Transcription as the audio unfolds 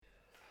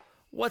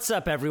What's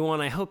up, everyone?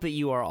 I hope that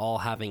you are all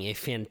having a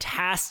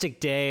fantastic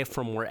day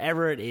from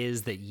wherever it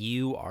is that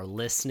you are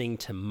listening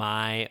to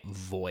my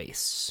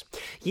voice.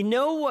 You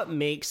know what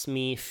makes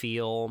me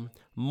feel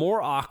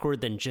more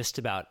awkward than just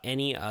about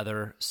any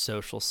other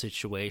social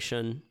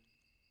situation?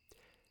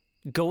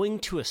 Going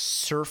to a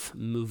surf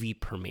movie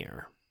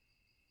premiere.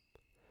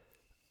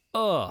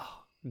 Oh,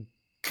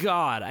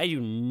 God, I do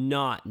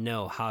not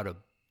know how to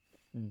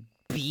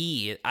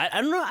be. I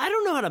don't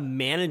know how to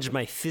manage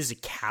my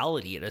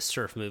physicality at a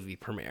surf movie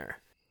premiere.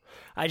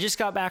 I just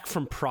got back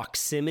from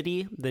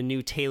Proximity, the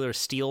new Taylor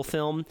Steele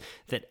film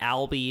that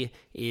Albee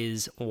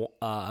is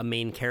a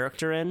main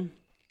character in,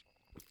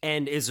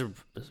 and is an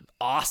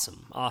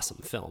awesome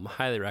film.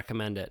 Highly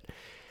recommend it.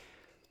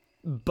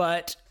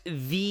 But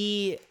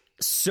the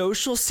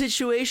social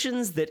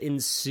situations that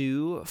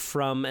ensue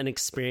from an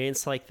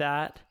experience like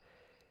that,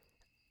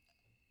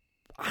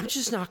 I'm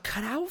just not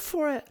cut out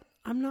for it.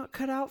 I'm not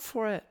cut out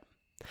for it.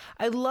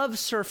 I love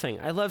surfing.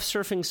 I love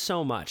surfing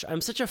so much. I'm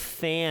such a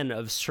fan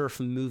of surf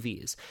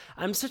movies.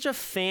 I'm such a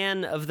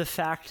fan of the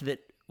fact that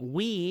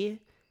we,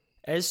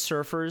 as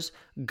surfers,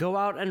 go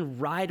out and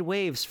ride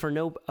waves for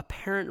no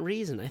apparent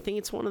reason. I think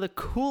it's one of the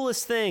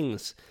coolest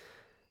things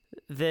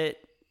that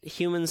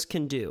humans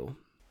can do.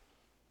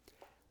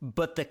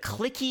 But the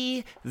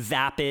cliquey,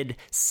 vapid,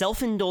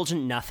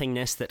 self-indulgent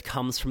nothingness that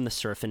comes from the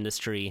surf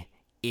industry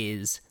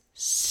is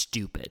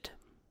stupid.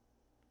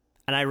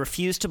 And I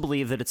refuse to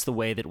believe that it's the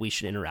way that we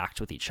should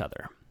interact with each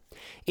other.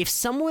 If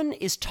someone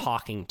is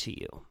talking to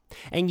you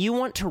and you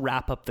want to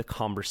wrap up the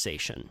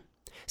conversation,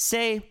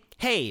 say,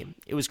 "Hey,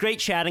 it was great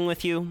chatting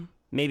with you.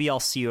 Maybe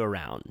I'll see you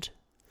around."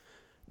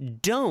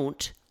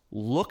 Don't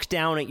look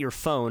down at your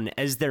phone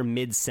as they're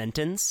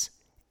mid-sentence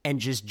and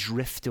just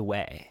drift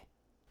away.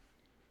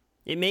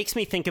 It makes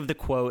me think of the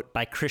quote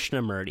by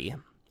Krishnamurti,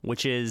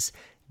 which is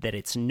that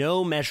it's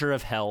no measure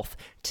of health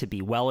to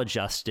be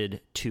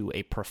well-adjusted to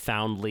a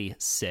profoundly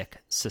sick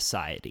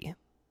society.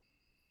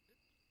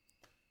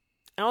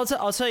 And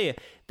I'll tell you,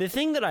 the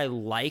thing that I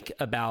like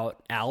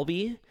about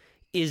Albee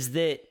is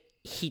that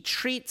he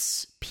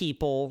treats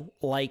people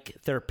like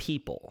they're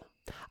people.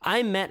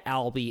 I met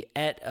Albee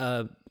at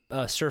a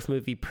surf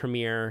movie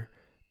premiere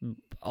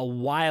a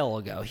while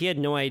ago. He had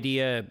no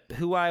idea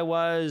who I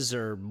was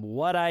or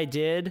what I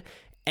did,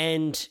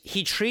 and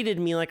he treated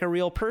me like a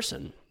real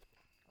person.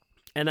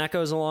 And that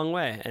goes a long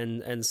way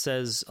and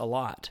says a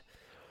lot.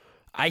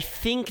 I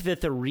think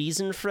that the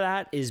reason for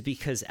that is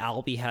because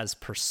Albee has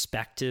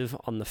perspective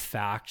on the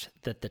fact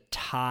that the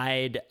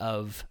tide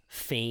of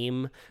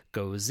fame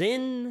goes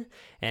in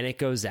and it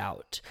goes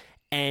out.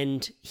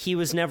 And he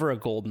was never a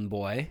golden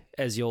boy,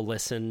 as you'll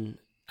listen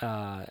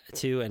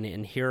to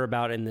and hear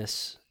about in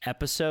this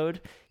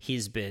episode.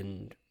 He's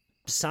been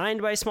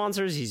signed by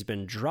sponsors. He's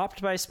been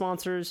dropped by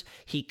sponsors.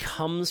 He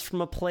comes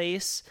from a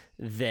place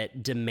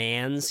that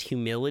demands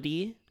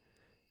humility.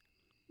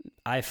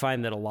 I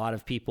find that a lot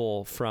of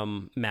people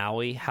from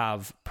Maui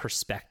have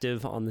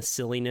perspective on the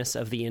silliness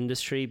of the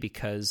industry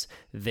because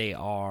they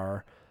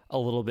are a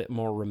little bit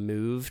more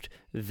removed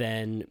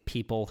than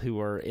people who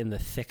are in the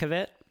thick of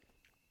it.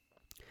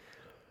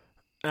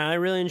 And I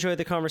really enjoyed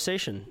the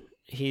conversation.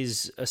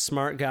 He's a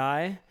smart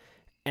guy,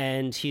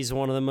 and he's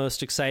one of the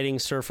most exciting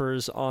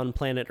surfers on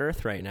planet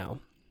Earth right now.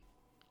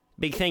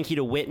 Big thank you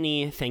to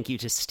Whitney, thank you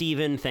to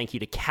Steven, thank you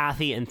to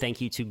Kathy, and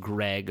thank you to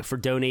Greg for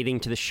donating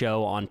to the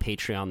show on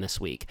Patreon this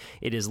week.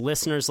 It is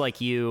listeners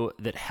like you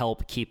that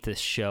help keep this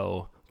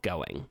show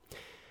going.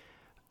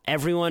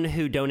 Everyone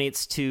who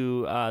donates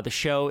to the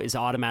show is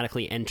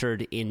automatically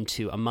entered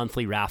into a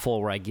monthly raffle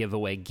where I give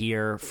away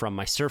gear from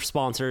my surf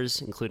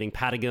sponsors, including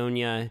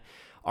Patagonia,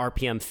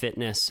 RPM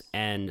Fitness,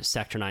 and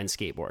Sector 9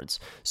 skateboards.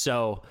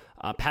 So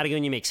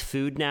Patagonia makes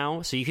food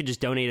now, so you could just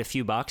donate a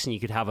few bucks and you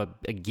could have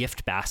a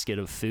gift basket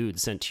of food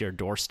sent to your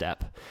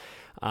doorstep.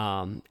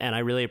 And I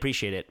really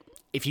appreciate it.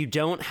 If you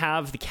don't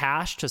have the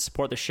cash to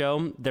support the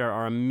show, there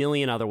are a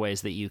million other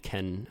ways that you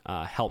can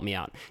help me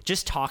out.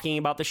 Just talking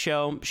about the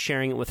show,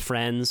 sharing it with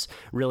friends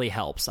really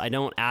helps. I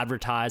don't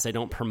advertise, I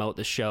don't promote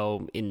the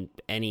show in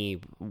any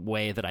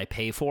way that I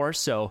pay for.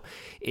 So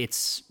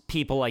it's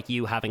people like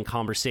you having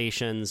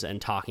conversations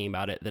and talking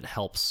about it that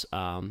helps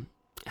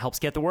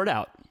get the word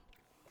out.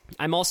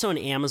 I'm also an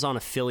Amazon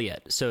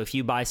affiliate, so if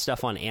you buy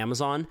stuff on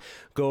Amazon,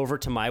 go over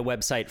to my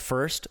website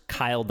first,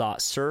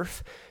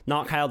 kyle.surf,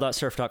 not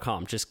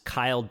kyle.surf.com, just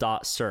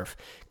kyle.surf.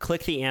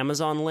 Click the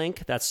Amazon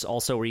link. That's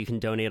also where you can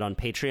donate on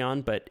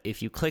Patreon, but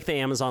if you click the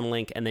Amazon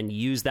link and then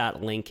use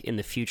that link in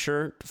the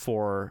future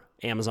for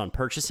Amazon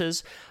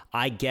purchases,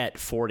 I get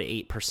 4 to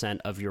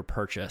 8% of your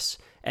purchase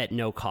at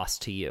no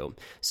cost to you.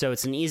 So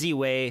it's an easy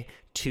way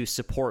to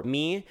support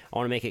me. I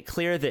want to make it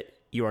clear that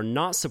you are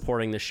not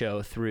supporting the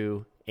show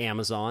through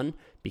Amazon,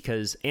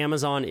 because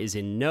Amazon is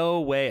in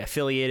no way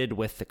affiliated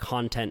with the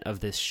content of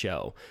this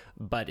show,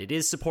 but it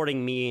is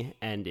supporting me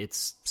and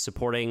it's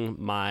supporting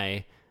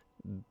my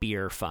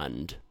beer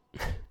fund.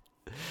 All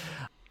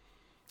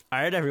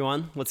right,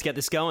 everyone, let's get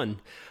this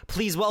going.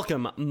 Please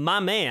welcome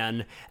my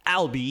man,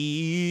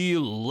 Albee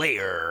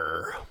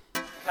Layer.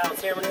 Kyle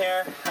Tierman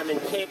here. I'm in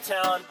Cape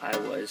Town. I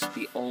was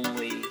the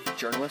only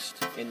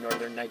journalist in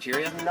northern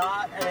Nigeria.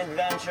 Not an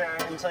adventure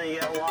until you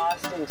get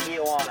lost in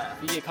Tijuana.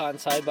 If you get caught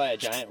inside by a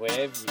giant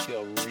wave, you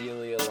feel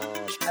really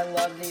alone. I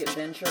love the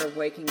adventure of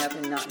waking up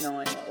and not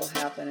knowing what will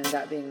happen and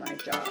that being my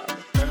job.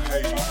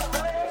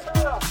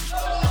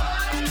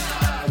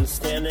 I'm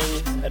standing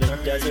at a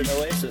desert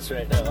oasis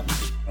right now.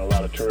 A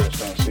lot of tourists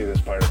don't see this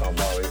part about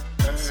Bali.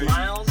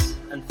 Smiles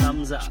and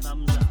thumbs up.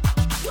 Welcome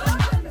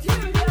to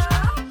the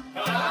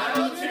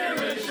Kyle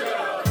Tierman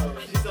Show.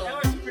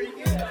 That was pretty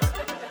good.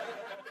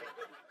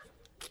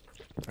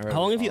 Right,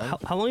 How long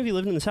have you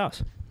lived in this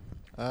house?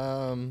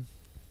 I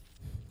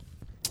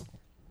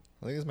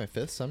think it's my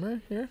 5th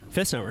summer here.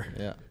 5th summer.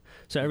 Yeah.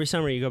 So every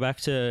summer you go back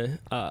to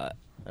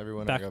Every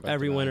winter. I go back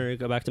every to winter Maui. you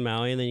go back to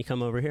Maui, and then you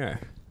come over here.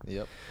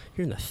 Yep.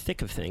 You're in the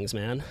thick of things,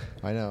 man.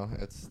 I know.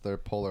 They're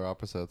polar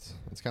opposites.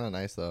 It's kind of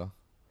nice though.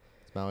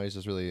 Maui's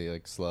just really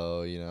like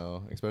slow, you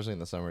know, especially in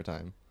the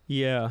summertime.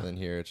 Yeah. And then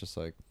here it's just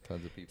like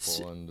tons of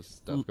people and just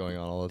stuff going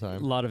on all the A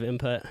time. lot of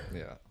input.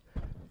 Yeah.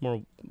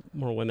 More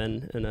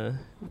women in a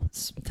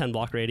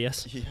 10-block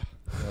radius. Yeah.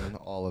 And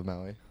all of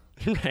Maui.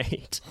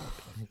 Right.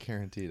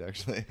 Guaranteed,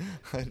 actually.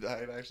 I'd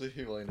actually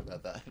be willing to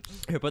bet that.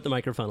 Here, put the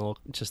microphone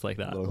just like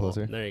that. A little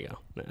closer. There you go.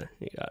 Nah,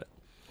 you got it.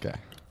 Okay.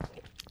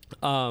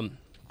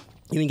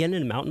 You been getting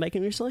into mountain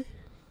biking recently?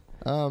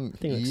 Yeah. I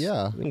think it's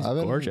I've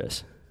been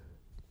gorgeous.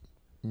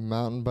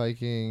 mountain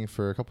biking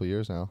for a couple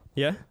years now.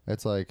 Yeah?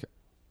 It's like,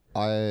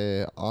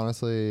 I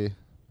honestly,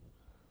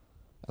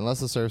 unless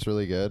the surf's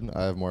really good,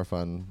 I have more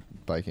fun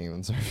biking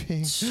than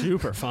surfing.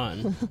 Super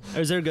fun.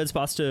 Is there good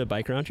spots to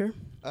bike around here?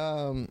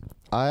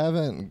 I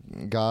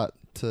haven't got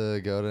to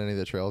go to any of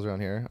the trails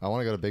around here. I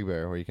want to go to Big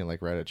Bear where you can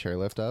like ride a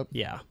chairlift up.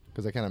 Yeah.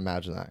 Because I can't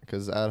imagine that.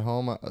 Because at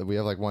home we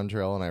have like one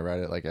trail and I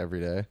ride it like every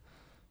day,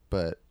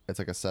 but it's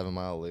like a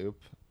 7-mile loop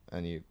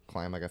and you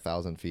climb like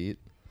 1,000 feet.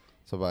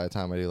 So by the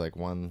time I do like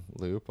one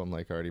loop, I'm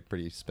like already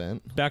pretty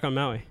spent. Back on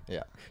Maui.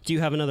 Yeah. Do you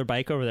have another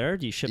bike over there? Or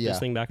do you ship Yeah. this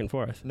thing back and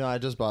forth? No, I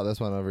just bought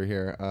this one over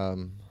here.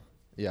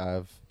 Yeah, I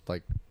have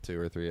like 2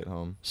 or 3 at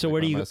home. So like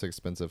where do my you- most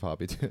expensive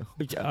hobby too.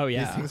 Oh,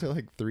 yeah. These things are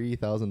like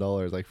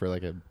 $3,000 like for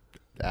like a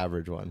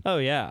average one. Oh,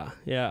 yeah.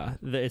 Yeah.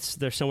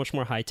 They're so much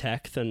more high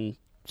tech than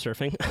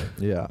surfing.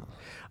 Yeah.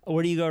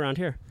 Where do you go around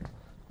here?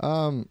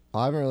 I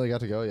haven't really got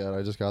to go yet.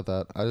 I just got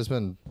that. I just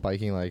been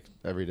biking like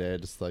every day,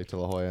 just like to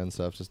La Jolla and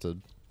stuff, just to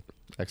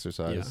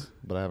exercise. Yeah.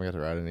 But I haven't got to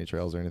ride any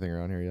trails or anything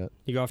around here yet.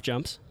 You go off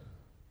jumps?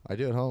 I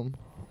do at home.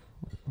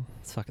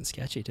 It's fucking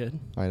sketchy, dude.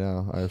 I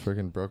know. I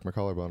freaking broke my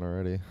collarbone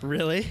already.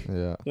 Really?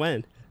 Yeah.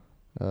 When?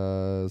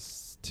 2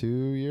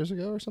 years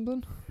ago or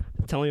something.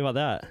 Tell me about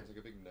that. There's like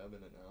a big nub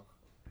in it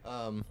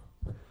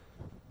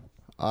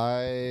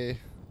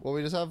now.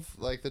 We just have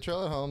like the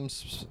trail at home.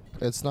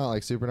 It's not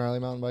like super gnarly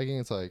mountain biking.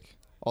 It's like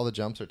all the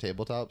jumps are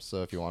tabletops,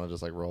 so if you want to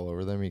just like roll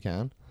over them, you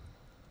can.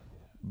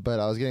 But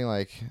I was getting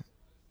like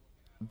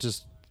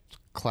just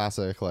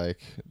classic like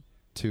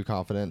too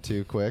confident,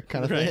 too quick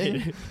kind of thing.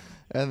 Right.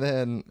 And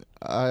then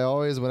I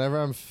always, whenever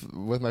I'm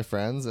with my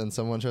friends and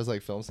someone tries to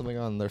like film something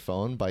on their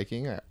phone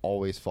biking, I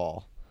always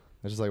fall.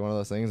 It's just like one of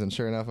those things. And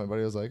sure enough, my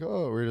buddy was like,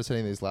 "Oh, we were just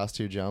hitting these last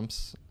 2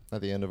 jumps at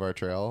the end of our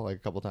trail like a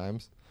couple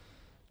times."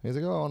 And he's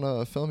like, "Oh, I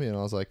want to film you." And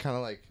I was like, kind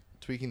of like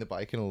tweaking the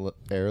bike in the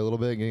air a little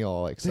bit, getting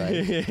all like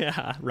excited.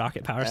 Yeah,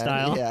 rocket power And,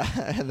 style. yeah.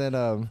 And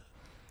then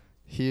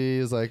he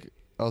was like,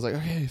 I was like,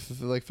 "Okay,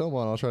 like film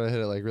one. I'll try to hit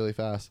it like really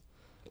fast."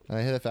 And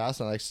I hit it fast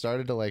and I like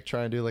started to like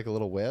try and do like a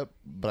little whip,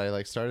 but I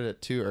like started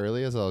it too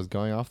early as I was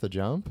going off the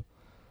jump.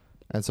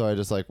 And so I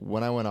just like,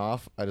 when I went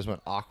off, I just went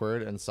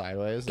awkward and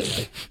sideways. And,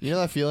 like, you know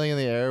that feeling in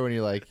the air when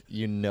you like,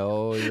 you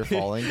know you're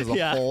falling because the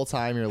Yeah. whole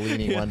time you're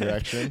leaning one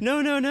direction. No.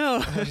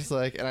 I was just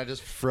like, and I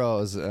just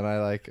froze. And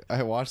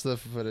I watched the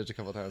footage a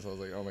couple times. I was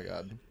like, oh my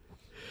God,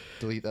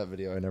 delete that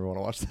video. I never want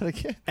to watch that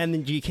again. And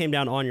then you came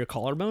down on your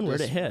collarbone?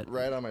 Where'd it Just hit?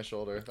 Right on my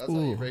shoulder. That's how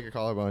Ooh. you break a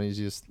collarbone. You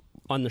just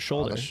On the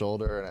shoulder. on the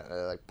shoulder and it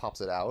like pops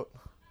it out.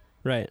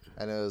 Right.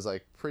 And it was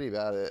like pretty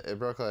bad. It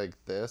broke like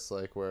this,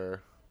 like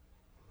where,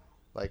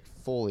 like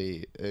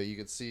fully, you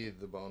could see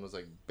the bone was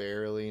like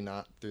barely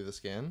not through the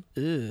skin,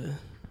 Ew.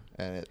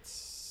 and it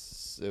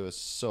was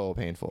so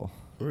painful.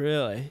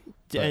 Really?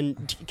 But-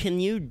 And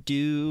can you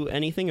do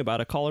anything about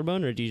a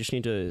collarbone, or do you just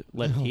need to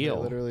let it They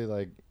heal? literally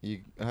like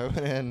I went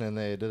in and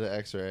they did an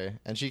X-ray,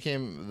 and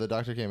the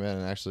doctor came in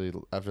and actually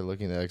after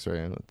looking at the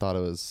X-ray and thought it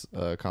was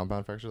a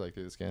compound fracture like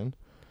through the skin,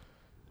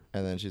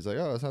 and then she's like,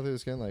 "Oh, it's not through the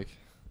skin. Like,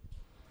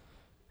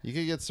 you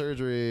could get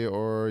surgery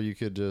or you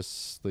could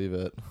just leave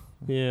it."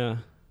 Yeah.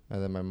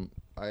 And then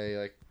I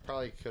like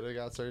probably could have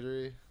got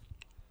surgery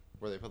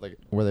where they put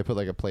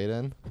like a plate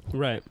in.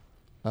 Right.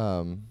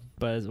 Um,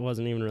 But it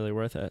wasn't even really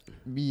worth it.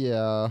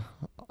 yeah,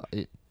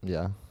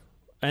 yeah.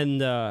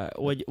 And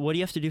what do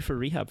you have to do for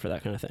rehab for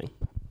that kind of thing?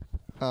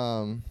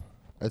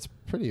 It's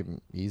pretty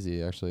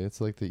easy actually.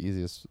 It's like the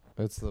easiest.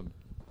 It's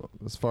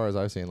as far as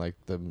I've seen, like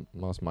the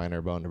most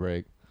minor bone to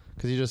break,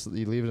 because you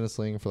leave it in a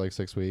sling for like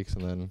 6 weeks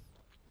and then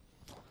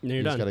And you're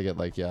you just done. gotta get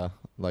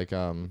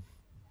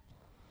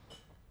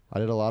I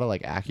did a lot of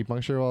like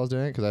acupuncture while I was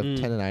doing it because I have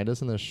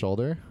tendonitis in the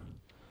shoulder,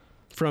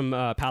 From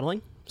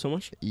paddling so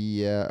much?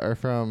 Yeah, or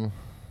from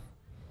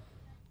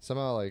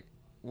somehow like,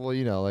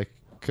 well, like,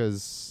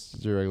 because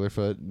your regular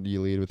foot,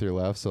 you lead with your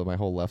left, so my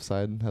whole left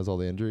side has all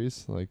the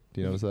injuries. Like,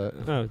 do you notice that?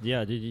 Oh,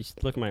 yeah, dude, you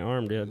look at my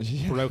arm, dude.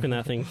 Broken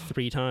that thing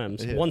 3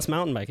 times. Yeah. Once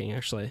mountain biking,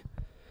 actually.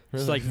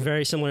 It's like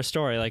very similar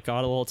story. Like, got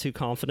a little too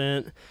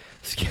confident,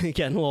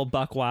 getting a little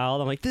buck wild.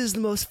 I'm like, this is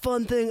the most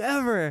fun thing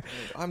ever.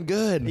 I'm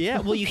good. Yeah,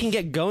 well, you can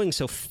get going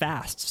so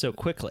fast, so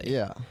quickly.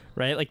 Yeah.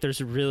 Right? Like,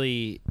 there's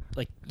really,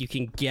 like, you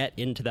can get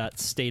into that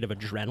state of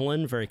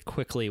adrenaline very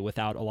quickly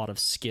without a lot of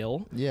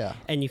skill. Yeah.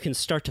 And you can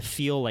start to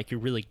feel like you're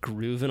really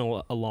grooving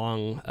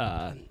along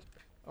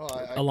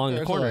along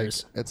the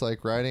corners. It's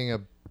like riding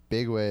a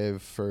big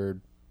wave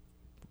for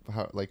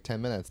like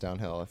 10 minutes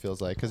downhill, it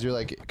feels like, because you're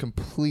like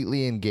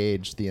completely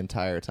engaged the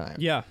entire time.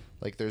 Yeah.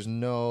 Like there's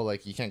no,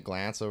 like, you can't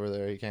glance over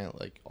there, you can't,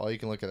 like, all you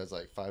can look at is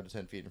like 5 to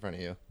 10 feet in front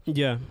of you.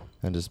 Yeah.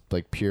 And just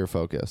like pure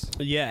focus.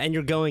 Yeah, and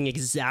you're going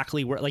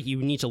exactly where, like, you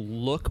need to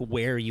look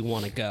where you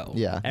want to go.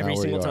 Yeah, every not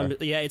where single you time.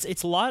 are. Yeah,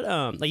 it's a lot.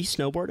 Like, you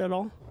snowboard at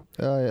all?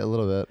 Yeah, a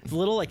little bit. It's a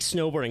little like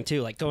snowboarding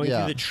too, like going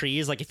Yeah. through the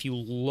trees. Like, if you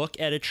look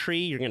at a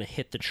tree, you're gonna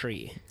hit the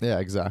tree. Yeah,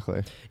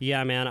 exactly.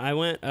 Yeah, man. I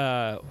went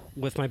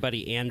with my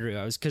buddy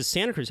Andrew. Because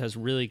Santa Cruz has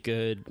really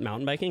good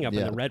mountain biking up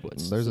in the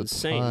Redwoods. There's It's a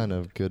insane. ton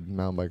of good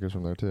mountain bikers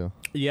from there too.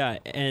 Yeah,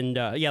 and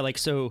like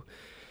so.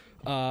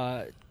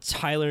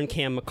 Tyler and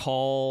Cam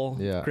McCall,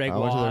 Yeah, Greg I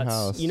went to their Watts.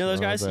 house You know those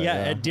when I guys? was there,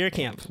 Yeah, yeah. at Deer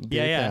Camp.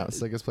 Deer yeah. Camp,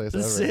 sickest place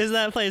ever. Isn't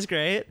that place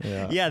great?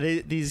 Yeah.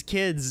 These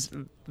kids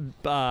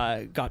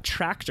got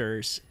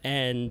tractors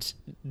and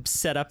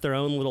set up their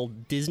own little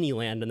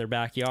Disneyland in their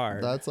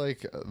backyard. That's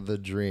like the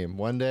dream.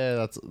 One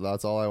day,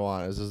 that's all I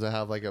want, is just to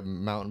have like a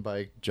mountain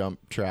bike jump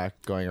track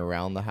going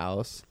around the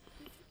house.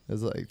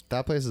 It's like,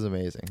 that place is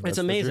amazing. That's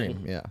the amazing.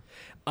 dream,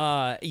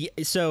 yeah.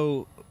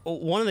 So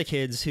one of the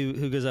kids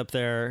who goes up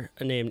there,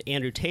 named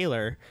Andrew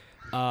Taylor,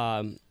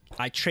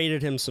 I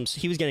traded him some.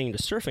 He was getting into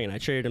surfing, and I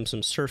traded him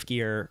some surf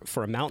gear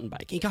for a mountain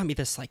bike. He got me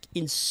this like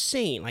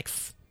insane, like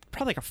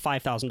probably like a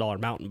 $5,000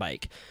 mountain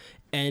bike,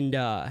 and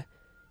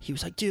he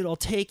was like, "Dude, I'll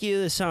take you.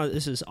 This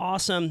is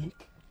awesome."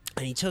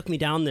 And he took me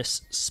down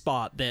this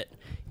spot that,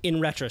 in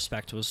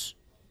retrospect, was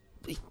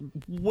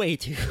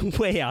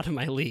way out of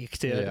my league,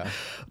 dude. Yeah.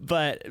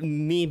 But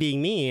me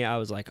being me, I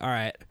was like, all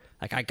right,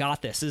 like, I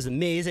got this. This is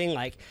amazing.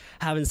 Like,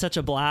 having such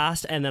a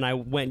blast. And then I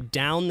went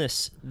down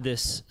this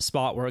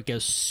spot where it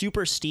goes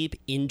super steep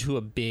into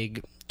a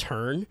big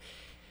turn.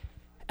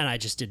 And I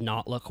just did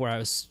not look where I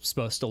was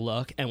supposed to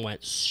look and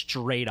went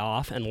straight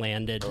off and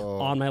landed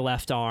on my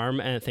left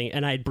arm.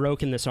 And I had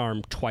broken this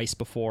arm twice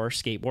before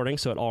skateboarding,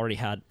 so it already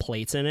had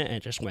plates in it, and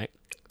it just went.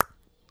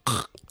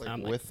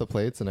 Like with the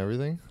plates and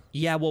everything?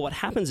 Yeah, well, what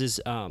happens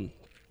is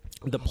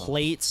the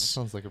plates.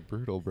 Sounds like a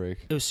brutal break.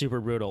 It was super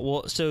brutal.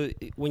 Well, so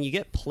when you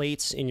get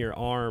plates in your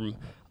arm,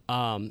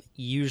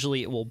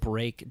 usually it will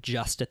break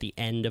just at the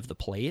end of the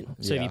plate.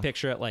 So if Yeah. you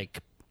picture it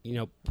like,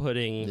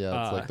 putting...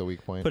 Yeah, it's like the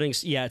weak point.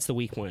 It's the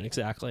weak point,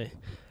 exactly.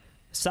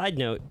 Side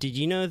note, did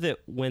you know that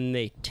when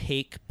they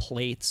take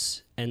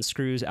plates and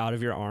screws out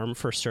of your arm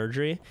for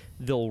surgery,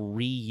 they'll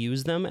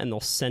reuse them and they'll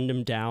send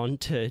them down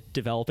to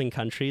developing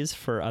countries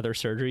for other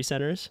surgery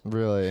centers?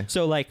 Really?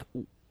 So like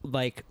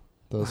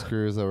Those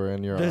screws that were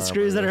in your arm. the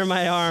screws that are in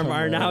my arm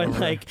are somewhere now in over.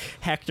 like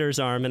Hector's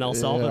arm in El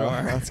Salvador.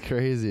 Yeah, that's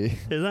crazy.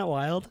 Isn't that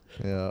wild?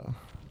 Yeah.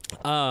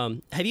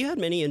 Have you had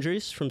many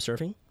injuries from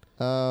surfing?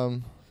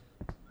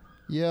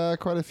 Yeah,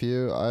 quite a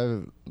few.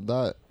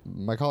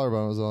 My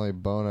collarbone was the only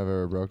bone I've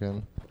ever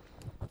broken.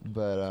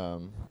 But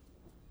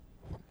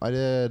I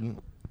did.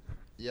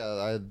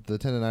 Yeah, the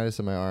tendonitis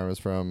in my arm is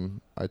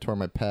from I tore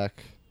my pec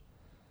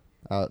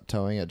out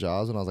towing at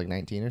Jaws when I was like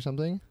 19 or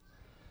something,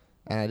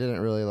 and I didn't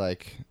really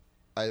like.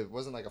 It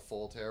wasn't like a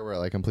full tear where it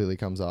like completely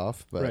comes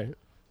off, but Right. it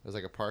was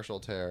like a partial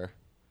tear.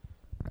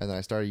 And then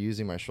I started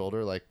using my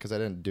shoulder, like, because I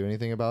didn't do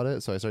anything about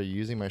it, so I started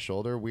using my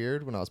shoulder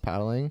weird when I was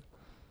paddling,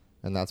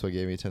 and that's what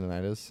gave me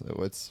tendonitis.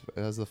 It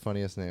has the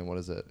funniest name. What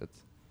is it? It's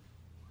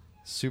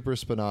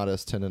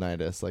supraspinatus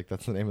tendonitis. Like,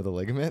 that's the name of the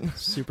ligament.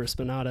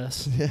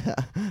 Supraspinatus. Yeah,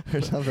 or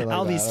something like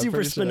Albee that. I'm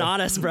pretty sure.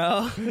 supraspinatus,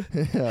 bro.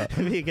 Yeah.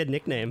 That'd be a good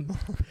nickname.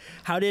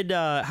 How'd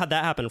that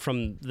happen?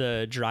 From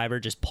the driver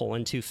just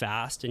pulling too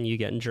fast and you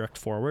getting jerked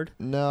forward?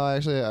 No,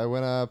 actually, I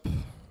went up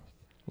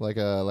like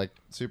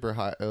super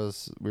high.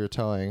 We were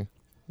towing,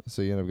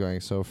 so you end up going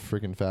so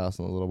freaking fast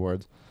on the little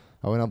boards.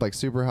 I went up like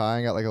super high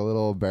and got like a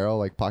little barrel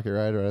like pocket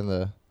ride right in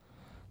the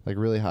like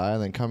really high,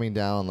 and then coming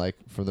down like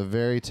from the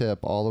very tip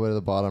all the way to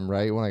the bottom.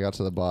 Right when I got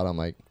to the bottom,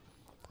 like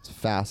as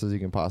fast as you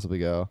can possibly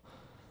go,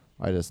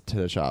 I just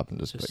hit a chop and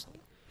just like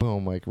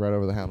boom, like right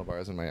over the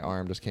handlebars, and my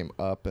arm just came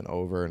up and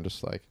over and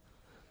just like.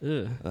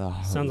 Ugh.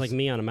 Oh, Sounds like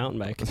me on a mountain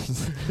bike.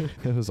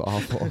 It was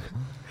awful.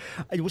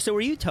 So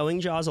were you towing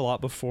Jaws a lot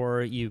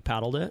before you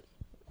paddled it?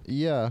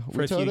 Yeah, For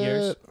we a few towed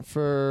years? it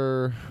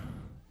for.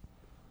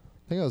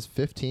 I think I was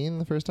 15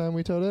 the first time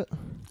we towed it,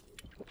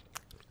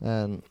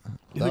 and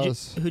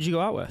Who'd you go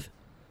out with?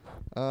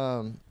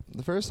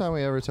 the first time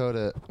we ever towed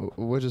it,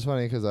 which is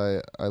funny because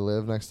I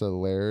lived next to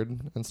Laird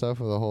and stuff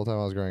for the whole time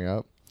I was growing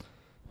up,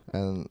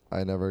 and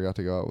I never got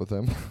to go out with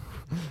him.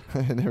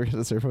 I never got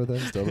to surf with him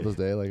still to this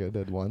day, like I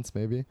did once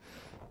maybe.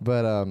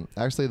 But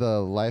actually the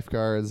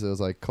lifeguards, it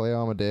was like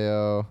Cleo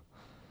Amadeo,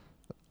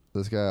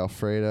 this guy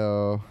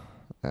Alfredo,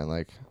 and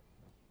like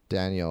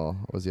Daniel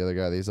was the other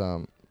guy. These there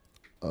are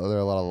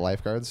a lot of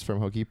lifeguards from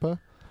Hokipa,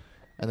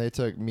 and they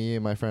took me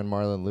and my friend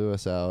Marlon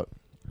Lewis out.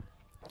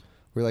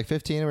 We were like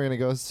 15 and we are going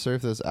to go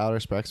surf this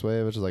outer Specs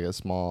wave, which is like a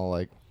small,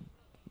 like,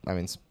 I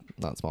mean,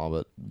 not small,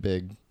 but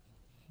big.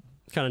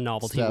 Kind of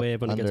novelty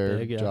wave when it gets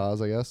big. Yeah.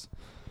 Jaws, I guess.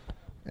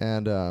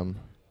 And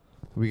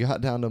we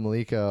got down to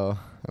Maliko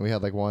and we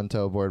had like one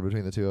tow board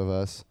between the two of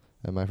us.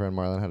 And my friend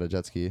Marlon had a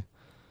jet ski.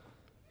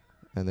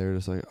 And they were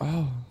just like,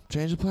 oh,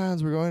 change the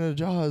plans. We're going to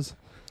Jaws.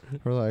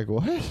 We're like,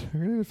 what?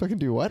 We're going to fucking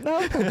do what now?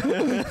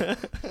 I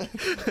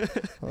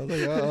was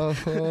like, oh,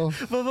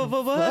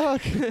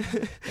 fuck.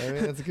 I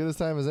mean, it's as good as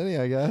time as any,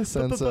 I guess.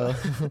 And so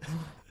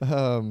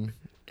then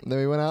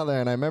we went out there,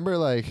 and I remember,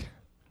 like,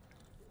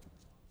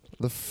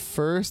 the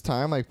first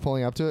time, like,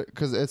 pulling up to it,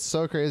 because it's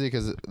so crazy,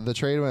 because the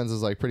trade winds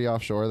is, like, pretty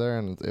offshore there,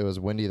 and it was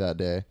windy that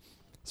day.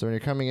 So when you're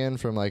coming in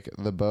from, like,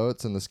 the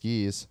boats and the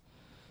skis,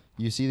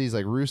 you see these,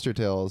 like, rooster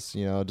tails,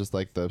 you know, just,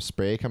 like, the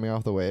spray coming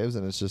off the waves,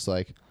 and it's just,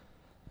 like,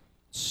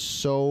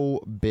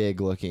 so big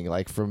looking.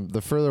 Like, from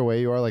the further away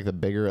you are, like, the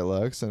bigger it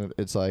looks, and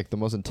it's like the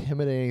most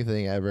intimidating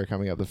thing ever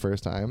coming up the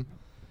first time.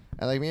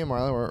 And like, me and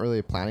Marlon weren't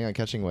really planning on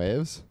catching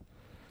waves,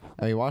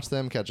 and we watched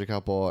them catch a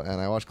couple,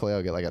 and I watched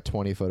Cleo get like a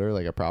 20-footer,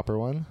 like a proper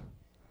one,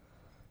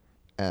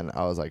 and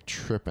I was like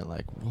tripping,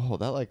 like, whoa,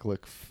 that like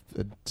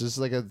just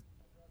like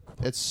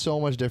it's so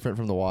much different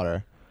from the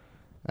water.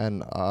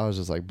 And I was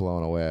just like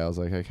blown away. I was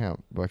like, I can't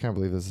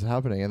believe this is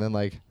happening. And then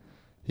like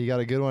he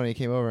got a good one. And he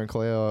came over, and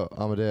Cleo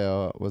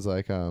Amadeo was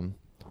like, oh,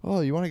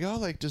 you want to go?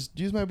 Like, just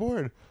use my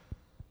board.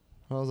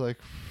 I was like,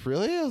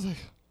 really? I was like,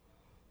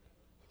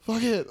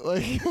 fuck it.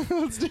 Like,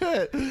 let's do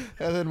it.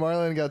 And then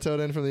Marlon got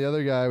towed in from the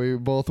other guy. We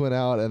both went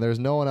out, and there's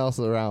no one else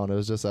around. It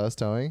was just us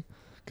towing,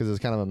 because it was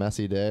kind of a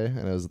messy day,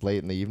 and it was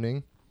late in the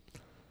evening.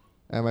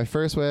 And my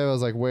first wave, I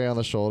was like way on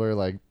the shoulder,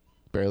 like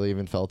barely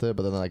even felt it.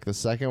 But then like the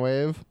second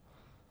wave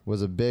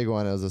was a big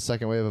one. It was the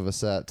second wave of a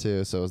set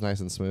too, so it was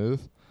nice and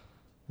smooth.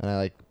 And I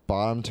like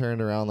bottom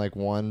turned around like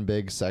one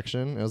big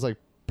section. It was like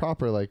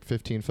proper like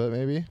 15 foot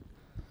maybe.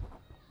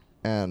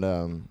 And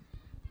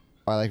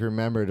I like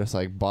remember just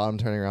like bottom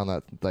turning around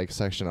that like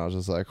section. I was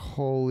just like,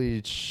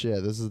 holy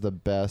shit, this is the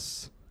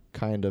best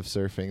kind of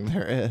surfing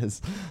there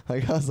is.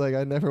 Like, I was like,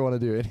 I never want to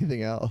do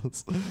anything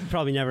else.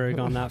 Probably never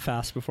gone that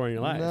fast before in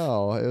your life.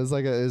 No, it was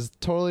like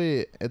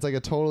it's like a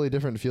totally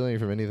different feeling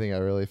from anything I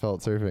really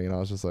felt surfing. And I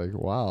was just like,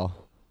 wow,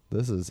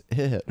 this is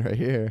it right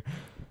here.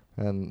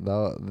 And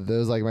that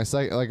was like my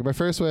second, like my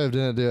first wave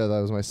didn't do it.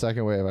 That was my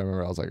second wave. I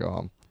remember I was like, oh,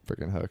 I'm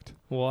freaking hooked.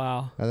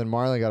 Wow. And then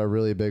Marlon got a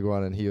really big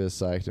one, and he was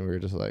psyched, and we were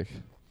just like,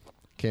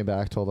 came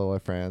back, told all our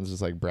friends,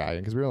 just like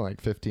bragging, because we were only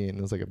like 15.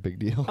 It was like a big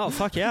deal. Oh,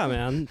 fuck yeah,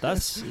 man.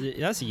 That's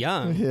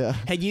young. Yeah.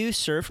 Had you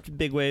surfed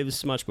big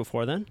waves much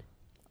before then?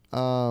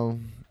 No,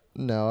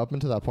 up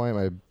until that point,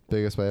 my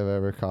biggest wave I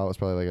ever caught was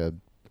probably like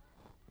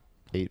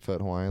a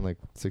 8-foot Hawaiian, like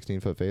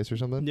 16-foot face or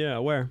something. Yeah,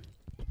 where?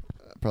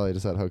 Probably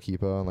just at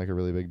Hokipa on like a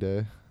really big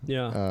day.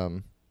 Yeah.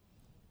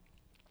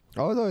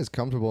 I was always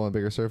comfortable in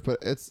bigger surf, but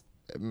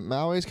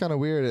Maui's kind of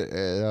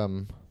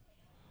weird.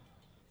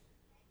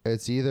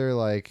 It's either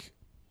like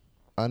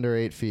under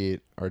 8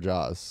 feet or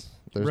Jaws.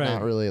 There's Right.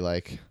 not really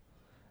like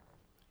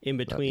In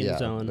between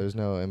zone. There's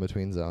no in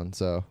between zone.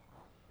 So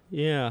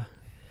yeah.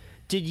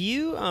 Did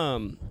you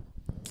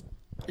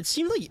it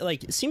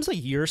seems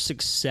like your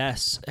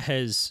success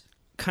has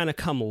kind of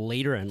come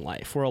later in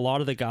life, where a lot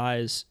of the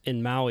guys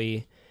in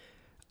Maui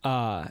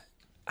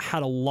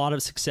had a lot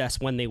of success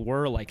when they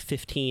were like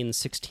 15,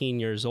 16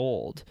 years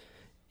old.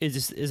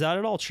 Is that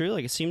at all true?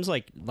 Like, it seems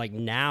like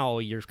now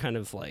you're kind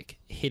of like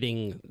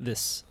hitting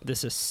this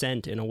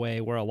ascent in a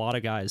way where a lot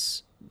of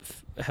guys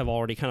have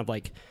already kind of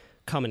like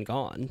come and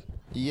gone.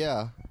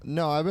 Yeah.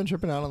 No, I've been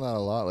tripping out on that a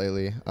lot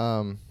lately.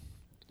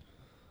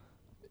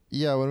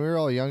 Yeah, when we were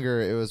all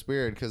younger, it was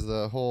weird because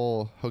the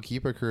whole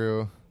Hokipa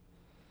crew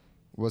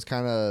was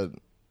kind of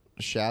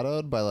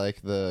shadowed by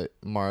like the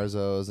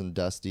Marzos and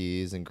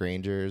Dusties and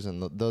Grangers,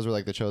 and those were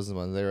like the chosen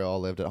ones. They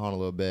all lived at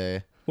Honolulu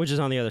Bay, which is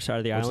on the other side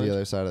of the island. the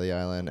other side of the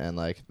island, and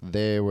like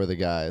they were the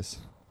guys,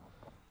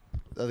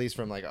 at least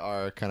from like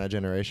our kind of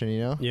generation, you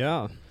know.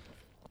 Yeah.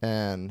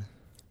 And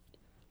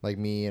like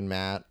me and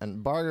Matt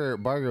and Barger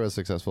was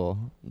successful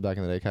back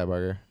in the day. Kai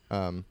Barger,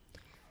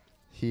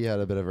 he had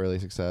a bit of early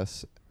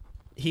success.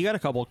 He got a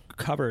couple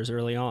covers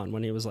early on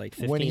when he was like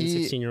 15,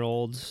 16 year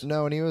olds.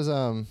 No, when he was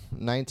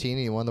 19,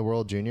 he won the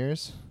World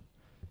Juniors.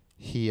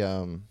 He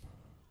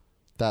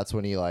that's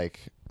when he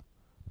like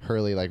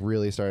Hurley like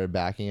really started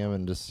backing him,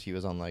 and just he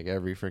was on like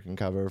every freaking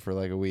cover for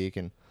like a week.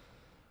 And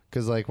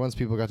because like once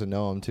people got to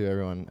know him too,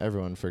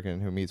 everyone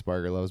freaking who meets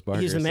Barger loves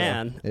Barger. He's the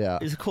man. Yeah,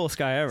 he's the coolest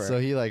guy ever. So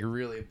he like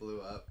really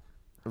blew up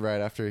right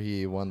after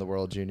he won the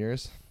World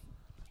Juniors.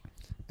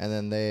 And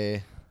then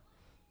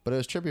but it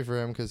was trippy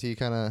for him because he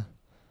kind of,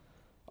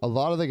 a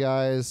lot of the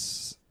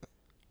guys,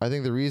 I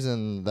think the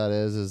reason that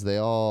is they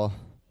all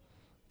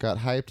got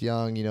hyped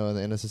young, you know, in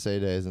the NSSA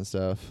days and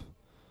stuff.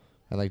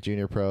 And like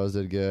junior pros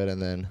did good,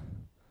 and then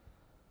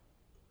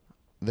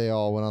they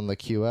all went on the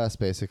QS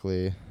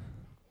basically.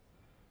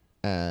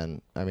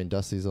 And I mean,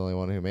 Dusty's the only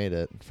one who made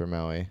it for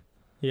Maui.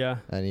 Yeah.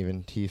 And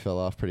even he fell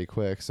off pretty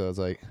quick, so it's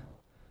like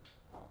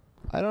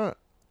I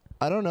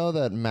don't know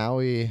that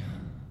Maui,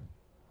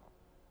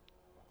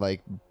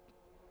 like,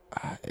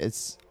 it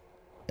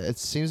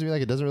seems to me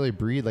like it doesn't really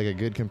breed like a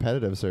good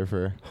competitive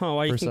surfer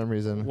for some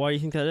reason. Why do you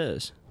think that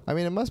is? I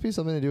mean, it must be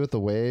something to do with the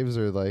waves,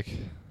 or like,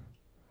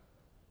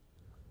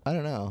 I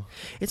don't know.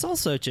 It's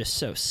also just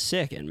so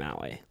sick in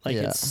Maui. Like,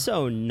 it's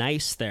so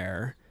nice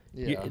there.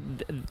 Yeah.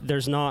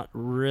 There's not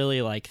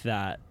really like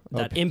that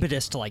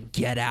impetus to like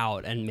get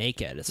out and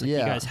make it. It's like you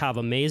guys have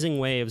amazing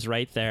waves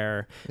right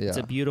there. Yeah. It's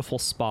a beautiful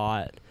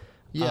spot.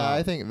 Yeah,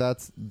 I think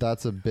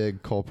that's a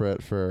big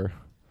culprit for,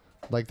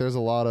 like, there's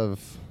a lot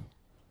of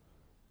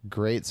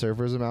great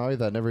surfers in Maui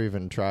that never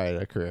even tried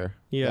a career.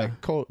 Yeah.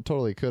 Like,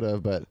 totally could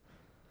have, but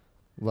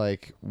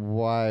like,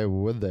 why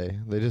would they?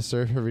 They just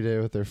surf every day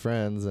with their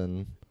friends,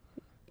 and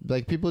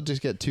like, people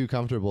just get too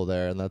comfortable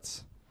there, and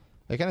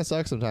it kind of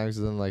sucks sometimes,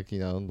 because then, like, you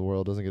know, the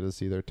world doesn't get to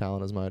see their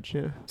talent as much.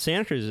 Yeah.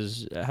 Santa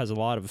Cruz has a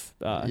lot of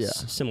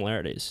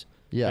similarities.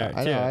 Yeah,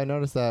 I know. I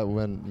noticed that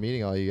when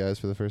meeting all you guys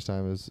for the first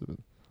time, is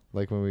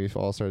like when we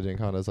all started doing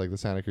contests, like the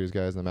Santa Cruz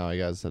guys and the Maui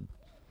guys had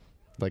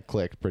like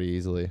clicked pretty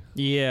easily.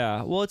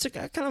 Yeah. Well, it's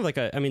kind of like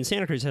I mean,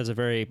 Santa Cruz has a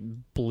very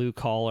blue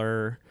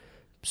collar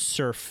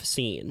surf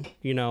scene,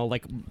 you know,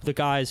 like the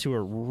guys who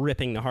are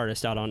ripping the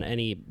hardest out on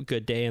any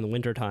good day in the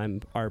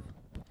wintertime are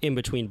in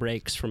between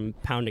breaks from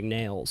pounding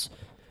nails.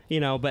 You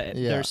know, but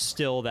there's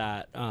still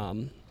that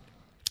kind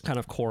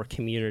of core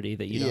community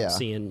that you don't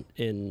see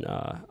in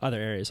other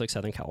areas like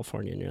Southern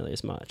California nearly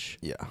as much.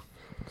 Yeah,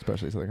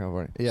 especially Southern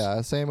California. Yeah,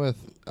 same with,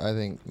 I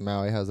think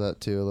Maui has that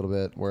too a little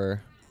bit,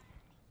 where,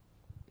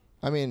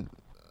 I mean,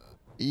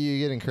 you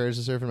get encouraged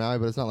to surf in Maui,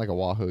 but it's not like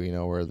Oahu, you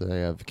know, where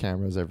they have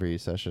cameras every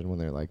session when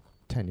they're like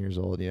 10 years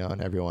old, you know,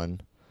 and everyone,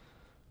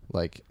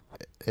 like,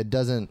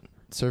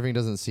 surfing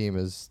doesn't seem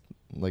as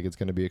like it's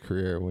going to be a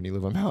career when you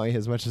live on Maui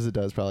as much as it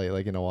does probably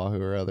like in Oahu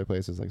or other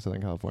places like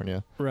Southern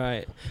California.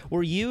 Right.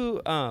 Were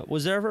you,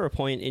 was there ever a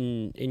point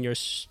in your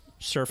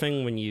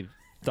surfing when you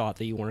thought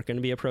that you weren't going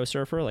to be a pro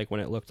surfer? Like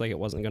when it looked like it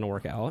wasn't going to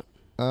work out?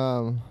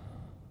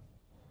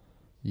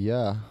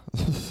 Yeah.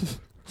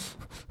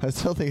 I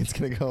still think it's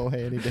going to go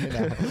away any day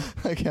now.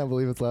 I can't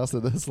believe it's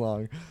lasted this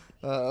long.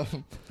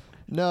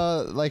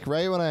 No, like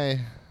right when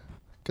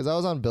cause I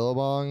was on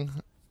Billabong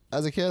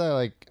as a kid,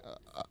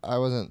 I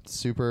wasn't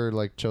super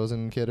like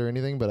chosen kid or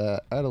anything, but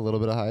I had a little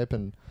bit of hype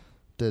and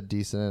did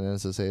decent in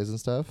SSAs and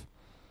stuff.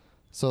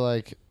 So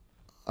like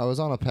I was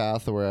on a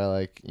path where I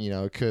like, you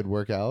know, it could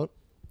work out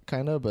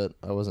kind of, but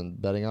I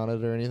wasn't betting on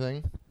it or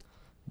anything.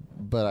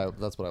 But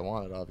that's what I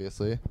wanted,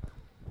 obviously.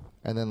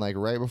 And then like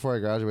right before I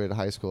graduated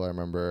high school, I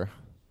remember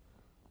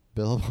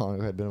Billabong,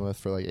 who I'd been with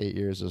for like 8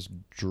 years, just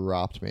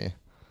dropped me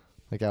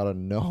like out of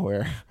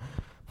nowhere.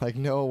 Like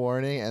no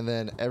warning, and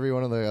then every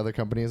one of the other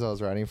companies I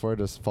was writing for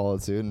just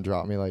followed suit and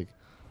dropped me like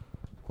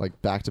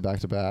back to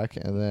back to back.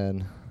 And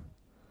then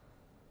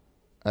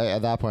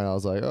at that point I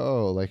was like,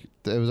 oh, like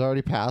it was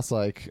already past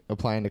like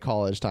applying to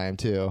college time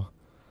too.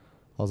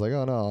 I was like,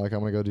 oh no, like I'm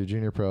gonna go do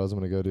junior pros, I'm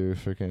gonna go do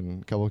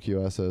freaking couple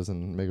QSs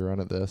and make a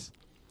run at this.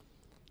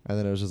 And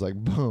then it was just like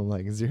boom,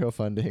 like zero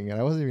funding, and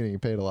I wasn't even getting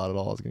paid a lot at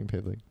all. I was getting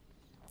paid like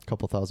a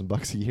couple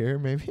 $1,000 a year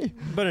maybe,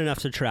 but enough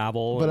to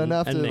travel, but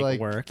enough to make like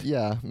it work.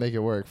 Yeah, make it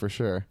work for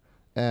sure.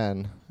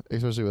 And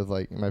especially with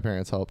like my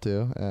parents' help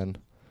too. And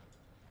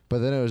but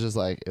then it was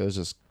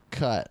just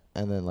cut,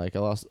 and then like I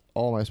lost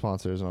all my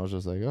sponsors, and I was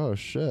just like, oh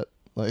shit,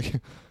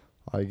 like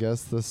I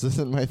guess this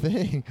isn't my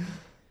thing.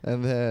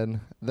 And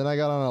then I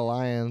got on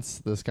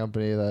Alliance, this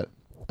company that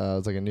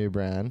was like a new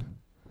brand,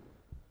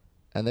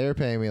 and they were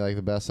paying me like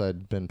the best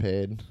I'd been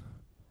paid,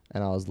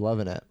 and I was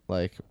loving it.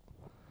 Like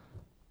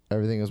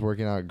everything was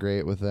working out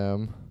great with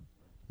them.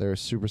 They're a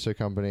super sick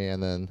company,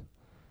 and then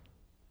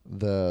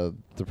the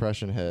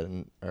depression hit,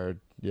 and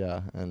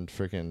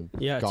freaking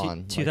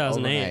gone.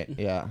 2008. Like,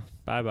 yeah.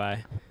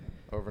 Bye.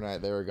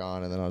 Overnight they were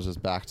gone, and then I was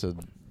just back to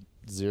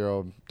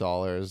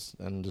 $0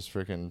 and just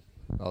freaking.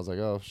 I was like,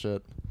 oh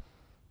shit,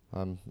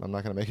 I'm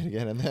not gonna make it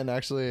again. And then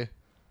actually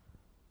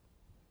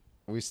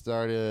we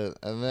started,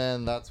 and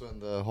then that's when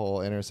the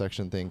whole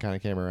intersection thing kind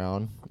of came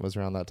around. Was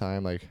around that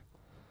time, like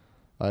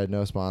I had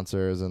no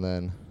sponsors, and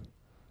then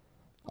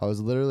I was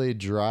literally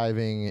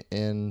driving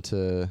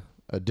into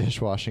a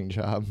dishwashing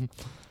job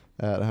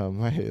at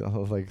my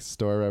like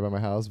store right by my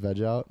house,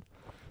 Veg Out.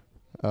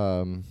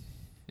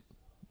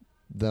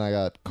 Then I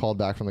got called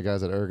back from the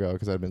guys at Ergo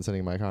because I'd been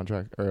sending my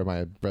contract or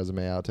my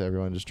resume out to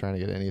everyone, just trying to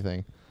get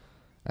anything.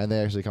 And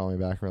they actually called me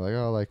back and were like,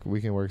 oh, like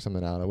we can work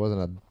something out. It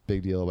wasn't a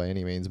big deal by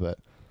any means, but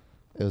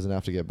it was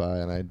enough to get by,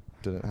 and I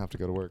didn't have to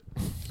go to work.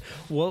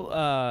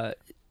 Well,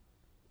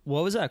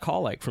 what was that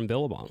call like from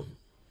Billabong?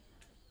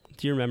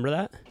 Do you remember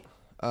that?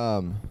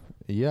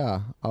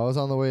 Yeah, I was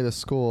on the way to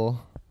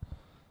school.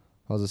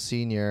 I was a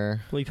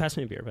senior. Well, you passed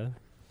me a beer, by the way.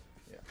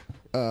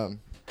 Yeah.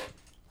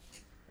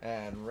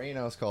 And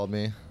Reynos called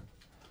me.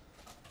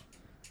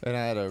 And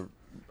I had a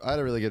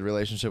really good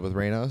relationship with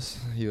Reynos.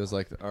 He was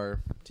like our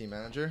team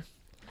manager.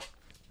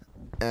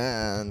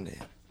 And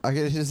I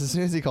could just, as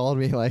soon as he called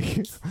me, like,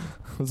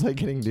 I was like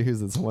getting news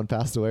that someone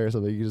passed away or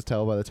something. You could just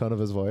tell by the tone of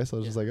his voice. I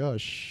was just like, oh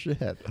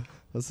shit,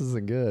 this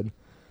isn't good.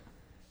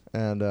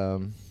 And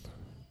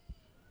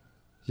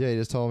yeah, he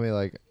just told me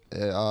like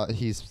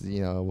he's,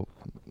 you know,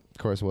 of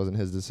course it wasn't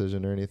his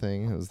decision or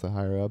anything. It was the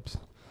higher ups,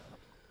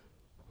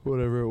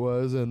 whatever it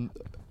was. And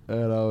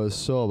I was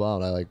so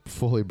bummed. I like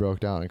fully broke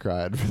down and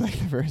cried for like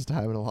the first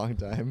time in a long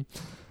time.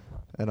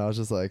 And I was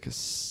just like,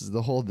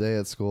 the whole day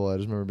at school, I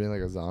just remember being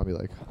like a zombie,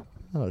 like,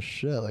 oh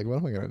shit, like what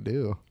am I gonna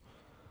do?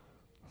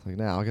 Like,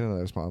 nah, I'll get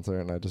another sponsor.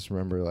 And I just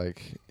remember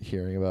like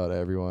hearing about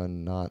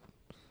everyone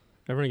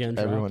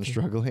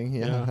struggling,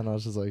 yeah. And I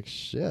was just like,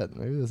 shit,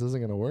 maybe this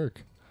isn't gonna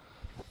work.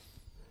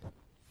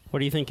 What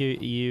do you think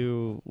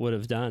you would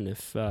have done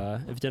if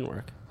it didn't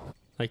work?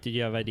 Like, did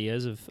you have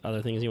ideas of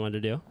other things you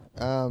wanted to do?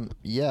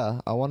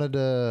 Yeah, I wanted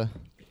to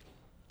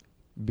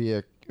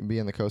be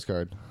in the Coast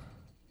Guard.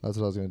 That's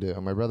what I was gonna do.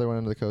 My brother went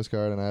into the Coast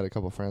Guard, and I had a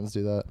couple friends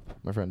do that.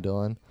 My friend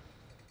Dylan,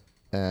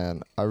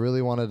 and I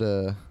really wanted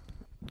to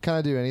kind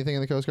of do anything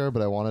in the Coast Guard,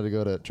 but I wanted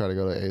to try to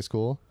go to A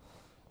school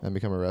and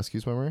become a rescue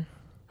swimmer.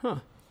 Huh.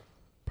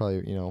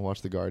 Probably, you know,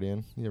 watch The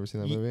Guardian. You ever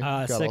seen that movie?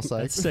 Got sick, all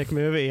psyched. Sick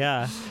movie,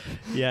 yeah.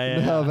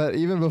 Yeah. No, but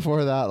even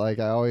before that, like,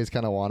 I always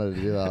kind of wanted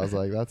to do that. I was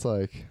like,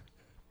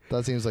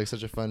 that seems like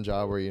such a fun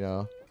job where, you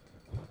know.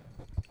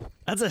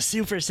 That's a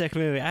super sick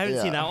movie. I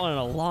haven't seen that one in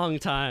a long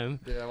time.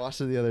 Yeah, I watched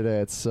it the other day.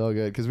 It's so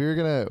good because we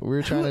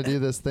were trying to do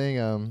this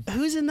thing.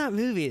 Who's in that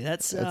movie?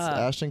 It's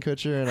Ashton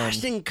Kutcher and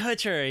Ashton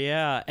Kutcher,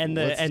 yeah, and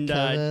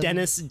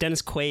Dennis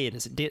Quaid.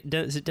 Is it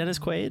Dennis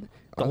Quaid?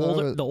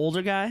 The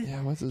older guy.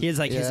 Yeah, what's his? He's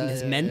like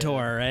his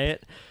mentor, right?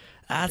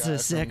 That's a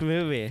sick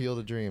movie. Field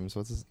of Dreams.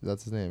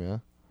 That's his name, yeah.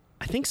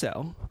 I think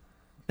so.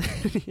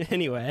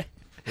 Anyway.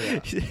 Yeah.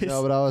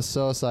 No, but I was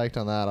so psyched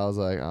on that. I was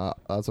like,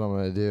 that's what I'm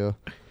gonna do.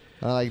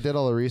 And I like did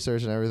all the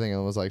research and everything,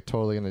 and was like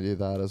totally gonna do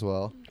that as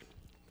well.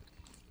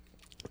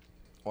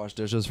 Wash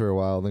dishes for a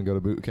while, then go to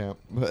boot camp.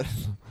 But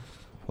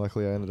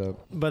luckily, I ended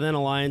up. But then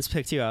Alliance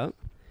picked you up,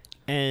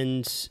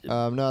 and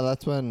no,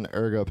 that's when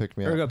Ergo picked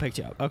me up. Ergo picked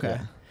you up. Okay.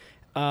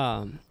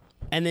 Yeah.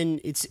 And then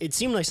it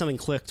seemed like something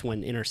clicked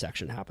when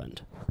Intersection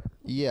happened.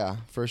 Yeah,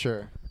 for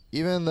sure.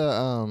 Even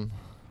the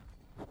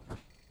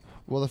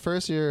the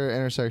first year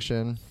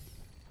Intersection,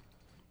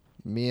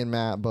 me and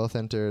Matt both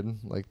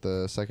entered like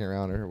the second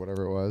round or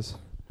whatever it was,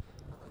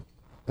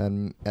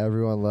 and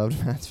everyone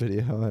loved Matt's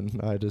video, and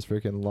I just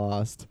freaking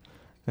lost,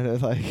 and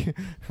it like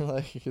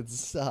it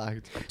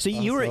sucked. So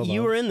you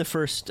were in the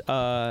first.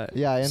 Yeah,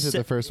 I entered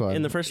the first one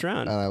in the first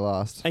round, and I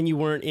lost. And you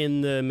weren't in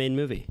the main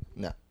movie.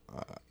 No,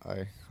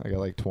 I got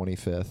like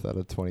 25th out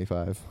of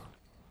 25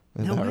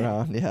 in that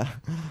round. Yeah,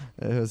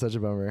 it was such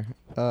a bummer.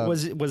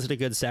 Was it a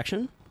good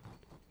section?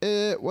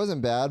 It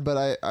wasn't bad,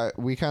 but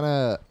we kind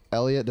of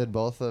Elliot did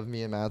both of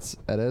me and Matt's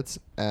edits,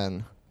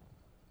 and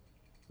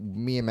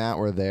me and Matt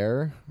were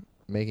there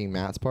making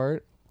Matt's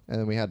part, and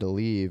then we had to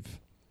leave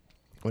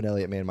when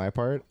Elliot made my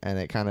part, and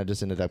it kind of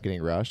just ended up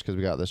getting rushed because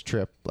we got this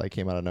trip like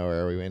came out of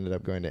nowhere. We ended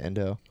up going to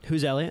Indo.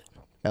 Who's Elliot?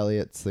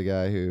 Elliot's the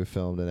guy who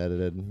filmed and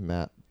edited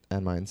Matt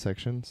and mine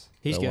sections.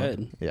 He's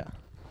good. Yeah,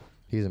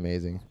 he's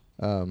amazing.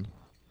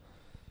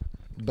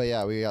 But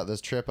yeah, we got this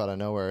trip out of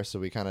nowhere, so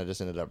we kind of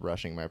just ended up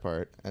rushing my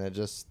part, and the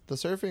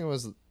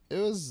surfing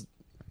the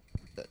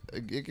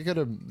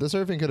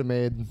surfing could have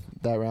made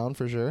that round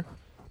for sure,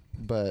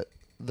 but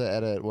the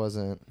edit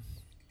wasn't.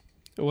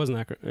 It wasn't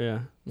that great.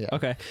 Yeah. Yeah.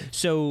 Okay.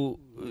 So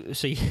you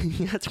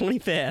got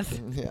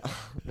 25th. Yeah.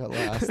 Got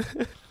last.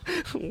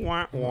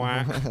 Wah,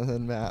 wah. And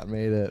then Matt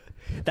made it.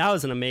 That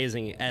was an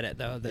amazing edit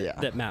though.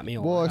 That Matt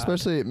Meal. Well,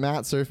 especially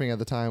Matt surfing at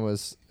the time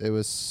was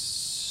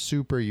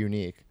super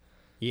unique.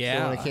 Yeah.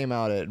 So when it came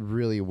out, it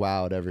really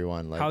wowed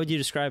everyone. Like, how would you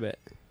describe it?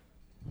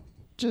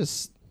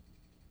 Just,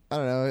 I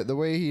don't know, the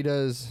way he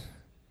does.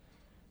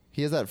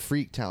 He has that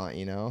freak talent,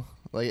 you know?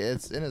 Like,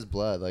 it's in his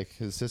blood. Like,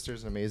 his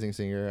sister's an amazing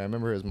singer. I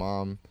remember his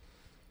mom,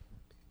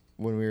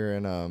 when we were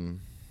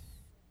in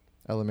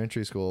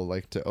elementary school,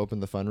 like, to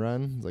open the fun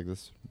run, like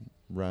this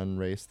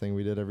race thing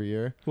we did every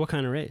year. What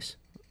kind of race?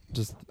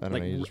 Just, I don't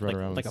know, you just run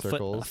around in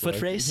circles. A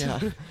foot race? Yeah.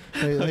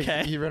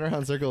 Okay. You run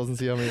around circles and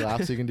see how many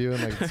laps you can do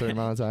in, like, a certain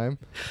amount of time.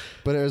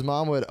 But his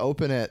mom would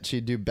open it.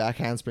 She'd do back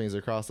handsprings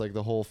across, like,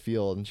 the whole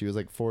field, and she was,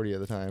 like, 40 at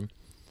the time.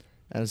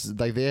 And it's,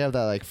 like, they have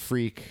that, like,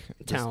 freak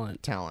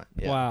talent.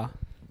 Yeah. Wow.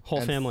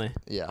 Whole family.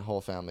 Yeah,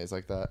 whole families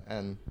like that.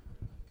 And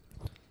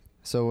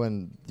so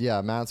when,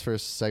 Matt's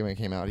first segment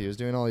came out, he was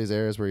doing all these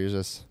airs where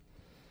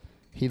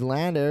he'd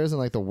land airs in,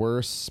 like, the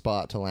worst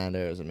spot to land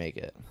airs and make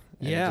it.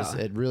 And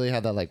it really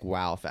had that like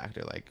wow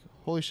factor. Like,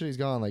 holy shit, he's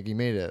gone. Like, he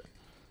made it.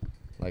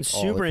 Like,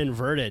 super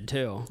inverted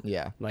too.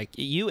 Yeah. Like,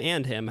 you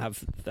and him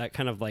have that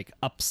kind of like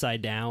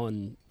upside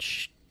down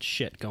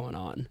shit going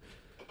on.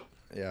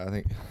 Yeah, I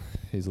think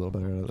he's a little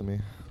better at it than me.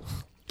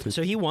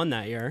 So he won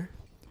that year.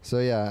 So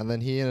yeah, and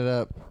then he ended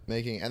up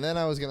making. And then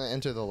I was gonna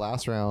enter the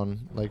last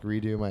round, like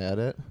redo my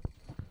edit.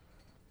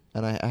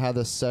 And I had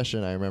this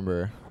session, I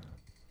remember,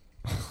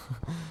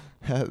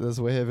 at this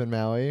wave in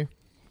Maui,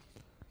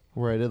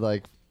 where I did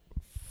like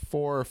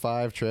 4 or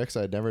 5 tricks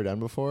I'd never done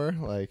before.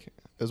 Like,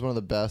 it was one of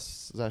the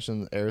best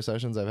air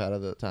sessions I've had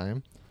at the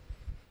time.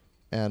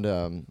 And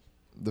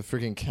the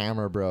freaking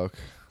camera broke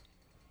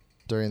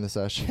during the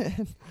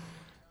session.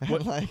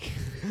 And like,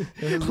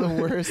 it was the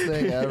worst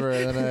thing ever.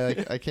 And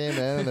then I came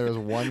in and there was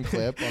one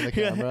clip on the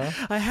camera.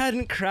 I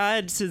hadn't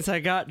cried since I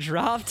got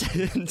dropped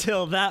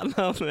until that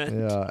moment.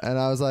 Yeah, and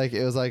I was like,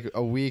 it was like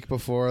a week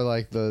before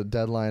like the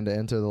deadline to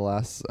enter the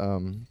last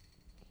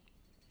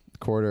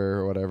quarter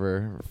or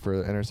whatever for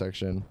the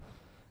intersection.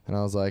 And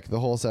I was like, the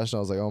whole session, I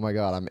was like, oh my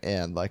God, I'm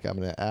in. Like, I'm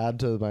going to add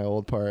to my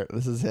old part.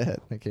 This is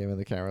it. I came in,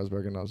 the camera was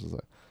broken. I was just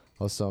like,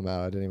 I was so mad.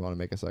 I didn't even want to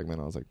make a segment.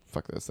 I was like,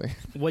 fuck this thing.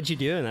 What'd you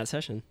do in that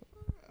session?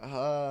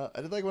 I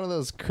did like one of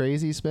those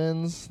crazy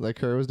spins like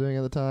Kerr was doing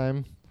at the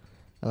time.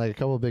 And like a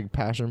couple of big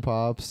passion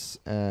pops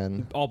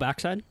and... All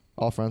backside?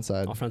 All front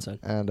side. All front side.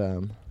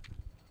 And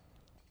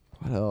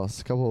what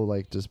else? A couple of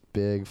like just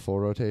big full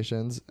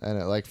rotations. And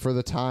it, like for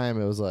the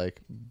time, it was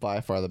like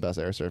by far the best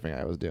air surfing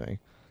I was doing.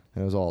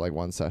 And it was all like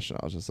one session.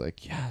 I was just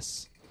like,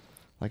 yes,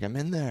 like I'm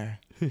in there.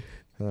 And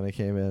then I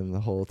came in,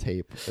 the whole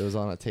tape. It was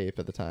on a tape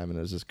at the time, and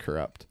it was just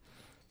corrupt.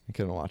 I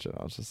couldn't watch it.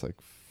 I was just like,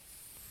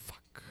 fuck.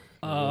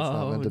 It's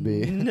not meant to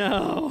be.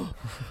 No.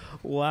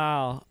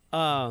 Wow.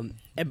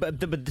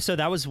 But so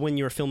that was when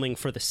you were filming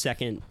for the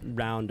second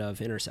round of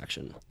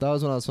Intersection. That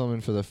was when I was filming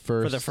for the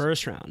first. For the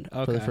first round.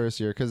 Okay. For the first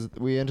year, because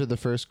we entered the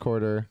first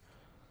quarter,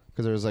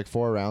 because there was like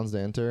 4 rounds to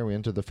enter. And we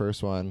entered the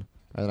first one,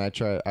 and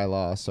then I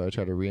lost, so I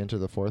tried to re-enter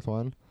the 4th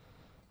one.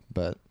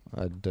 But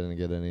I didn't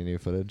get any new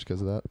footage because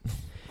of that.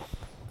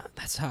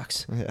 That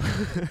sucks. Yeah.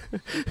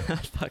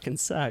 That fucking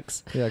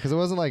sucks. Yeah, because it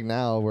wasn't like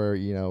now where,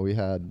 you know, we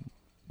have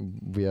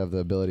the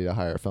ability to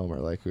hire a filmer.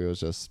 Like, it was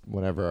just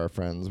whenever our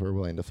friends were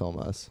willing to film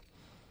us.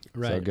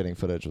 Right. So getting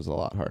footage was a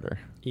lot harder.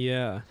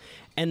 Yeah.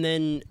 And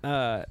then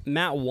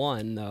Matt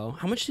won, though.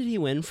 How much did he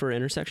win for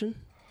Intersection?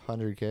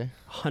 $100K.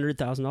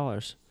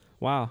 $100,000.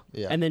 Wow.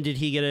 Yeah. And then did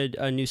he get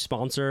a new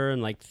sponsor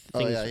and like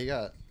things? Oh, yeah, he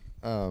got...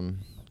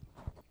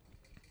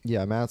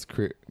 yeah, Matt's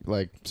career,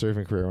 like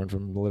surfing career went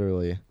from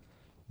literally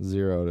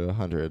 0 to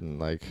 100 in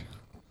like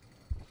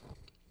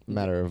a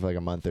matter of like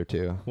a month or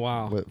 2.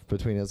 Wow.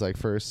 Between his like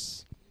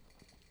first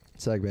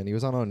segment, he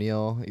was on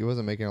O'Neill. He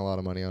wasn't making a lot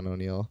of money on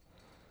O'Neill,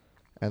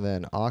 and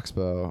then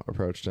Oxbow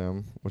approached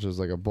him, which was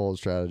like a bold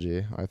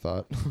strategy, I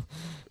thought,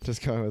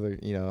 just going with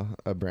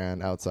a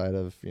brand outside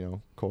of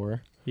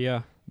core.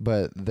 Yeah.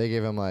 But they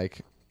gave him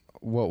like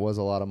what was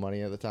a lot of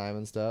money at the time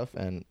and stuff,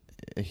 and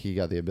he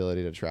got the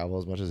ability to travel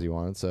as much as he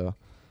wanted. So.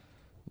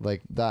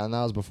 Like that, and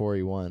that was before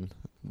he won.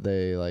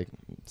 They like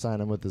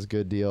signed him with this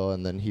good deal,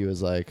 and then he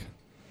was like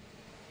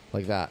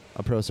that,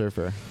 a pro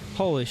surfer.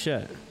 Holy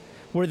shit!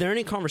 Were there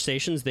any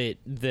conversations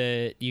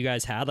that you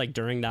guys had like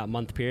during that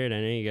month period?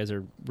 I know you guys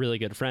are really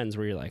good friends.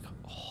 Where you're like,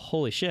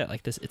 holy shit!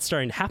 Like this, it's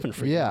starting to happen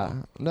for you. Yeah,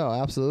 no,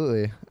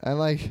 absolutely, and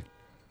like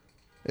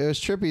it was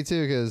trippy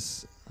too,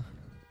 because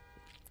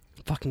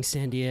fucking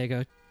San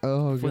Diego.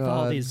 Oh with god!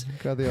 All these,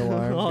 got the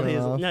alarm. all these.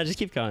 Off. No, just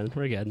keep going.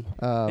 We're good.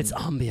 It's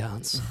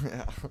ambiance.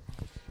 Yeah.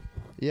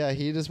 Yeah,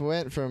 he just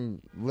went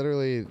from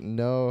literally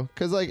no...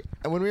 Because, like,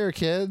 when we were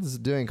kids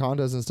doing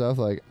contests and stuff,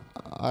 like,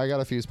 I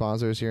got a few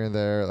sponsors here and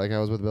there. Like, I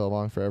was with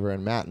Billabong forever,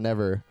 and Matt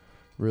never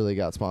really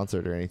got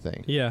sponsored or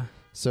anything. Yeah.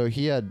 So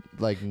he had,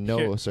 like,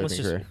 no surfing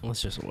career.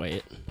 Let's just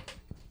wait.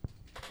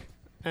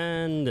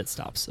 And it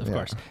stops, of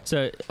course.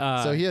 So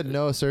he had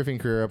no surfing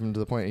career up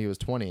until the point he was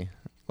 20.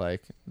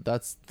 Like,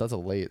 that's a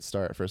late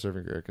start for a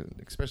surfing career, 'cause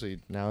especially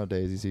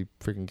nowadays. You see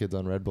freaking kids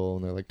on Red Bull,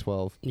 and they're, like,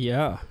 12.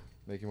 Yeah.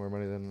 Making more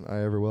money than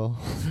I ever will.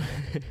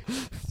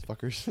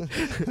 Fuckers.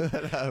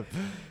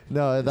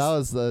 No, that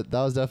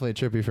was definitely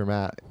trippy for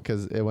Matt,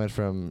 because it went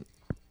from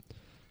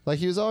like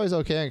he was always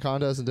okay in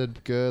contests and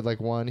did good,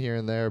 like won here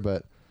and there,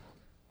 but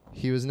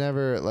he was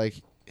never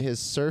like his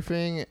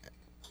surfing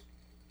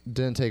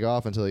didn't take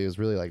off until he was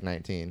really like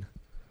 19,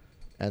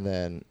 and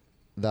then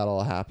that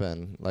all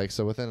happened like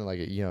so within like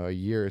a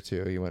year or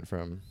 2 he went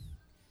from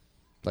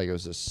like it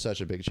was just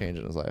such a big change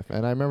in his life.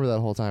 And I remember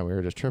that whole time we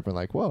were just tripping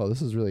like, whoa,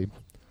 this is really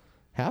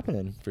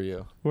happening for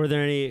you. Were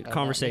there any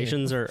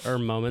conversations or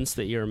moments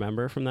that you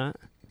remember from that?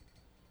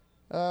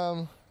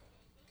 I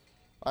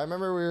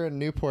remember we were in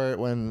Newport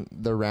when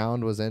the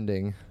round was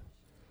ending,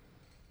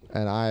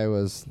 and I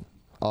was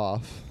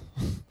off.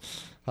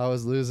 I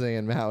was losing,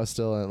 and Matt was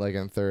still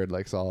in third,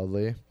 like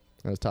solidly.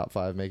 I was top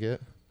 5, make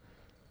it.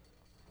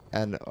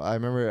 And I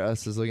remember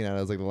us just looking at it.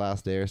 It was like the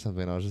last day or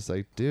something. And I was just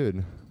like,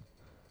 dude,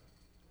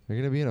 you're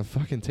gonna be in a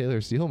fucking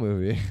Taylor Steele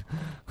movie.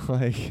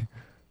 Like.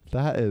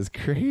 That is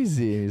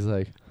crazy. And he's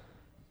like,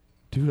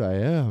 dude, I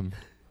am.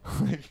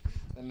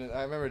 And then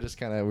I remember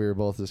we were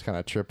both just kind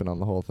of tripping on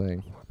the whole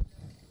thing.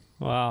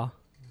 Wow.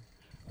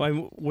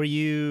 Why were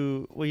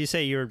you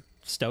say you were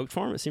stoked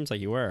for him? It seems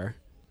like you were.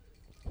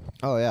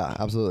 Oh, yeah,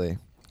 absolutely.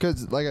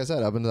 Because, like I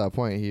said, up until that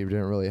point, he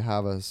didn't really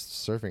have a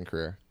surfing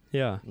career.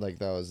 Yeah. Like,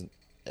 that was...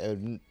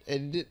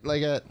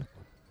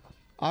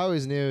 I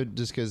always knew,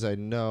 just because I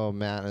know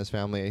Matt and his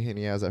family, and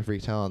he has that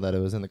freak talent, that it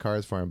was in the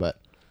cards for him, but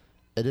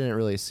it didn't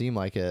really seem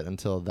like it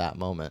until that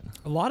moment.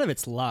 A lot of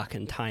it's luck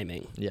and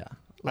timing. Yeah.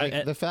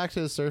 Like, the fact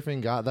his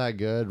surfing got that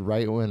good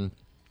right when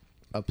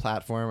a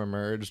platform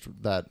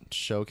emerged that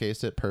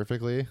showcased it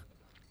perfectly,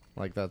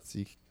 like,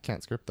 you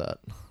can't script that.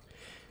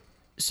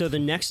 So the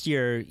next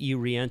year you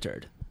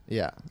re-entered.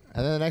 Yeah.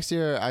 And then the next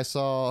year I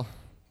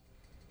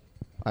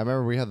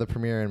remember we had the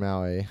premiere in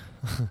Maui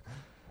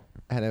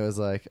and it was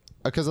like,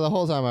 because the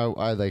whole time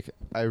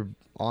I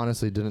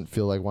honestly didn't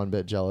feel like one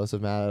bit jealous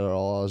of Matt at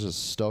all. I was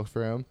just stoked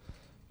for him.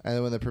 And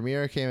then when the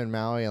premiere came in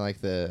Maui and like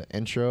the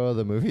intro of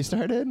the movie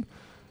started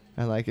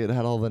and like it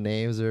had all the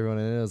names of everyone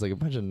in it, it was like a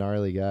bunch of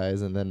gnarly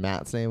guys, and then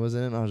Matt's name was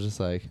in it, and I was just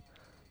like,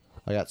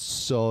 I got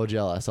so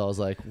jealous. I was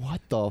like,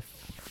 what the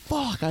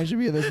fuck? I should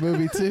be in this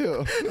movie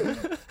too.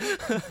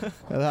 At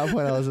that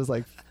point I was just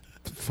like,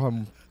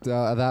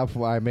 at that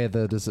point I made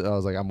the decision. I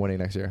was like, I'm winning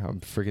next year.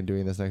 I'm freaking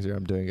doing this next year.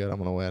 I'm doing good. I'm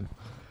gonna win.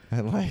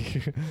 And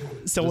like,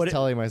 so just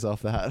telling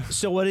myself that.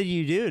 So what did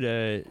you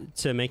do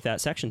to make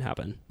that section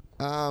happen?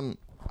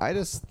 I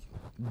just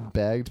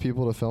begged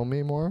people to film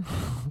me more.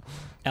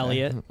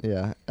 Elliot?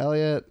 Yeah.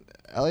 Elliot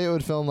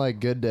would film like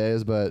good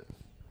days, but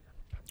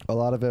a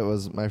lot of it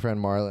was my friend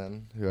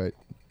Marlon, who I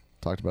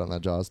talked about in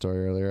that Jaws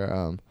story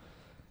earlier.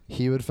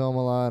 He would film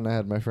a lot, and I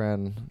had my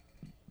friend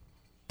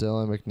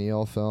Dylan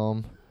McNeil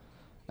film,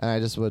 and I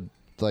just would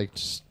like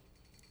just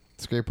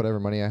scrape whatever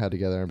money I had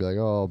together and be like,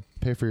 oh, I'll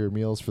pay for your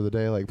meals for the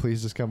day, like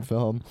please just come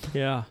film.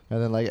 Yeah.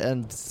 And then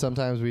and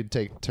sometimes we'd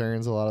take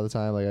turns a lot of the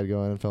time, like I'd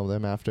go in and film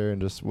them after, and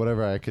just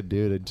whatever I could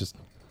do to just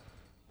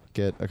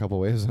get a couple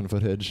waves on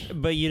footage.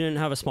 But you didn't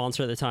have a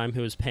sponsor at the time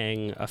who was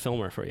paying a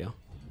filmer for you?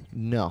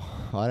 No,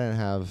 I didn't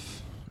have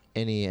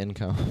any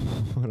income.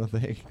 I don't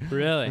think.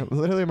 Really?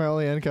 Literally my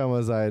only income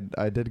was I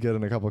did get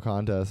in a couple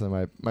contests,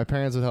 and my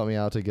parents would help me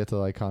out to get to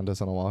like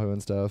contests on Oahu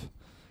and stuff.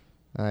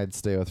 And I'd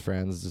stay with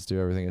friends, just do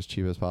everything as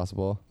cheap as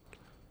possible.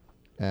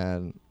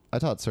 And I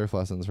taught surf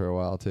lessons for a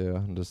while too,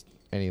 and just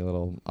any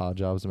little odd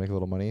jobs to make a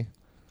little money.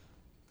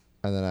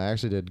 And then I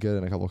actually did good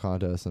in a couple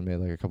contests and made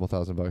like a couple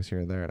 $1,000 here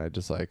and there, and I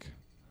just like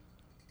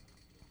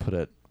put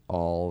it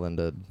all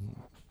into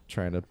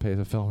trying to pay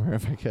the filmer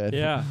if I could.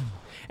 Yeah.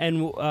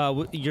 And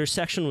your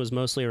section was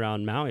mostly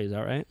around Maui, is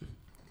that right?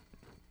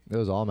 It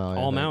was all Maui.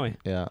 All Maui.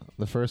 Yeah.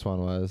 The first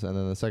one was, and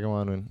then the second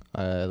one, when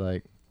I had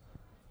like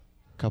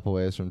a couple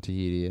waves from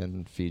Tahiti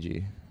and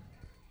Fiji.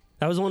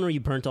 That was the one where you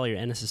burnt all your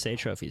NSSA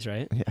trophies,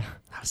 right? Yeah.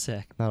 How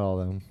sick. Not all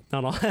of them.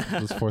 Not all.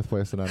 It was fourth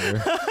place and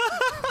under.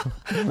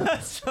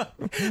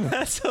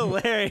 That's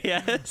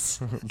hilarious.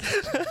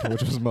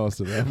 Which was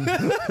most of them.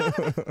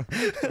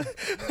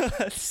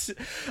 That's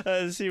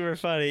super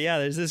funny. Yeah,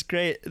 there's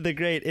the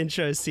great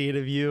intro scene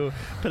of you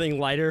putting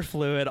lighter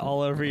fluid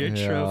all over your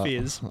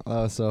trophies. That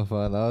was so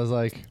fun. That was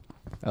like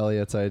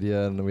Elliot's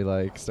idea, and we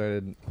like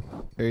started,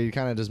 or you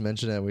kind of just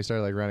mentioned it, and we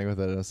started like running with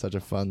it. It was such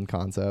a fun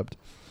concept.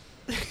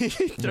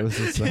 It was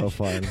just so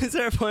fun. Is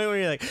there a point where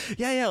you're like,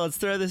 yeah, let's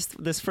throw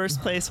this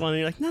first place one, and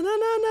you're like,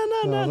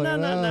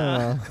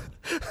 no.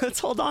 Let's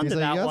hold on to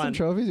that you got one. some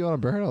trophies you want to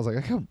burn? I was like,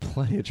 I got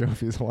plenty of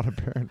trophies I want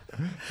to burn.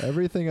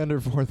 Everything under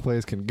fourth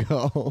place can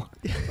go.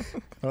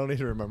 I don't need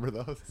to remember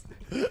those.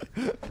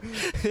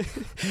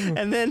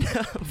 And then,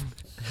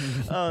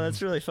 oh,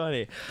 that's really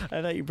funny.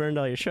 I thought you burned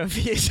all your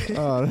trophies.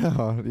 Oh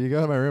no! You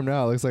go to my room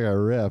now. It looks like I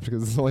ripped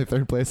because it's only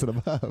third place and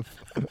above.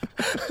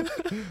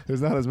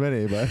 There's not as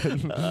many, but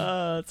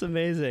that's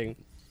amazing.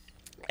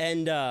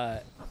 And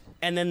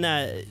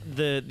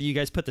then you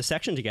guys put the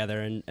section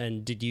together,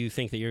 and did you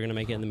think that you were going to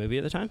make it in the movie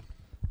at the time?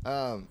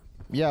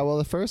 Yeah. Well,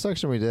 the first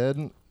section we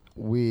did,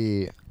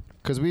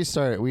 because we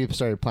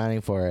started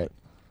planning for it,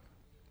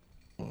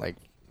 like,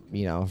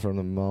 you know, from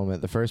the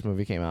moment the first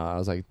movie came out, I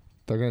was like,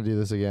 they're going to do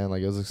this again.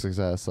 Like, it was a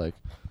success. Like,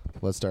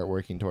 let's start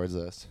working towards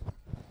this.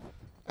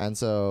 And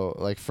so,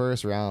 like,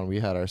 first round, we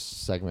had our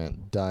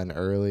segment done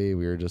early.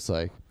 We were just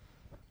like,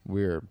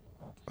 we were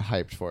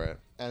hyped for it.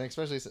 And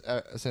especially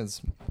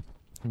since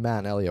Matt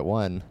and Elliot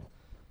won,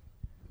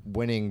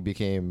 winning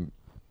became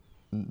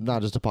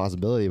not just a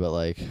possibility, but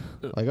like,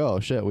 oh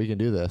shit, we can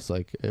do this.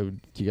 Like,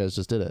 you guys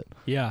just did it.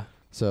 Yeah.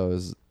 So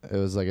it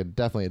was like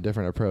definitely a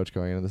different approach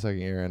going into the second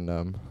year,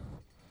 and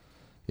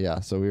yeah,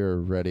 so we were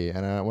ready.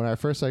 And when our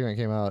first segment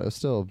came out, it was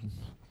still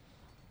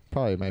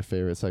probably my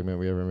favorite segment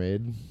we ever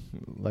made.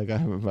 Like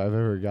I've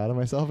ever got of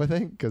myself, I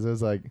think, because it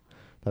was like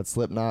that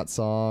Slipknot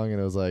song, and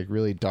it was like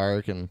really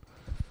dark and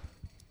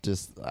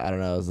just, I don't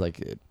know, it was like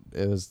it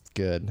was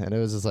good. And it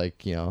was just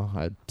like, you know,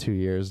 I had 2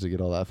 years to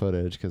get all that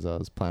footage because I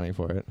was planning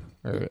for it,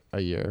 or a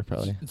year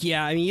probably.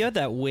 Yeah, I mean, you had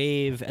that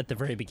wave at the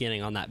very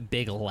beginning on that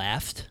big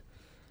left.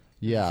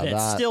 Yeah,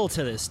 that still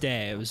to this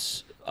day, it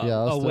was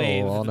a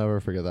wave. I'll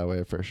never forget that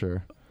wave for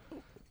sure.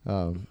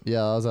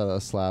 Yeah, I was at a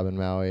slab in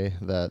Maui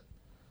that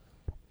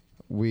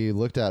we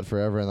looked at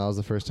forever, and that was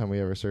the first time we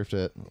ever surfed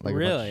it. Like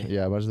really?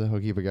 A bunch of the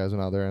Hokipa guys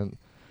went out there, and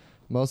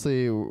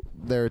mostly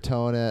they were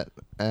towing it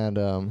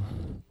and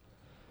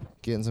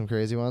getting some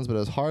crazy ones, but it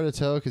was hard to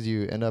tow because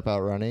you end up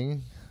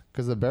outrunning.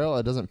 Because the barrel,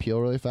 it doesn't peel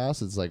really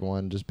fast. It's like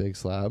one just big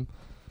slab.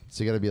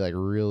 So you got to be like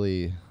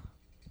really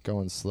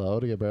going slow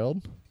to get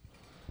barreled.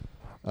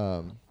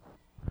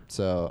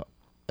 So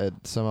it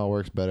somehow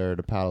works better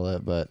to paddle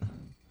it, but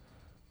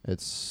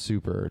it's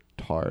super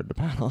hard to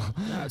paddle.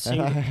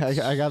 And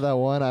I got that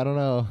one. I don't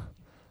know.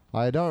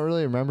 I don't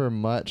really remember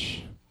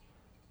much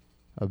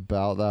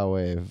about that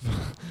wave.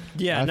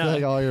 Yeah, I feel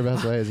like all your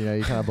best waves, you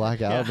kind of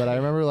black out. Yeah. But I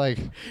remember like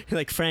you're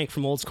like Frank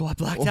from Old School. I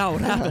blacked out.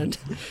 What happened?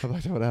 I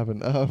blacked out. What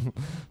happened?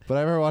 But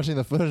I remember watching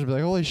the footage and be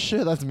like, "Holy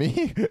shit, that's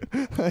me!"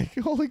 Like,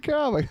 holy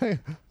crap! Like, that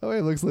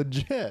wave looks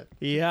legit.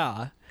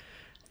 Yeah.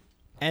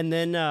 And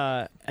then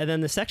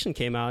the section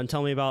came out, and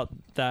tell me about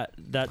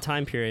that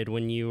time period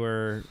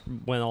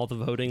when all the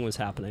voting was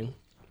happening.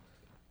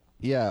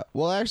 Yeah.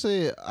 Well,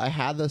 actually, I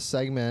had this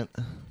segment.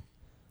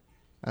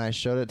 And I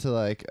showed it to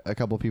like a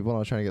couple people and I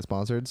was trying to get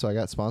sponsored. So I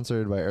got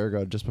sponsored by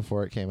Ergo just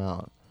before it came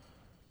out.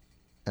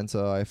 And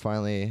so I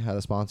finally had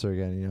a sponsor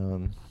again,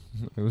 and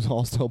it was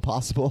all still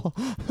possible.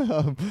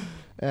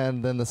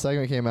 And then the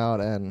segment came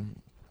out and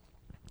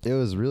it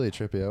was really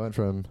trippy.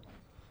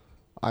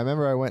 I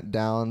remember I went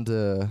down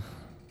to,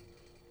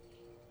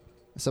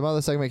 somehow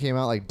the segment came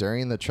out like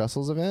during the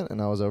Trestles event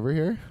and I was over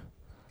here.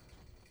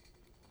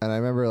 And I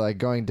remember like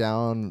going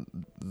down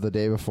the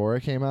day before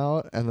it came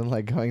out and then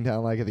like going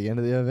down like at the end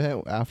of the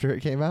event after it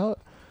came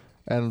out.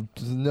 And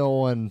no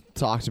one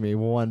talked to me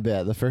one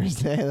bit the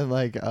first day. And then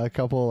like a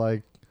couple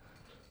like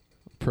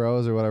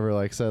pros or whatever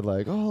like said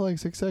like, "Oh, like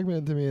sick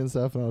segment to me" and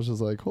stuff. And I was just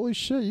like, "Holy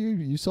shit,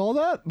 you saw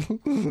that?"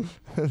 And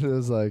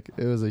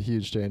it was a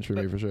huge change for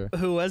me for sure.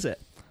 Who was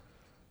it?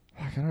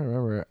 I can't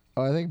remember.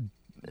 Oh, I think,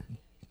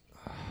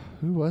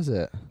 who was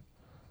it?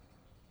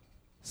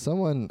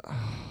 Someone...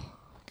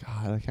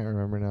 God, I can't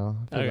remember now.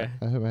 I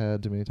hit my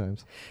head too many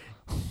times.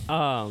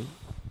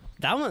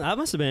 That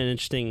must have been an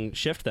interesting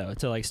shift though,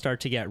 to like start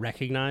to get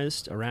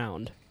recognized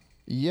around.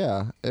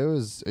 Yeah, it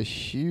was a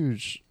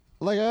huge.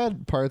 Like I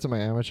had parts of my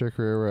amateur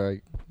career where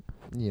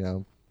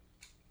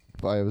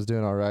I was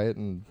doing all right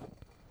and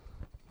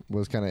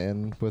was kind of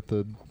in with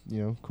the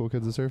cool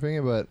kids of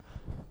surfing, but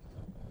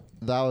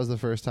that was the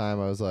first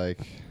time I was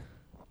like,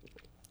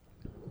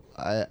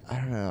 I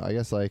don't know. I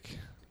guess like.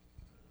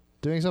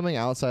 Doing something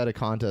outside a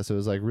contest, it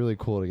was like really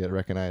cool to get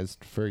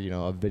recognized for,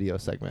 a video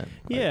segment.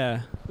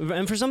 Yeah.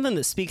 And for something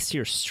that speaks to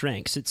your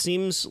strengths, it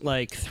seems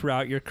like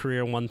throughout your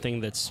career, one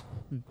thing that's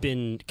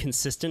been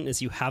consistent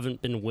is you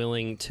haven't been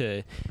willing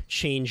to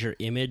change your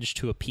image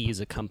to appease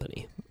a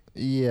company.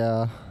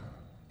 Yeah.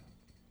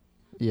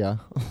 Yeah.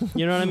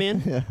 You know what I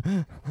mean?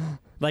 Yeah.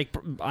 Like,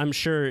 I'm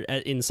sure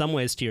in some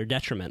ways to your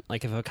detriment.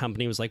 Like, if a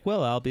company was like,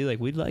 "Well, Albee,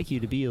 like, we'd like you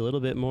to be a little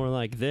bit more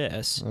like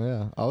this." Oh,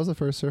 yeah. I was the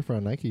first surfer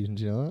on Nike.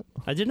 Did you know that?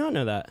 I did not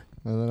know that.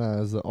 And then I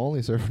was the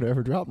only surfer to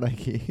ever drop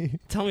Nike.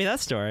 Tell me that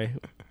story.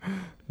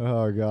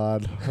 Oh,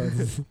 God.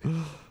 That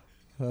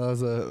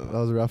was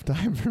a rough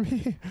time for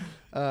me.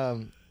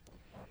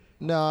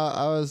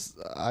 No,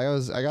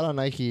 I got on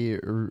Nike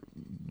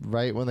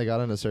right when they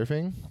got into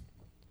surfing.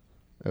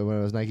 When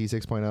it was Nike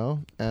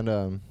 6.0.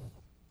 And,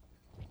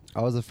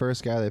 I was the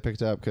first guy they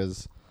picked up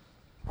because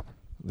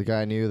the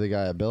guy knew the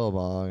guy at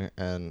Billabong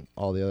and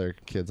all the other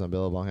kids on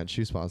Billabong had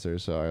shoe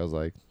sponsors. So I was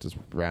like just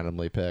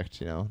randomly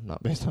picked,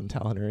 not based on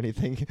talent or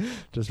anything,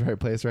 just right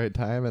place, right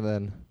time. And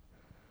then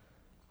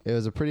it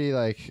was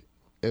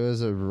it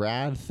was a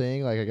rad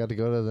thing. Like I got to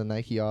go to the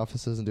Nike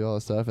offices and do all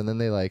this stuff. And then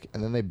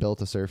they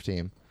built a surf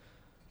team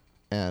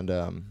and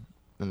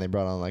they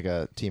brought on like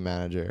a team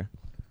manager.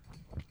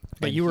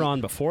 But you were on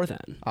before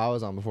then. I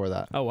was on before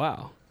that. Oh,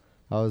 wow.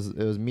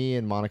 It was me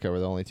and Monica were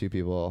the only two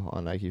people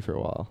on Nike for a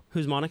while.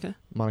 Who's Monica?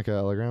 Monica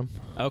Ellagram.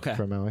 Okay.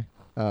 From Maui.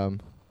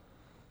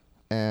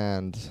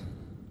 And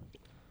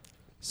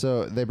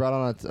so they brought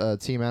on a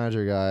team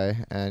manager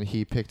guy and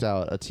he picked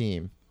out a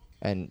team.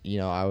 And, me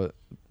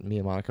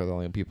and Monica were the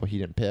only people he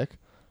didn't pick.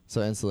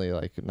 So instantly,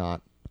 like,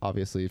 not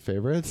obviously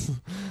favorites.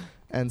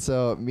 And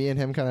so me and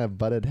him kind of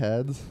butted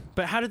heads.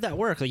 But how did that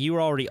work? Like you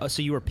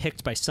were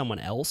picked by someone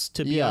else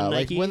to be on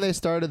Nike? Like when they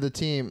started the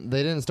team,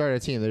 they didn't start a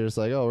team. They're just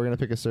like, "Oh, we're going to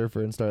pick a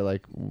surfer and start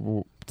like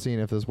seeing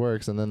if this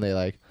works." And then they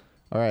like,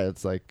 "All right,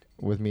 it's like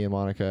with me and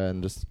Monica,"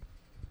 and just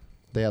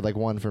they had like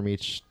one from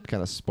each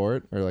kind of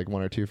sport or like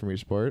one or two from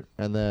each sport.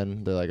 And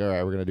then they're like, "All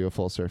right, we're going to do a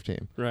full surf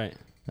team." Right.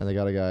 And they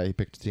got a guy, he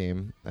picked a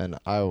team, and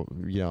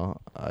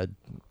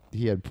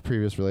he had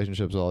previous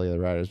relationships with all the other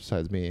riders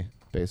besides me,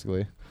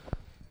 basically.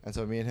 And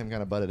so me and him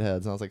kind of butted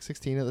heads. And I was like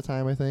 16 at the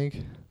time, I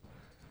think.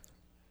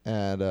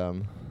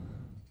 And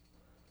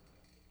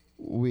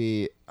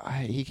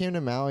he came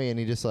to Maui and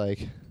he just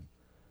like,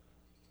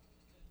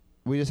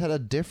 we just had a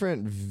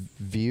different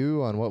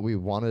view on what we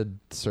wanted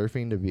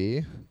surfing to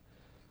be.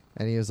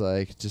 And he was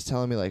like, just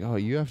telling me like, "Oh,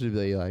 you have to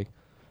be like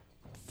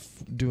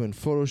doing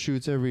photo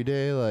shoots every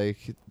day,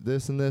 like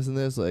this and this and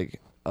this,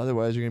 like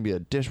otherwise you're gonna be a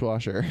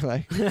dishwasher,"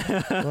 like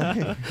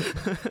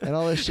and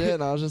all this shit.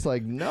 And I was just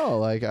like, no,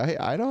 like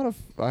I know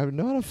how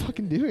to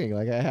fucking doing,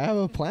 like I have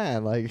a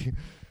plan, like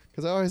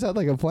because I always had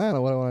like a plan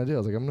on what I want to do. I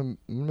was like, I'm gonna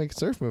make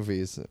surf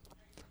movies,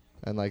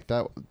 and like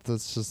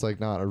that's just like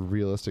not a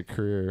realistic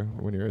career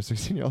when you're a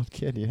 16-year-old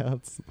kid.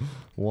 It's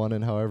one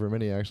in however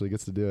many actually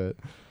gets to do it.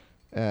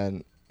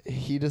 And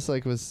he just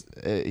like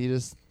he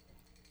just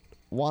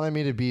wanted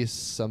me to be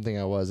something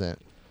I wasn't.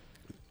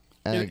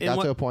 And it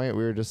got to a point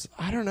we were just,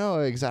 I don't know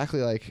exactly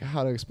like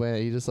how to explain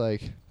it. He just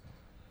like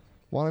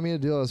wanted me to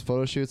do all those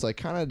photo shoots, like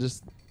kind of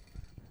just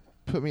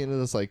put me into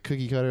this like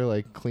cookie cutter,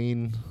 like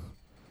clean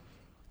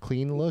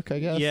look, I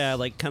guess. Yeah,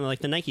 like kind of like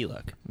the Nike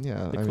look.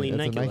 Yeah, the clean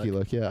it's Nike a Nike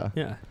look. Yeah.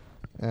 Yeah.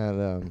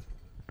 And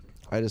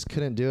I just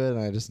couldn't do it, and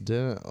I just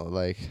didn't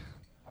like.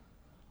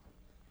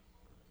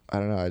 I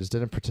don't know. I just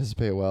didn't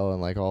participate well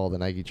in like all the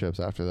Nike trips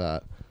after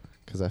that,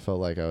 because I felt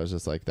like I was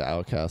just like the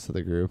outcast of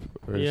the group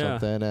or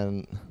something.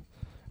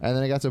 And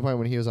then it got to a point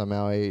when he was on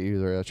Maui, he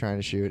was trying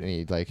to shoot, and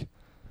he like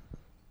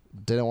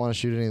didn't want to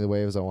shoot any of the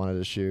waves I wanted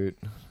to shoot,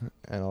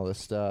 and all this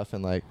stuff,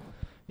 and like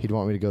he'd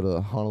want me to go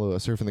to Honolulu,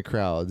 surf in the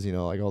crowds, you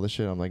know, like all this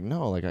shit. I'm like,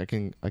 no, like I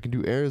can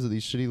do airs of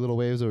these shitty little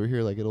waves over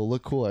here, like it'll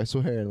look cool, I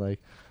swear. And like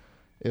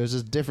it was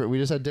just different. We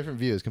just had different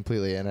views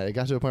completely, and it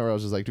got to a point where I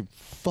was just like, dude,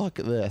 fuck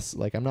this.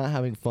 Like I'm not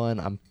having fun.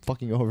 I'm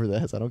fucking over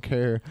this. I don't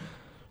care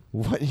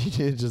what you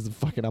did. Just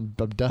fucking, I'm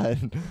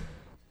done.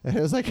 And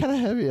it was like kind of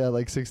heavy at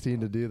like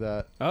 16 to do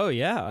that. Oh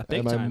yeah, big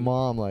and my time.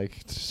 mom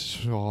like,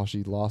 oh,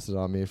 she lost it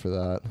on me for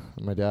that.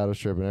 My dad was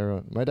tripping.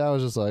 Everyone. My dad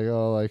was just like,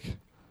 oh, like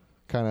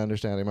kind of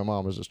understanding. My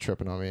mom was just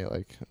tripping on me,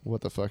 like,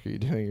 what the fuck are you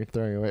doing? You're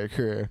throwing away your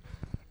career.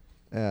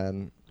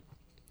 And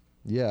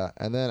yeah,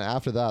 and then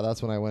after that,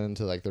 that's when I went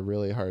into like the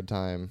really hard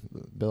time.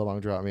 Billabong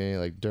dropped me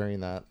like during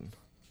that,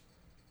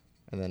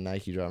 and then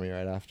Nike dropped me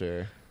right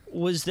after.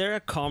 Was there a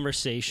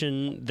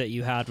conversation that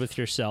you had with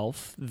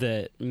yourself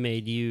that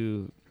made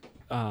you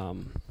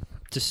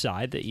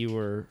decide that you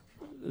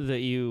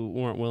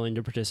weren't willing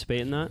to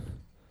participate in that?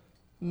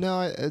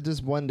 No,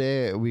 just one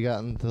day we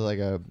got into like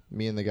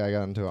me and the guy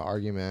got into an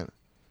argument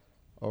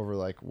over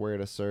like where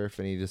to surf,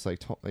 and he just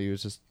like he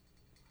was just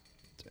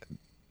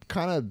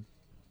kind of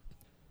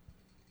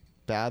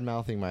bad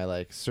mouthing my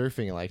like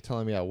surfing and like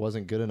telling me I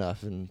wasn't good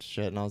enough and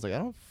shit. And I was like, I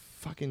don't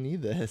fucking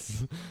need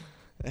this.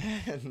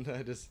 And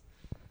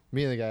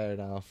me and the guy are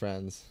now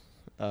friends.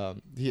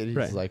 He's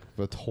right. like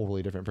a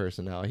totally different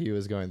person now. He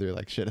was going through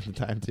like shit at the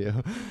time too.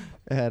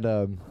 And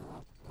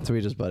so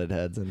we just butted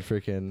heads and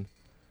freaking,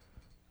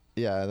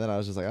 yeah. And then I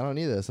was just like, I don't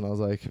need this. And I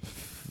was like,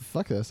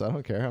 fuck this. I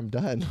don't care. I'm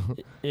done.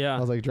 Yeah. I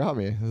was like, drop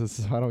me.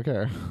 I don't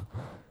care.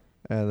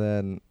 And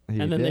then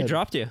they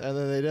dropped you. And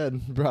then they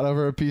did. Brought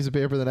over a piece of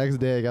paper the next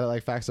day. Got it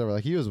like faxed over.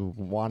 Like he was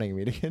wanting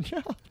me to get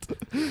dropped.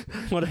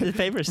 What did the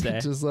paper say?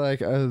 Just like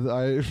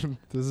this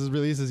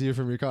releases you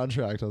from your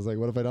contract. I was like,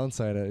 what if I don't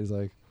sign it? He's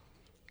like,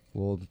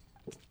 well,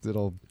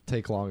 it'll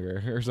take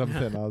longer or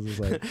something. I was just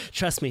like,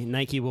 trust me,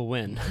 Nike will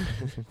win.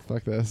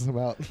 Fuck this. I'm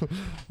out.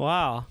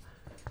 Wow.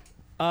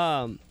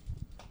 What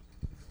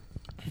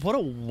a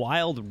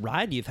wild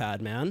ride you've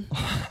had, man.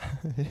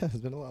 Yeah,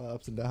 there's been a lot of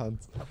ups and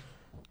downs.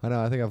 I know.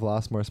 I think I've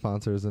lost more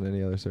sponsors than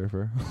any other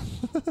surfer.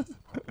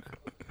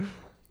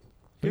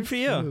 Good for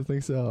you. I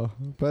think so.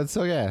 But it's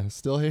okay.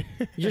 Still here.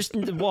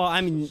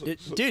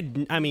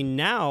 Dude,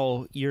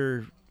 now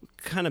you're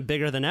kind of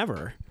bigger than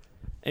ever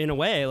in a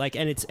way. Like,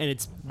 and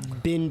it's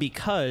been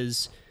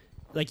because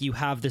like you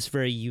have this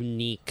very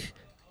unique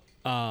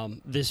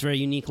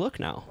look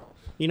now.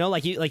 You know,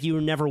 like you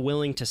were never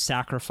willing to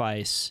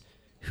sacrifice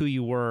who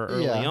you were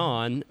early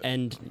on,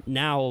 and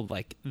now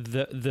like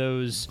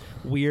those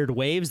weird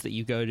waves that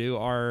you go to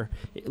are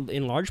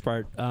in large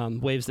part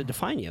waves that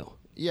define you.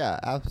 Yeah,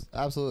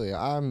 absolutely.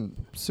 I'm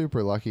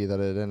super lucky that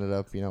it ended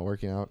up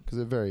working out, because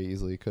it very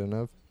easily could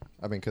have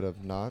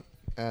not.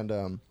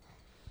 And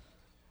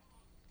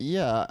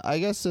yeah, I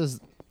guess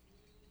just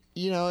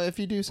if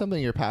you do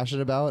something you're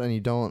passionate about and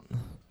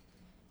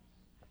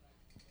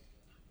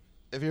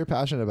if you're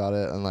passionate about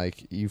it and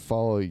like you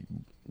follow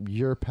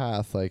your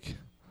path, like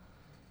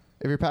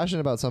if you're passionate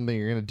about something,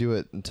 you're going to do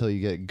it until you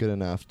get good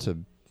enough to,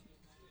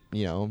 make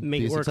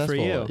be it work successful. for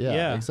you.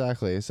 Yeah,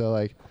 exactly. So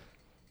like,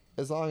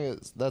 as long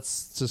as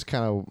that's just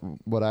kind of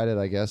what I did,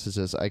 I guess, is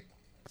just I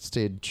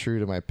stayed true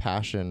to my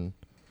passion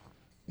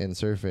in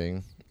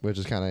surfing, which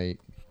is kind of,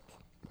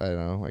 I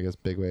don't know, I guess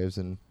big waves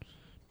and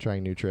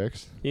trying new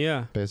tricks.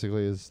 Yeah.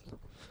 Basically is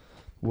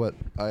what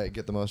I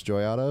get the most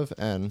joy out of.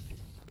 And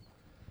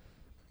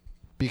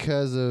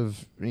because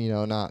of,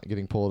 not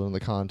getting pulled in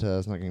the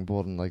contest, not getting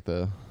pulled in like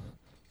the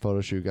photo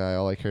shoot guy,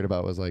 all I cared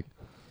about was like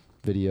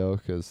video,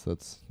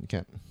 because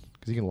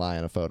you can lie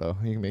in a photo.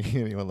 You can make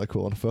anyone look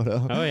cool in a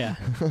photo. Oh yeah.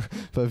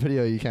 But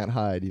video you can't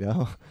hide,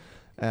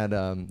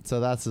 And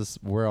so that's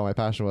just where all my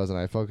passion was, and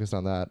I focused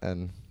on that.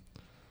 And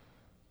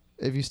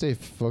if you stay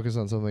focused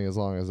on something as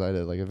long as I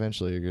did, like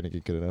eventually you're gonna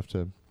get good enough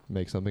to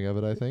make something of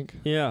it, I think.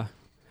 Yeah.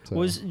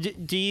 So.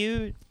 Do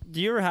you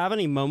ever have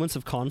any moments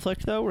of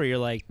conflict though, where you're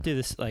like,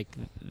 dude,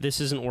 this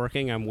isn't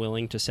working, I'm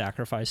willing to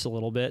sacrifice a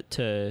little bit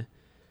to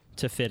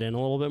fit in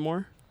a little bit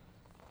more?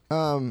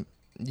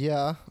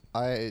 Yeah,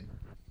 I've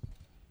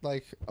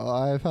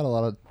had a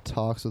lot of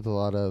talks with a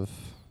lot of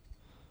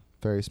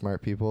very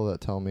smart people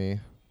that tell me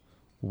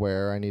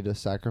where I need to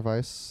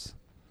sacrifice,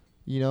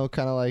 kind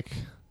of like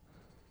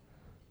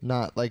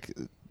not like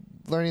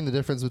learning the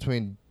difference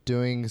between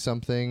doing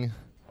something,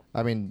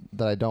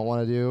 that I don't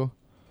want to do,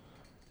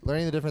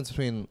 learning the difference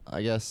between,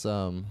 I guess,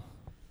 me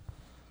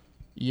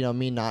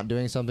not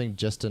doing something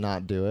just to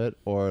not do it,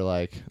 or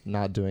like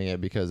not doing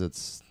it because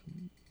it's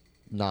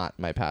not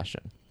my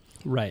passion.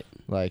 Right.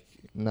 Like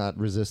not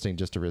resisting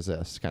just to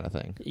resist kind of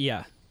thing.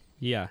 Yeah.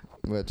 Yeah.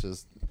 Which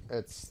is,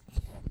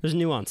 there's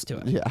nuance to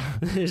it. Yeah.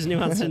 There's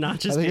nuance to not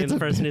just being the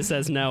person who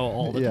says no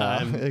all the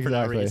time for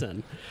no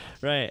reason.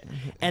 Right.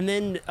 And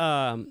then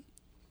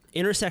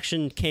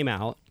Intersection came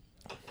out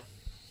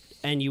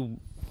and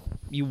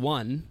you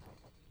won.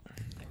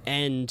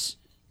 And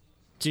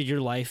did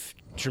your life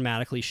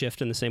dramatically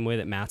shift in the same way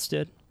that Matt's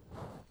did?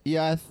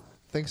 Yeah, I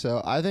think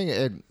so. I think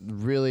it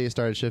really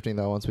started shifting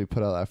though once we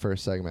put out that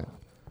first segment,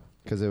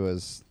 because it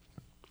was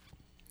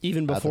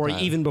even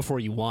before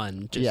you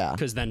won. Just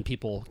because then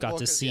people got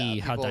to see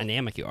how people,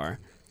 dynamic you are.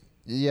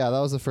 Yeah, that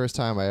was the first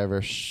time I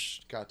ever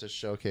got to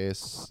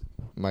showcase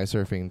my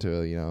surfing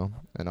to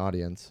an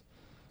audience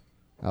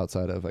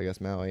outside of, I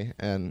guess, Maui.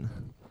 And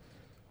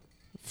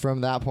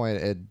from that point,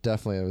 it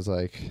definitely was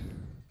like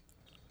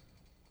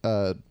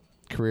a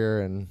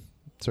career in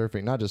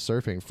surfing, not just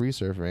surfing, free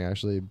surfing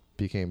actually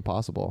became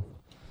possible.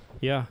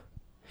 Yeah.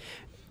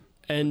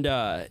 And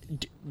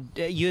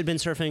you had been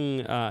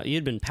surfing, you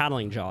had been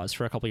paddling Jaws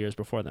for a couple years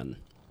before then.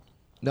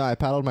 No, I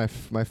paddled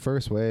my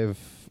first wave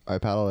I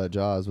paddled at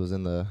Jaws was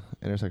in the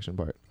Intersection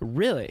part.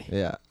 Really?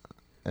 Yeah.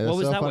 It What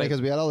was so that funny wave?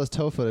 because we had all this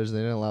tow footage and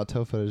they didn't allow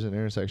tow footage in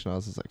Intersection. I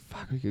was just like,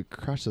 fuck, we could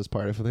crush this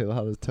part if they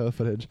allowed us tow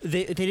footage.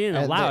 They didn't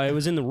And allow it. It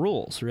was in the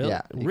rules, really?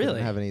 Yeah. You really?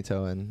 couldn't have any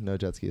tow and no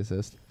jet ski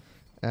assist.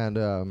 And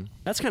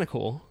That's kind of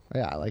cool.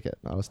 yeah, I like it.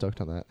 I was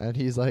stoked on that. And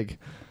he's like,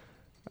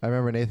 I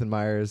remember Nathan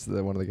Myers,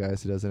 one of the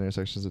guys who does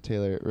Intersections with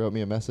Taylor, wrote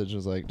me a message and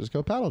was like, just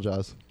go paddle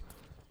Jaws.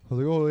 I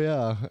was like, oh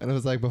yeah. And it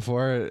was like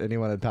before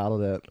anyone had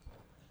paddled it.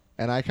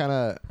 And I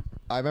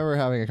remember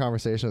having a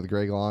conversation with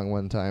Greg Long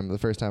one time, the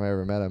first time I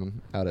ever met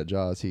him out at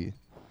Jaws. He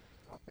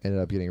ended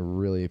up getting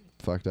really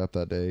fucked up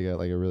that day. He got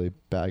like a really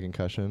bad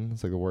concussion.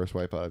 It's like the worst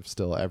wipeout I've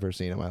still ever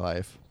seen in my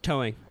life.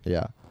 Towing.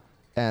 Yeah.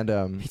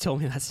 And He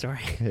told me that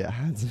story. yeah,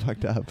 it's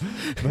fucked up.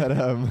 But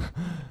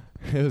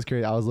it was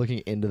great. I was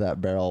looking into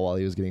that barrel while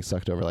he was getting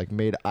sucked over, like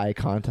made eye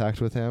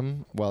contact with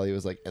him while he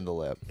was like in the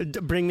lip.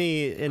 Bring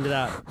me into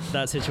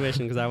that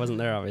situation because I wasn't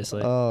there,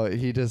 obviously. Oh,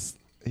 he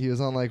was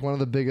on like one of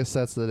the biggest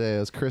sets of the day. It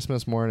was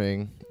Christmas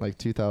morning, like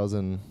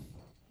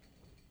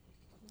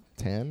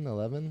 2010,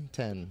 11,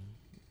 10,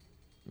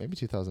 maybe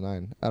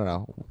 2009. I don't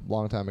know,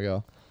 long time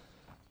ago.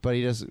 But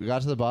he just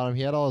got to the bottom.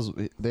 He had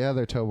they had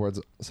their toe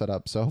boards set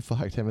up so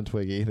fucked. Him and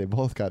Twiggy, they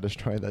both got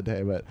destroyed that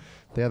day. But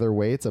they had their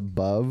weights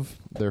above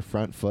their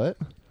front foot,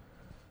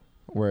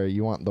 where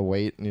you want the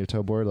weight in your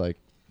toe board, like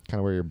kind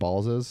of where your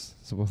balls is,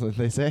 supposedly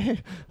they say,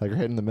 like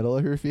right in the middle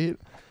of your feet.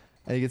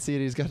 And you can see it.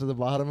 He's got to the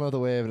bottom of the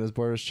wave, and his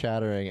board was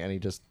chattering, and he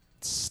just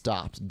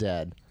stopped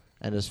dead,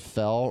 and just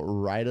fell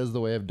right as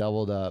the wave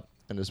doubled up,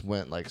 and just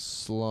went like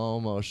slow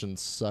motion,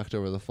 sucked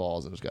over the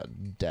falls, and just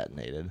got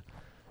detonated.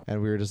 And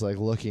we were just like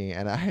looking,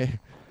 and I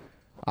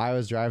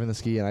was driving the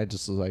ski, and I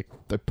just was like,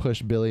 I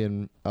pushed Billy,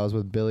 and I was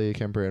with Billy,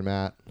 Kemper, and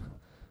Matt,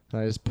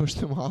 and I just pushed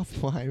them off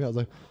behind me. I was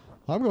like,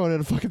 I'm going in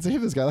to fucking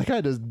save this guy. That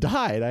guy just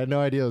died. I had no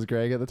idea it was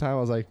Greg at the time. I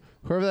was like,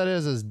 whoever that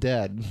is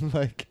dead.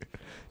 Like,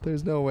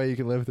 there's no way you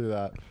can live through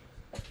that.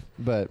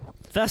 But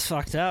that's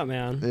fucked up,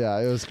 man. yeah,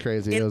 it was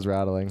crazy. It was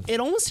rattling. It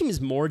almost seems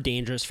more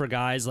dangerous for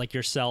guys like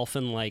yourself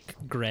and like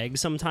Greg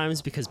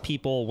sometimes, because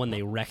people, when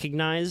they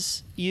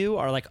recognize you,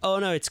 are like, oh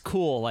no, it's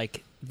cool.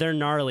 Like, they're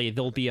gnarly.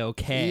 They'll be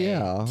okay.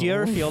 Yeah. Do you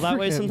ever feel that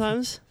way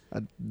sometimes?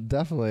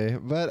 Definitely.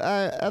 But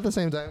at the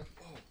same time,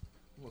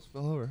 almost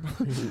fell over.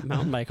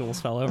 Mountain bike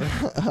almost fell over.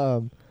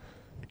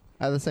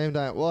 At the same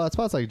time, well, at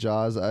spots like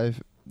Jaws,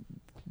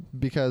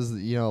 because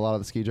a lot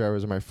of the ski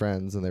drivers are my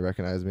friends and they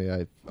recognize me,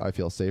 I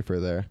feel safer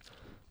there.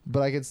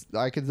 But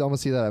I could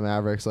almost see that at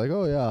Mavericks, like,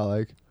 oh yeah,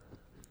 like,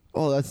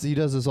 oh, he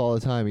does this all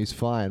the time, he's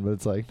fine. But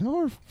it's like, no,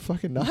 we're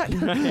fucking not.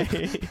 Like,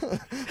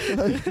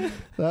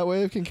 that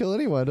wave can kill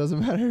anyone. It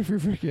doesn't matter if you're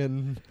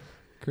freaking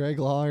Greg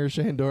Long or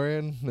Shane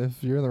Dorian.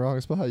 If you're in the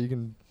wrong spot,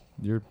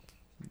 you're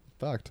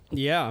fucked.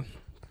 Yeah,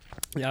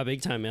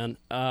 big time, man.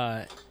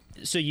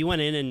 So you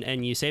went in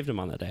and you saved him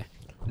on that day.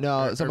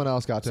 No, someone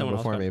else got to him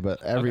before me, but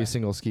every Okay.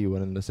 single ski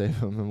went in to save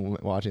him and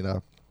watching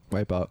that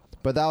wipeout.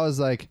 But that was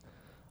like,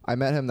 I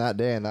met him that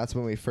day, and that's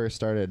when we first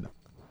started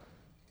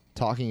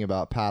talking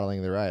about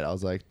paddling the right. I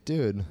was like,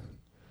 dude,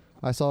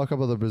 I saw a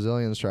couple of the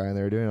Brazilians try, and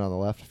they were doing it on the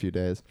left a few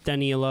days.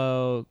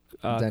 Danilo,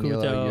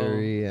 Couto,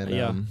 Yuri,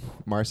 and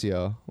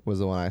Marcio was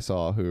the one I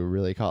saw who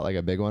really caught like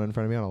a big one in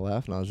front of me on the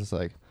left, and I was just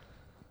like,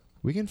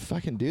 we can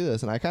fucking do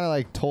this. And I kind of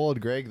like told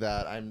Greg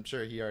that. I'm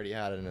sure he already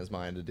had it in his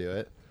mind to do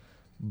it,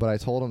 but I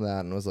told him that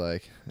and was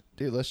like,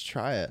 dude, let's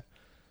try it.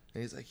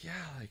 And he's like, yeah,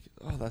 like,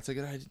 oh, that's a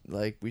good idea.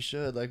 Like, we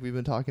should. Like, we've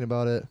been talking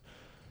about it.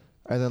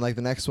 And then, like,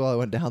 the next swell, I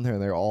went down there,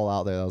 and they were all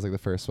out there. That was, like, the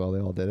first swell. They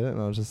all did it.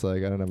 And I was just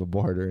like, I don't have a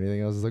board or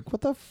anything. I was just like,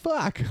 what the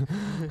fuck?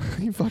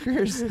 You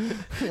fuckers.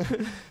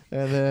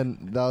 And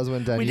then that was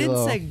when Danilo... We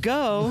didn't say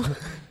go.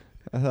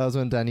 That was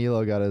when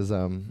Danilo got his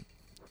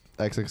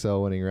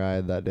XXL winning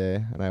ride that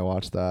day. And I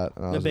watched that.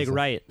 And I The was big just like,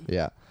 right.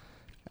 yeah.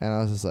 And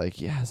I was just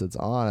like, yes, it's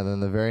on. And then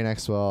the very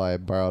next swell, I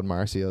borrowed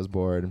Marcio's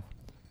board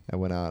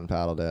and went out and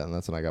paddled it. And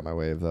that's when I got my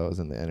wave. That was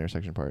in the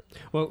intersection part.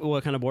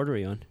 What kind of board were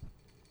you on?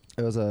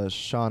 It was a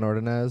Sean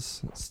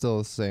Ordonez. Still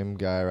the same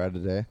guy I ride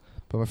today.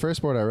 But my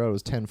first board I rode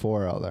was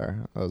 10-4 out there.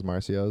 That was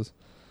Marcio's.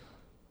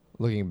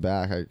 Looking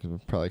back, I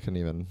probably couldn't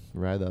even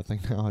ride that thing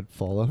now. I'd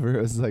fall over.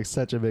 It was like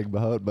such a big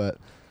boat. But,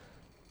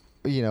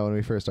 you know, when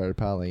we first started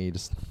paddling,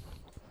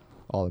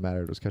 all that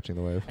mattered was catching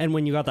the wave. And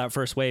when you got that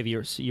first wave,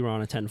 you were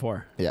on a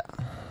 10-4. Yeah.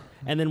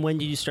 And then when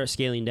did you start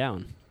scaling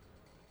down?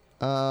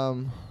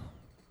 My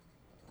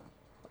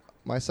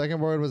second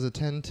board was a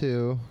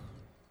 10-2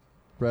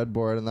 red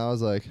board, and that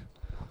was like,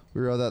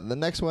 we rode that. The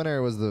next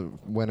winter was the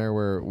winter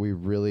where we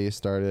really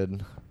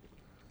started.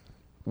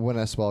 When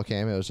a swell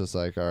came, it was just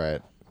like, all right,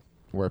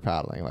 we're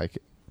paddling. Like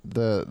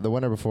the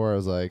winter before, it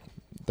was like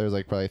there's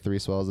like probably 3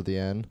 swells at the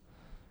end.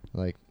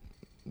 Like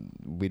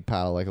we'd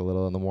paddle like a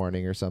little in the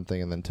morning or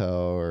something, and then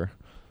tow, or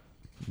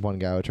one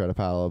guy would try to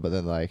paddle. But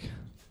then like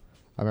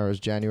I remember it was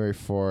January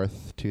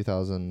 4th,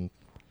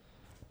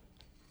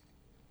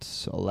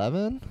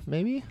 2011,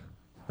 maybe,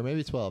 or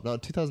maybe 12. No,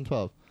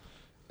 2012,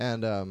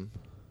 and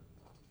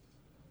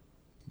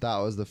that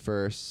was the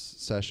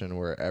first session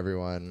where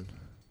everyone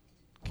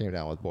came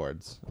down with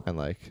boards, and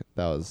like it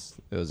was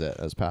it.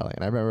 I was paddling,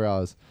 and I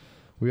remember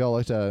we all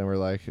looked at it and we're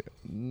like,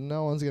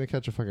 no one's gonna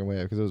catch a fucking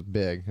wave, because it was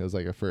big. It was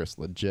like a first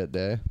legit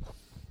day,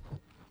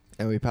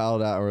 and we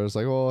paddled out. And we're just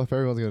like, well, if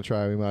everyone's gonna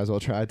try, we might as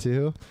well try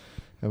too.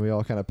 And we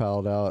all kind of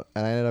paddled out,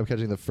 and I ended up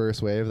catching the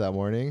first wave that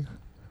morning,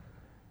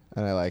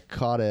 and I like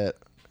caught it,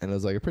 and it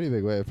was like a pretty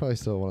big wave, probably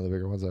still one of the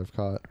bigger ones I've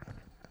caught,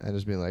 and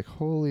just being like,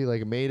 holy,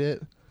 like made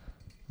it.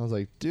 I was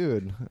like,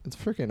 dude, it's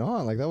freaking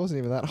on. Like, that wasn't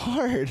even that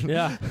hard.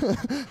 Yeah.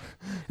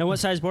 And what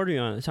size board were you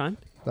on at the time?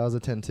 That was a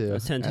 10-2.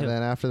 That's 10-2. And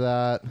then after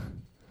that,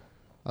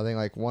 I think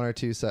like one or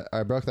two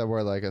I broke that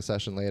board like a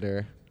session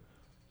later,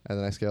 and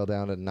then I scaled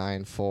down to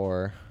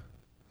 9-4,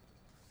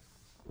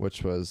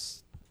 which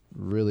was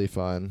really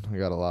fun. I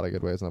got a lot of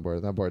good waves on that board.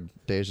 And that board,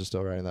 Deja's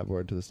still riding that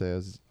board to this day. It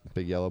was a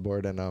big yellow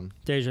board. And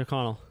Deja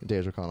O'Connell.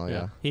 Deja O'Connell,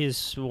 yeah.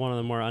 He's one of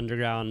the more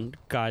underground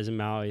guys in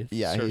Maui.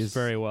 Yeah, Surfs he's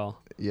very well.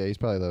 Yeah, he's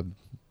probably the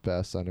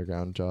best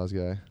underground Jaws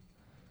guy.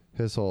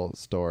 His whole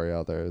story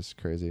out there is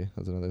crazy.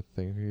 That's another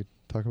thing we could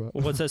talk about.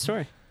 What's that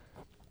story?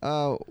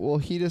 Well,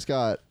 he just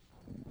got,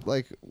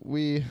 like,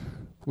 we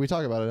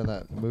talk about it in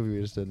that movie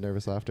we just did,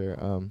 Nervous Laughter.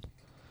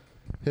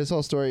 His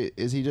whole story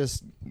is he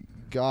just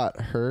got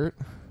hurt.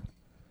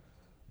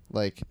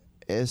 Like,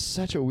 it's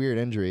such a weird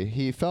injury.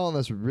 He fell in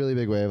this really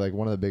big wave, like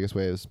one of the biggest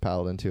waves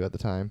paddled into at the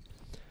time.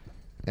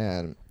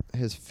 And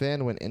his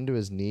fin went into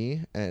his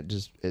knee, and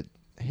it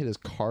hit his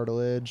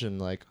cartilage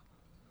and, like,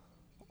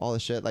 all the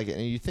shit. Like,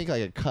 and you think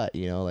like a cut,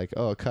 you know, like,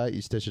 oh, a cut,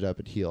 you stitch it up,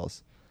 it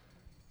heals.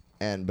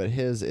 But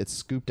it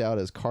scooped out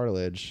his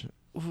cartilage.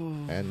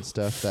 Ooh. And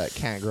stuff that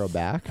can't grow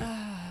back.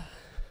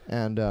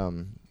 And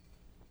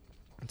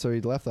so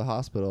he left the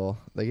hospital.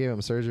 They gave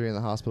him surgery in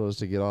the hospital just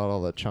to get out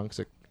all the chunks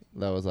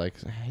that was like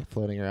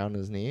floating around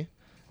his knee.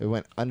 It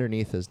went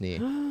underneath his knee.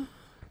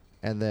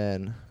 And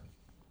then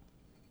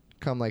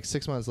come like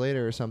 6 months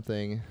later or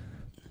something,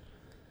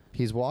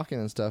 he's walking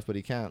and stuff, but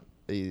he can't.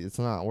 It's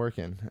not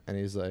working. And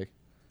he's like,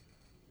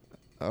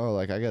 oh,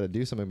 like, I got to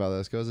do something about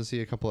this. Goes to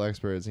see a couple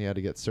experts, and he had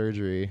to get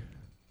surgery.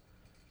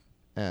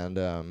 And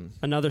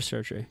another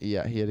surgery.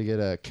 Yeah, he had to get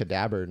a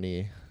cadaver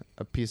knee,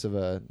 a piece of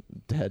a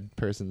dead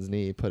person's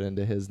knee put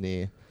into his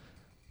knee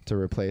to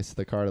replace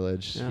the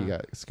cartilage. Yeah. He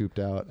got scooped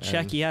out.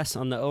 Check yes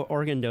on the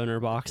organ donor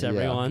box,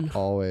 everyone. Yeah,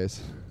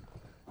 always.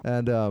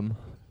 And that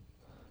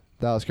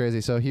was crazy.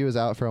 So he was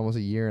out for almost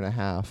a year and a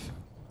half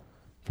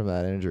from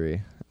that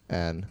injury,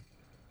 and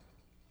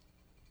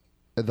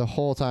the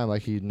whole time,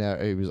 like, he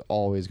was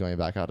always going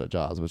back out to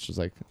Jaws, which is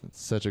like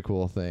such a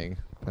cool thing,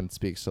 and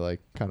speaks to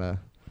like kind of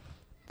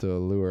the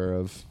allure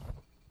of,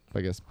 I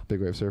guess,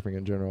 big wave surfing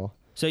in general.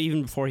 So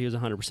even before he was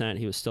 100%,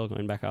 he was still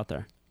going back out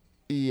there.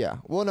 Yeah.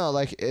 Well, no,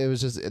 like, it was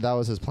just, that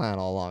was his plan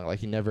all along. Like,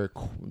 he never,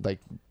 like,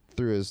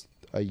 through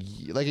a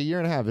year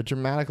and a half, it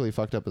dramatically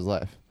fucked up his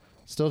life.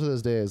 Still to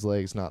this day, his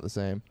leg's not the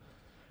same.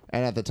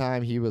 And at the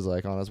time, he was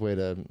like on his way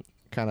to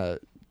kind of,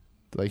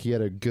 like, he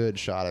had a good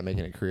shot at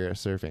making a career of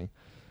surfing.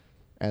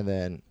 And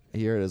then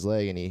he hurt his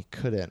leg and he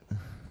couldn't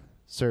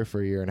surf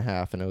for a year and a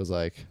half, and it was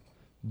like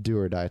do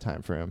or die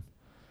time for him.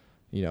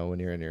 You know, when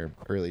you're in your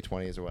early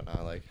 20s or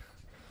whatnot, like,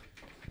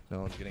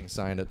 no one's getting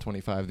signed at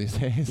 25 these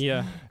days.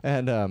 Yeah.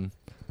 And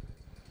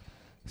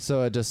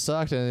so it just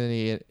sucked, and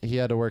then he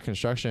had to work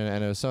construction,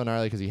 and it was so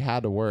gnarly because he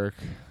had to work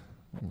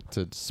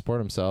to support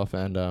himself,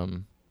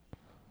 and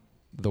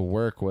the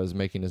work was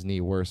making his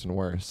knee worse and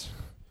worse.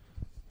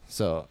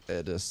 So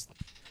it just,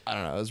 I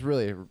don't know, it was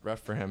really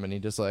rough for him, and he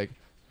just like,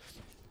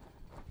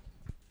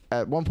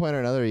 at one point or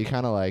another, he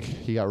kind of like,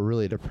 he got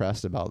really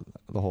depressed about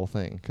the whole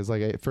thing. Because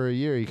like for a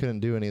year, he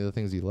couldn't do any of the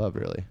things he loved,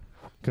 really.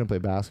 Couldn't play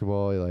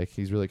basketball.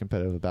 He's really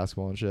competitive with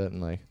basketball and shit.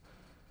 And like,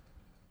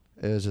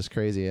 it was just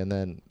crazy. And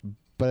then,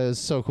 but it was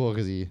so cool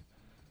because you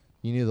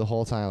knew the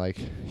whole time, like,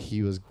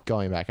 he was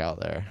going back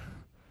out there.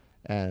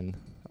 And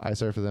I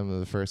surfed with him in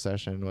the first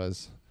session.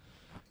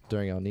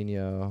 during El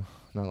Nino,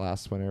 not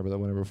last winter, but the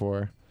winter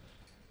before.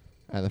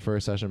 And the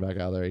first session back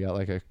out there, he got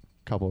like a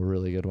couple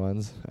really good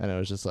ones. And it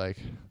was just like,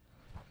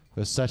 it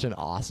was such an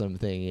awesome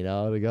thing, you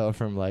know, to go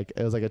from like,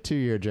 it was like a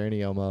 2-year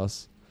journey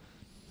almost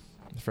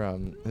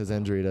from his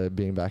injury to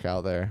being back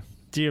out there.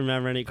 Do you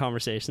remember any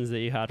conversations that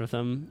you had with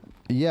him?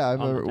 Yeah, I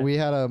remember we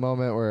had a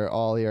moment where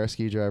Ollie, our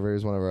ski driver,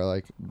 is one of our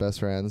like best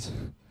friends.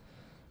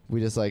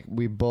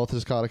 We both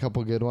just caught a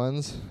couple good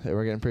ones, and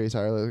we're getting pretty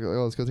tired. Like,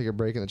 oh, let's go take a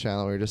break in the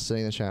channel. We were just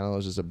sitting in the channel. It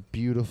was just a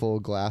beautiful,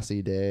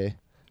 glassy day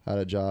out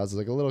of Jaws. It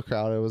was like a little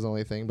crowded was the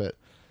only thing, but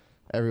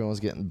everyone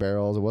was getting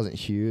barrels. It wasn't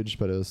huge,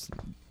 but it was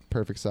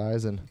perfect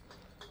size. And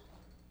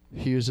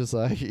he was just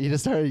like, he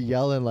just started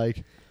yelling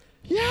like,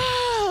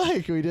 yeah!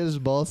 Like, we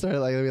just both started,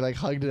 like, we like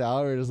hugged it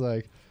out. We were just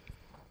like,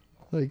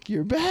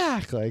 you're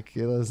back. Like,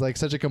 it was like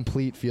such a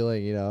complete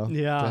feeling, you know?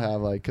 Yeah. To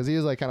have like, because he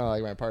was like kind of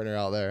like my partner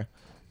out there,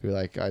 who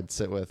like I'd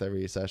sit with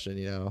every session,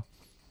 you know?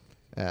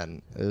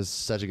 And it was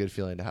such a good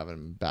feeling to have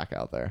him back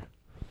out there.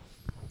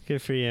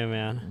 Good for you,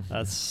 man.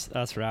 That's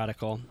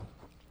radical.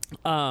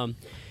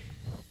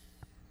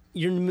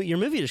 Your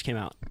movie just came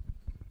out.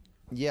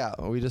 Yeah,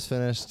 we just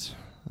finished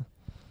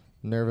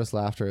Nervous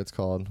Laughter, it's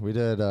called. We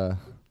did,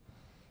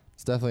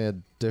 it's definitely a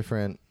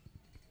different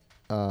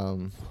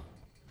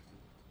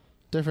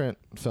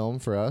film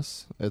for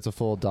us. It's a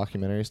full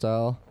documentary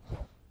style.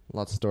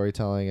 Lots of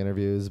storytelling,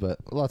 interviews, but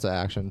lots of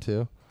action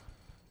too.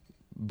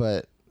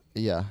 But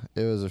yeah,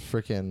 it was a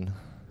freaking,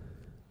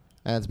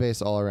 and it's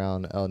based all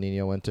around El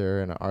Nino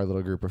winter and our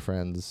little group of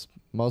friends,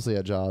 mostly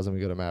at Jaws, and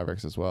we go to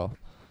Mavericks as well.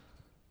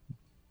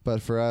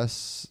 But for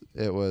us,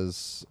 it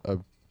was a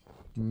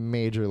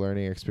major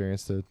learning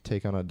experience to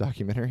take on a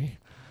documentary.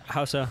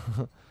 How so?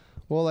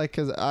 Well, like,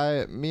 cause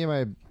me and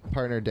my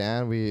partner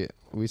Dan, we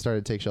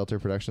started Take Shelter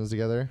Productions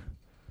together,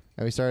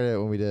 and we started it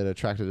when we did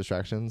Attractive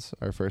Distractions,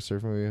 our first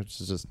surf movie, which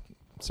is just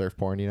surf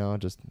porn, you know,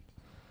 just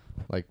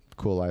like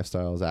cool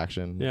lifestyles,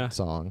 action,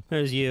 song.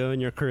 There's you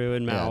and your crew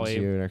in Maui. Yeah,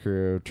 it's you and our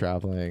crew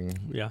traveling.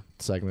 Yeah.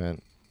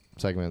 Segment.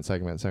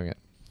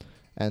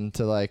 And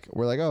to like,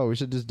 we're like, oh, we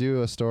should just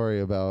do a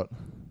story about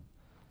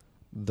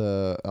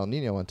the El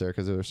Nino winter,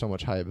 because there was so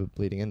much hype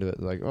leading into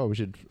it. Like, oh, we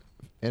should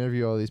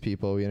interview all these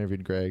people. We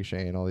interviewed Greg,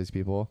 Shane, all these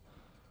people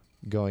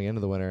going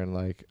into the winter, and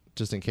like,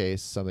 just in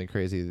case something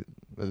crazy,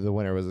 the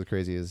winter was as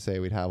crazy as say,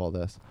 we'd have all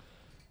this.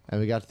 And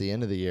we got to the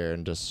end of the year,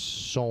 and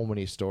just so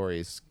many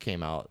stories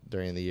came out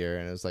during the year,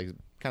 and it was like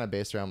kind of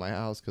based around my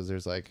house, because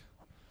there's like,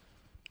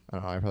 I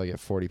don't know, I probably get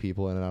 40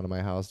 people in and out of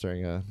my house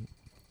during a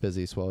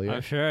busy swell year.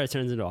 I'm sure it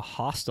turns into a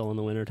hostel in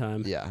the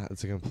wintertime. Yeah,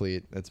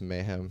 it's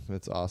mayhem.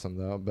 It's awesome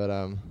though. But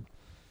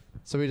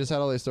so we just had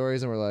all these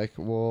stories, and we're like,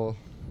 well,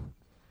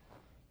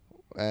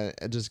 and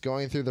just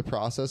going through the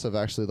process of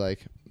actually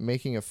like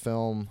making a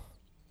film,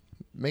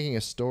 making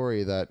a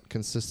story that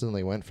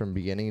consistently went from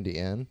beginning to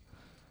end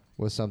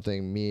was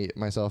something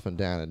myself and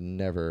Dan had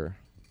never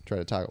tried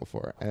to tackle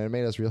before, and it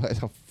made us realize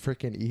how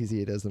freaking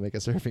easy it is to make a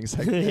surfing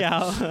segment.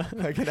 Yeah.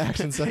 Like an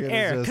action segment.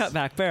 Air, is just cut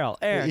back barrel.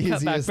 Air, the cut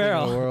back easiest thing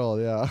barrel. in the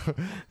world, yeah.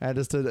 And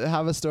just to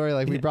have a story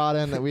like we brought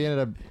in that we ended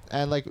up,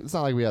 and like it's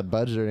not like we had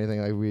budget or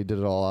anything. Like we did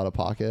it all out of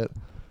pocket,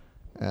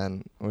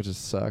 and which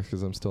just sucks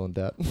because I'm still in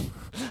debt.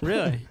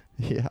 Really?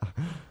 Yeah.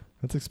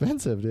 It's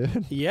expensive,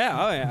 dude.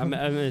 Yeah, oh yeah. I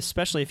mean,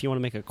 especially if you want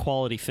to make a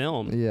quality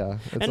film. Yeah.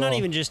 And not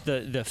even just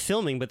the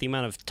filming, but the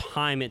amount of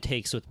time it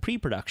takes with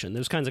pre-production.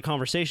 Those kinds of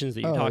conversations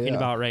that you're talking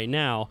about right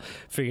now,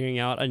 figuring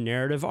out a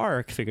narrative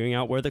arc, figuring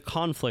out where the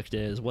conflict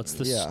is, what's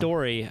the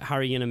story, how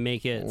are you going to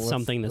make it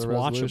something that's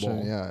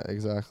watchable. Yeah,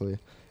 exactly.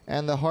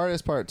 And the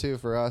hardest part, too,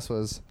 for us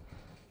was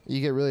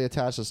you get really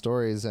attached to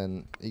stories,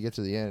 and you get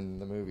to the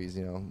end, the movie's,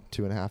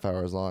 2.5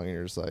 hours long, and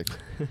you're just like...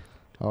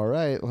 all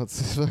right,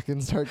 let's fucking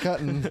start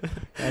cutting.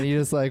 And you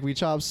just like, we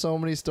chopped so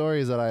many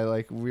stories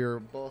that we were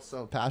both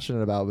so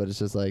passionate about, but it's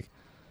just like,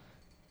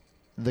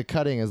 the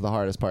cutting is the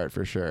hardest part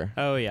for sure.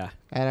 Oh, yeah.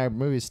 And our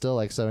movie's still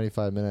like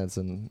 75 minutes,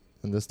 and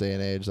in this day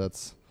and age,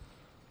 that's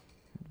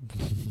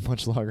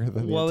much longer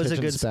than the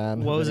attention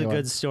span. What was a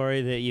good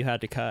story that you had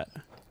to cut?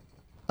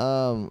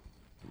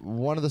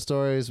 One of the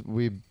stories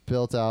we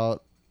built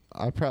out,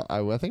 I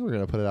think we're going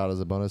to put it out as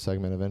a bonus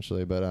segment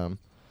eventually, but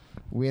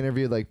we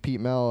interviewed like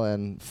Pete Mel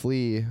and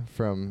Flea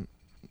from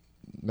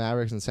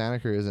Mavericks and Santa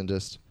Cruz, and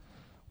just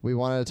we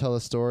wanted to tell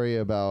a story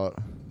about,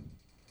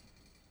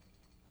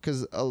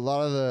 because a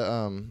lot of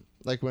the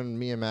like when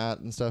me and Matt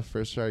and stuff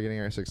first started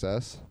getting our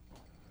success,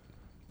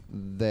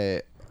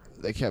 they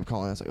kept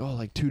calling us like, oh,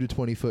 like 2 to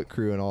 20 foot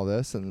crew and all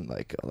this, and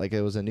like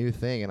it was a new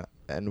thing,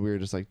 and we were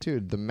just like,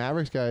 dude, the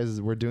Mavericks guys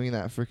were doing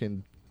that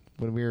freaking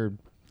when we were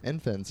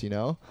infants,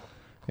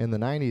 in the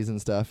 90s and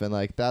stuff, and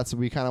like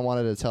we kind of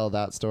wanted to tell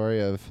that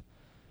story of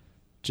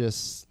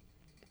just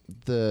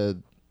the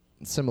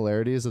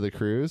similarities of the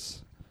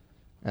crews,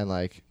 and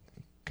like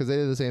because they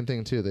did the same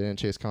thing too. They didn't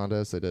chase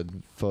contests, they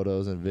did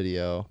photos and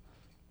video,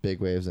 big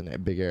waves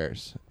and big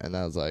airs, and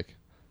that was like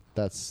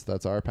that's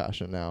our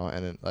passion now.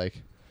 And it,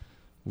 like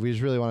we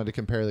just really wanted to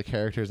compare the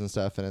characters and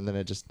stuff, and then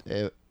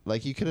it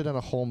like you could have done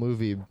a whole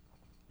movie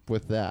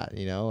with that,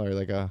 or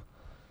like a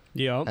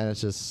and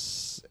it's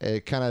just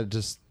it kind of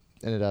just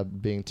ended up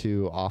being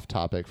too off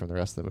topic from the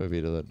rest of the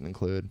movie to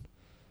include.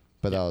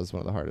 But that was one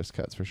of the hardest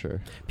cuts for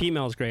sure. Pete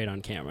Mel's great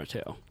on camera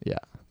too. Yeah.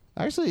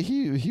 Actually,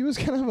 he was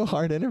kind of a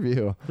hard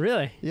interview.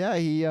 Really? Yeah,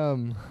 he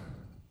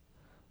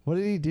what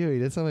did he do? He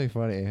did something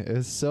funny. It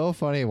was so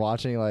funny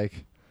watching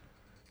like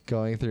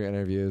going through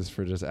interviews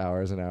for just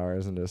hours and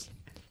hours, and just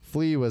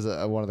Flea was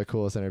one of the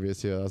coolest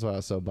interviews too. That's why I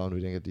was so bummed we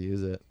didn't get to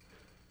use it.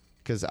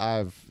 Because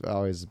I've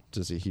always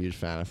just a huge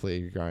fan of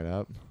Flea growing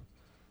up.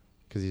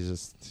 Because he's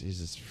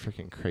just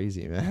freaking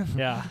crazy, man.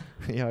 Yeah.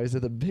 He always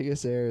did the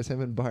biggest airs. Him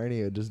and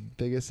Barney had just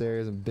biggest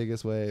airs and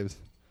biggest waves.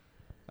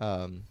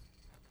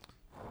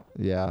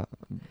 Yeah.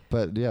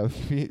 But yeah,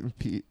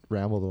 Pete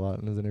rambled a lot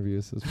in his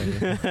interviews. It was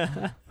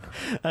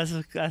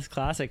funny. That's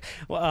classic.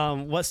 Well,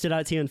 what stood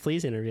out to you in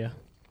Flea's interview?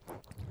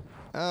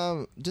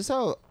 Just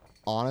how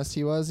honest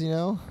he was, you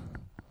know?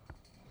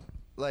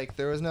 Like,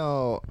 there was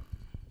no...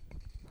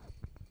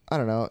 I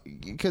don't know,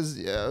 because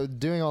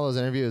doing all those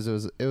interviews,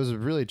 it was a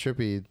really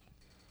trippy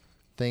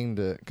thing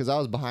to, because I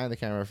was behind the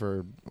camera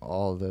for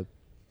all of the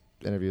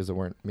interviews that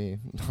weren't me,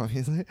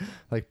 obviously,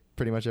 like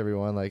pretty much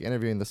everyone, like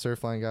interviewing the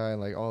Surfline guy and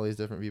like all these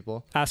different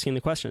people, Asking the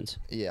questions.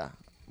 Yeah,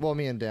 well,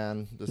 me and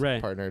Dan just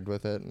partnered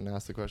with it and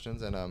asked the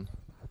questions, and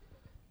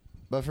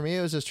but for me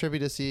it was just trippy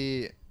to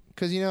see,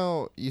 because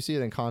you see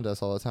it in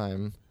contests all the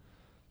time.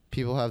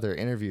 People have their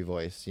interview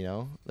voice,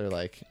 they're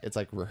like, it's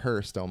like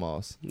rehearsed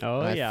almost. Oh,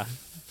 and yeah. I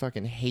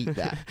fucking hate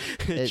that.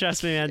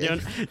 Trust me, man,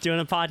 doing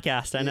a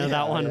podcast, I know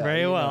that one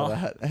very well.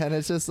 And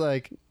it's just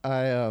like,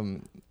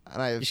 you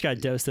just got to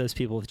dose those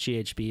people with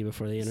GHB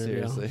before the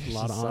interview. Seriously, a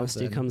lot of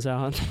honesty comes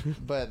out.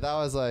 But that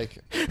was like,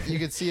 you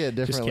could see it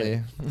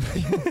differently.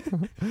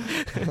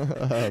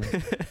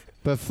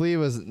 But Flea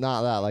was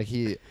not that.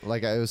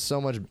 It was so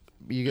much,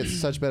 you get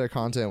such better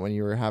content when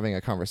you were having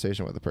a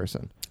conversation with a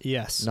person.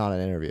 Yes. Not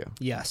an interview.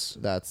 Yes.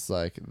 That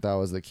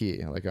was the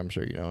key. Like, I'm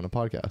sure in a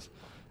podcast.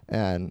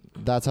 And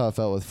that's how it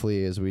felt with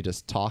Flea, is we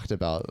just talked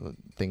about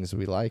things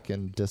we like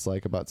and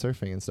dislike about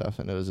surfing and stuff.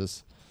 And it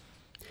was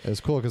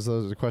cool because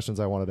those are the questions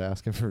I wanted to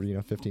ask him for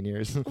 15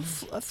 years.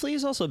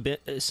 Flea's also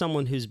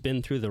someone who's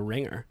been through the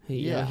ringer.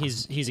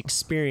 He's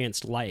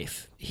experienced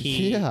life.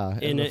 In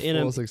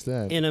a full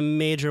extent. In a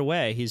major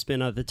way. He's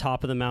been at the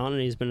top of the mountain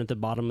and he's been at the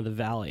bottom of the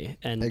valley.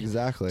 And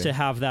exactly. To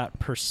have that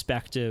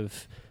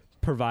perspective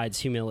provides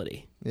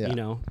humility.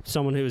 Yeah.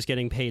 Someone who was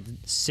getting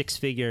paid six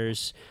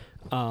figures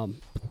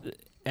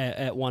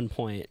at one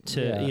point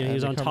he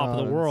was on top of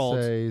the world.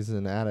 Say he's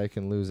an addict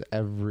and lose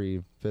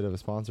every bit of a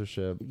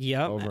sponsorship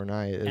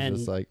overnight. It's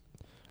just like,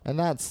 and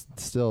that's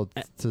still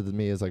to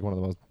me is like one of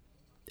the most.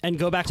 And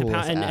go back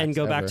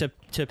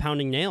to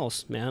pounding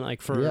nails, man.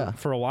 Like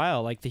for a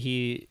while, like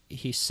he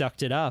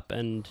sucked it up,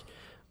 and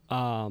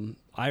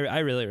I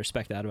really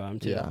respect that about him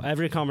too. Yeah.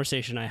 Every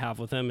conversation I have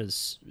with him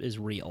is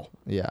real.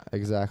 Yeah,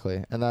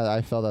 exactly. And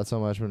I felt that so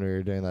much when we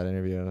were doing that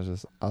interview,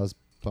 and I was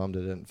bummed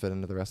it didn't fit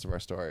into the rest of our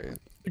story.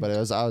 But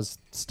I was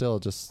still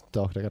just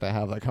stoked I got to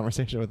have that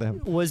conversation with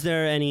him. Was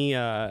there any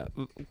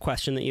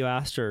question that you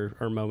asked or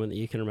moment that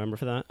you can remember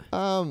for that?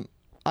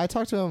 I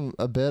talked to him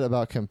a bit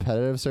about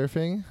competitive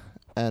surfing,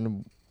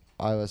 and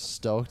I was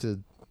stoked to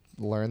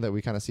learn that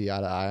we kind of see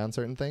eye to eye on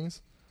certain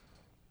things.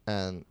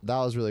 And that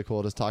was really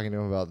cool, just talking to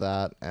him about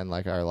that and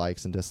like our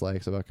likes and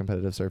dislikes about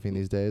competitive surfing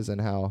these days, and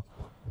how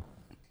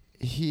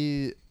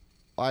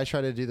I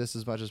try to do this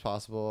as much as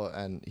possible,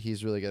 and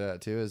he's really good at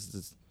it too,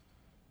 is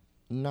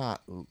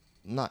not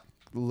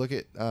look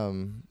at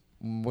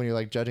when you're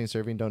like judging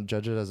surfing, don't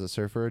judge it as a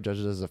surfer, judge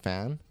it as a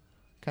fan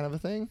kind of a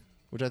thing,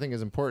 which I think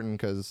is important,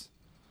 because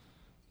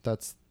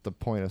that's the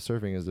point of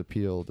surfing, is to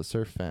appeal to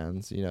surf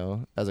fans,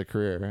 as a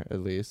career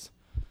at least.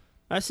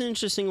 That's an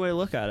interesting way to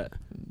look at it.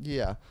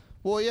 Yeah.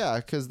 Well, yeah,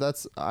 because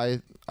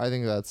I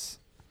think that's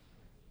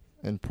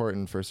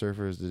important for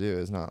surfers to do,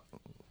 is not,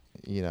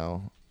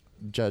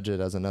 judge it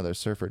as another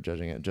surfer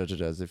judging it. Judge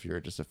it as if you're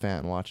just a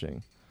fan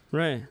watching.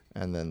 Right.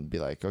 And then be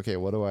like, okay,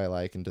 what do I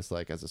like and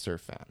dislike as a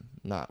surf fan?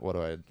 Not what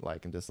do I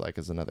like and dislike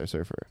as another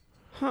surfer.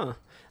 Huh.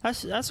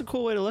 That's a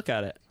cool way to look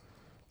at it.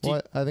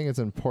 Well, I think it's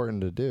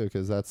important to do,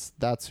 because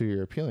that's who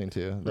you're appealing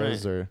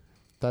to.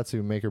 That's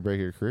who make or break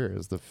your career,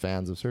 is the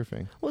fans of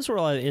surfing. Well, that's where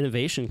a lot of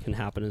innovation can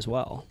happen as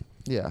well.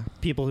 Yeah.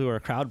 People who are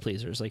crowd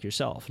pleasers like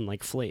yourself and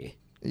like Flea.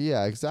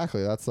 Yeah,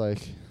 exactly. That's how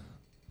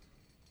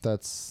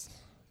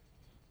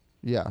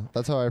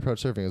I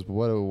approach surfing, is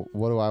what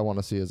do I want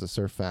to see as a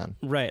surf fan?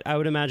 Right. I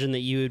would imagine that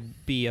you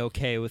would be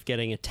okay with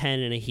getting a 10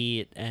 in a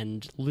heat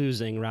and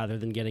losing rather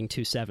than getting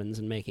 2 7s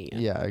and making it.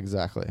 Yeah,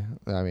 exactly.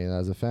 I mean,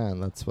 as a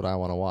fan, that's what I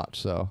want to watch.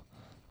 So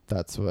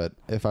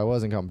if I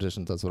was in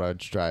competitions, that's what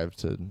I'd strive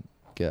to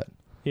get.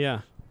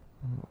 Yeah.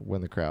 Win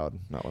the crowd,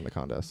 not win the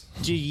contest.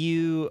 Do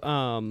you,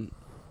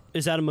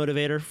 is that a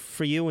motivator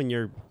for you when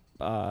you're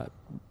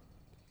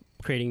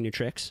creating new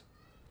tricks?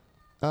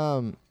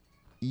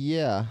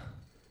 Yeah.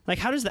 Like,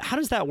 how does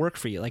that work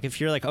for you? Like, if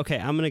you're like, okay,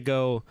 I'm going to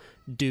go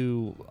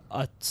do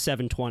a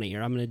 720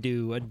 or I'm going to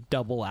do a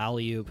double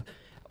alley-oop,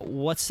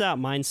 what's that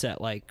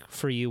mindset like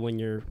for you when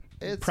you're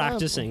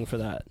practicing for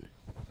that?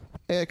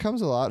 It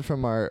comes a lot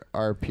from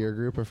our peer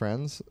group of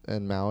friends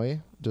in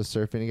Maui, just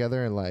surfing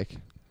together, and like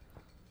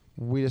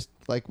we just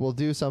like we'll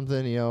do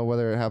something, you know,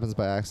 whether it happens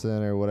by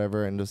accident or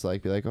whatever, and just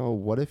like be like, oh,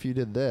 what if you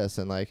did this?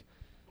 And like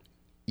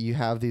you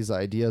have these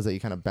ideas that you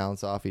kind of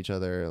bounce off each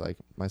other, like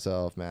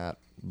myself, Matt,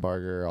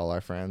 Barger, all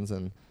our friends,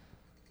 and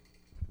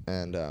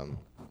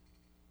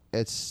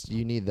it's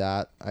you need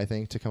that, I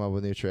think, to come up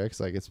with new tricks.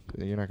 Like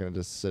you're not gonna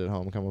just sit at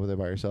home and come up with it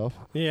by yourself.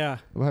 Yeah.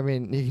 Well, I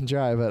mean, you can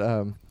try,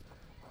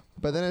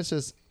 but then it's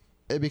just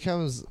it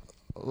becomes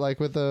like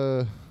with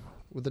the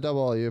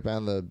double alley-oop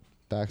and the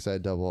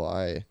backside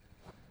double.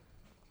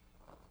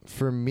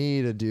 For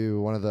me to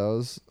do one of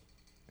those,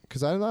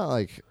 because I'm not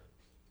like,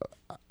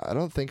 I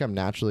don't think I'm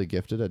naturally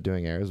gifted at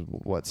doing airs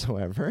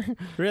whatsoever.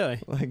 Really?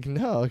 Like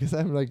no, because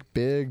I'm like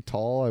big,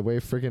 tall. I weigh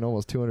freaking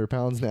almost 200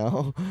 pounds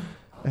now.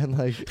 And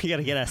like you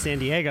gotta get out of San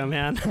Diego,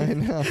 man. I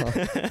know.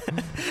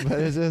 But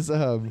it's just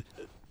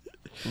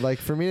like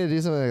for me to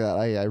do something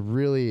like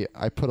that,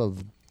 I put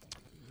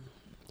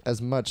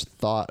as much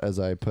thought as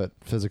I put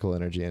physical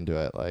energy into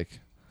it. Like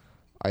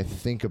I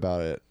think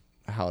about it,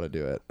 how to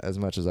do it, as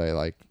much as I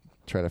like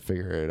try to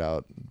figure it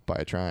out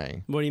by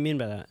trying. What do you mean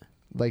by that?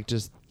 Like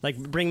just like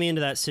bring me into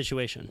that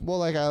situation. Well,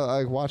 like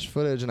I watch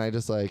footage and I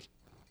just like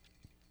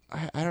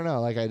I don't know,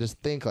 like I just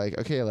think like,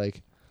 okay,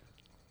 like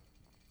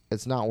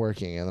it's not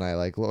working, and then I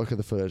like look at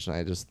the footage and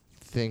I just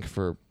think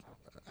for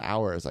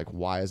hours, like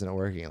why isn't it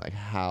working? Like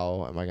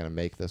how am I gonna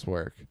make this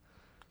work?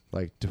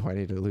 Like, do I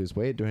need to lose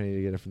weight? Do I need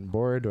to get a different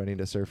board? Do I need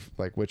to surf?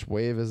 Like, which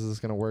wave is this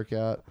gonna work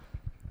out?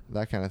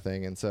 That kind of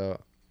thing. And so,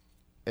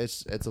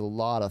 it's a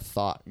lot of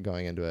thought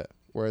going into it.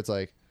 Where it's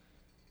like,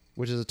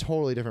 which is a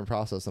totally different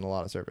process than a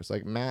lot of surfers.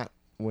 Like Matt,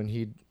 when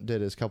he did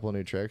his couple of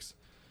new tricks,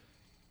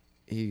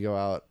 he'd go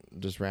out,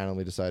 just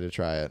randomly decide to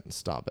try it and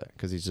stop it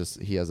because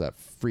he has that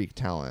freak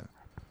talent.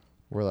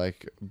 Where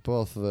like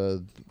both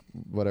the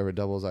whatever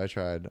doubles I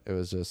tried, it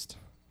was just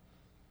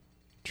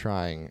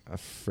trying a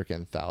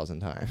freaking 1,000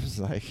 times.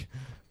 Like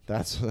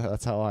that's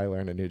how I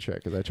learned a new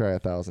trick, because I try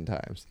 1,000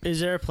 times.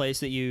 Is there a place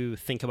that you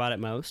think about it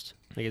most?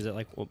 Like, is it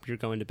like you're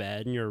going to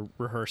bed and you're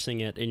rehearsing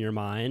it in your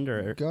mind,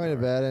 or going to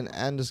bed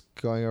and just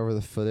going over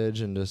the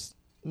footage and just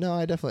no?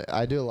 I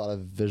do a lot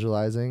of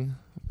visualizing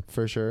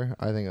for sure.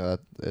 I think that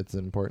it's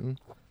important,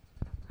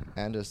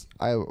 and just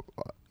a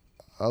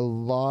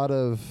lot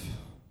of,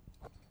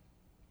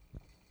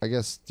 I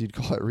guess you'd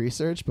call it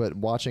research, but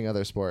watching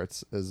other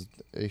sports has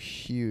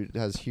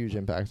huge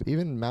impact.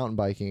 Even mountain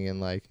biking and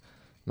like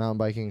mountain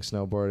biking,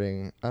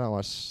 snowboarding. I don't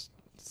watch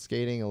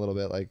skating a little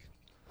bit, like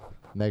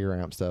mega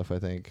ramp stuff, I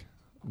think.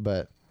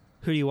 But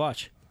who do you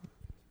watch?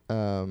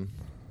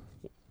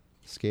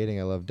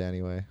 Skating, I love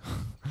Danny Way.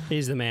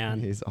 He's the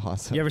man. He's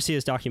awesome. You ever see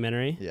his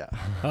documentary? Yeah.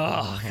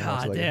 Oh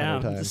god like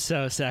damn, it's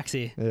so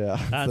sexy.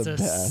 Yeah, that's a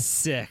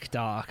sick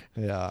doc.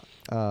 Yeah.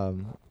 I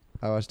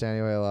watch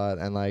Danny Way a lot,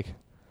 and like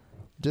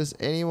just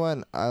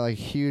anyone. I like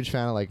huge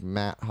fan of like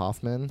Matt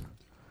Hoffman,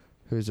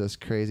 who's just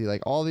crazy.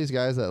 Like all these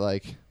guys that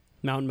like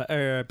mountain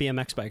or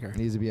BMX biker.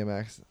 He's a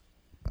BMX.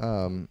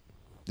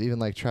 Even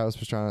like Travis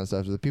Pastrana and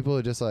stuff. The people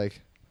who just like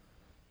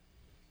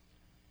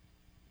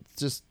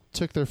just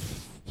took their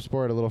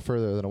sport a little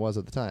further than it was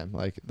at the time.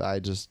 Like I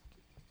just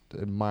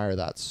admire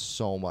that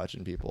so much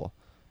in people,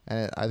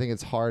 and I think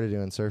it's hard to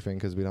do in surfing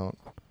because we don't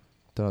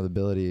have the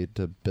ability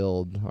to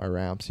build our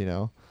ramps, you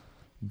know.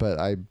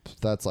 But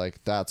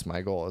that's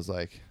my goal, is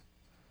like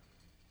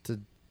to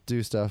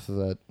do stuff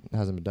that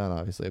hasn't been done,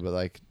 obviously, but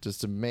like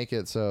just to make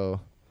it so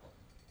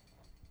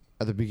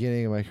at the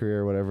beginning of my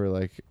career or whatever,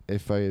 like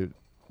if I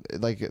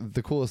like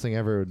the coolest thing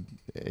ever,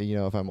 you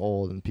know, if I'm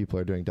old and people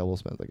are doing double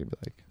spins, I could be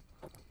like,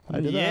 I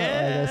did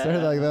that. Like,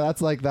 I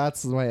started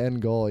that's my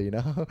end goal, you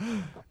know.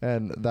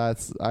 And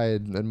I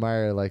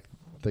admire like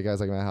the guys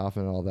like Matt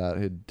Hoffman and all that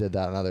who did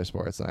that in other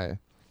sports, and I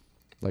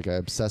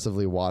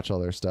obsessively watch all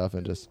their stuff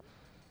and just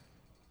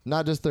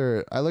not just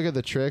I look at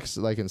the tricks,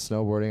 like in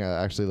snowboarding.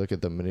 I actually look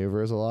at the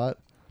maneuvers a lot,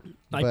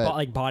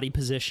 like body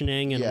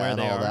positioning and where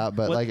they all are. That.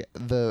 But like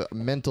the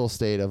mental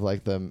state of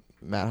like the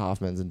Matt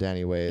Hoffmans and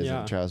Danny Ways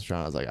and Travis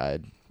Pastrana, like I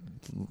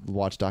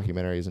watch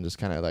documentaries and just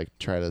kind of like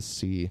try to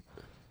see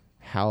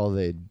how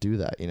they do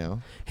that, you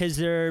know. Has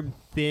there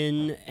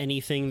been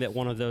anything that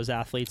one of those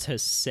athletes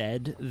has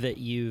said that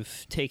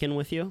you've taken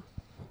with you?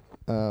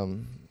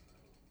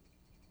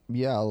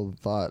 Yeah, a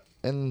lot.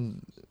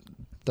 And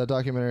that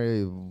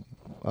documentary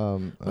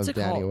of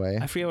Danny Way.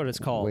 I forget what it's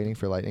called. Waiting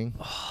for Lightning.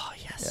 Oh,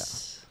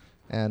 yes.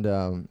 Yeah. And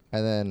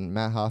then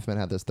Matt Hoffman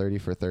had this 30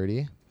 for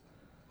 30.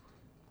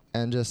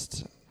 And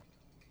just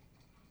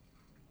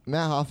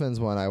Matt Hoffman's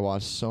one I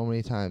watched so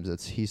many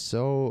times. He's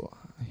so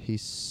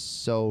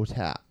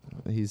tapped.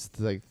 He's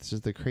like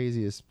just the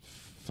craziest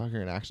fucker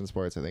in action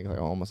sports, I think, like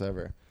almost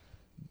ever.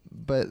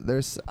 But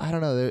I don't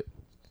know,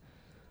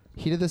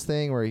 he did this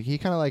thing where he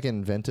kind of like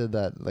invented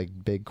that like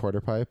big quarter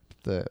pipe,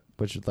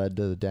 which led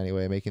to the Danny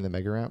Way making the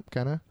mega ramp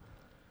kind of.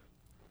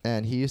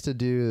 And he used to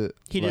do.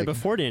 He did it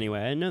before Danny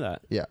Way. I didn't know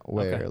that. Yeah,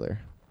 way earlier,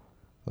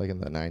 like in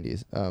the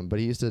 90s. But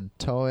he used to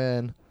tow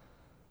in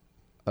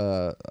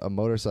a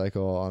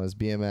motorcycle on his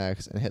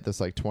BMX and hit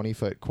this like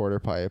 20-foot quarter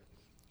pipe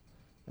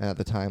and at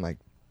the time, like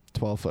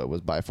 12-foot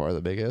was by far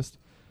the biggest.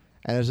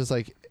 And it's just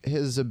like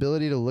his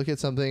ability to look at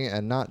something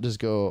and not just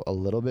go a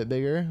little bit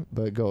bigger,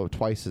 but go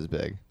twice as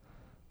big.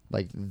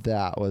 Like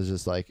that was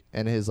just like,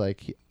 and his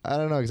like, I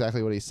don't know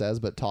exactly what he says,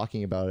 but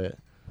talking about it,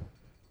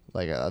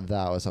 like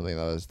that was something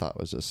that I thought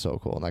was just so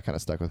cool, and that kind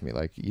of stuck with me.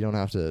 Like you don't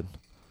have to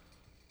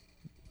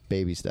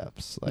baby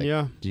steps. Like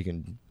you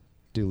can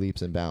do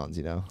leaps and bounds.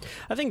 You know.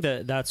 I think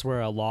that's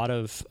where a lot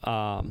of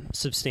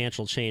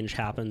substantial change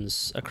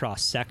happens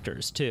across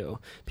sectors too.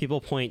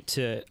 People point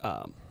to.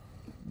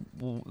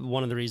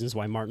 One of the reasons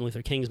why Martin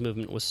Luther King's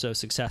movement was so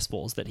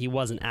successful is that he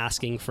wasn't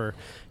asking for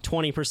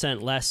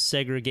 20% less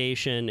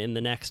segregation in the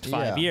next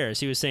 5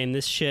 years. He was saying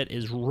this shit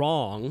is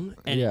wrong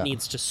and it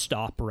needs to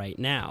stop right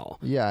now.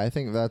 Yeah, I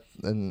think that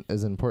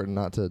is important,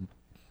 not to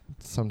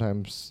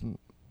sometimes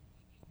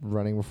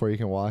running before you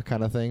can walk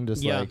kind of thing.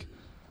 Just like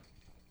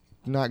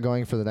not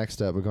going for the next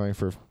step, but going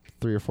for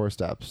 3 or 4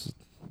 steps,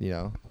 you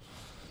know?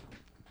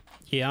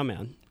 Yeah,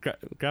 man.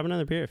 Grab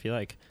another beer if you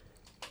like.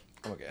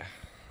 Okay.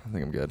 I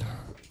think I'm good.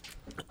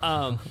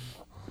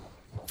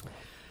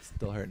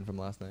 Still hurting from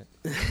last night.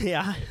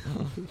 Yeah.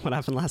 What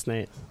happened last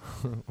night?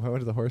 I went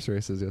to the horse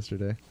races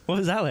yesterday. What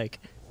was that like?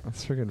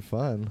 That's freaking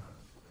fun.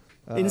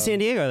 In San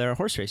Diego, there are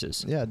horse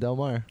races. Yeah, Del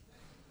Mar.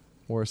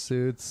 Wore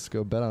suits,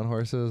 go bet on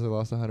horses. I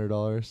lost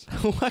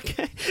 $100.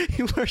 What?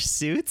 You wear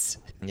suits?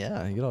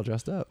 Yeah, you get all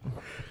dressed up.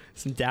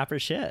 Some dapper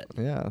shit.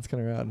 Yeah, that's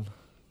kind of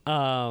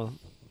rad.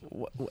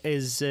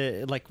 Is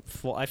like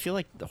I feel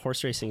like the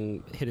horse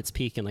racing hit its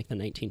peak in like the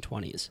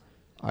 1920s.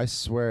 I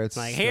swear it's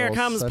like here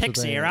comes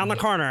Pixie around the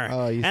corner,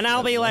 and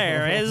Albee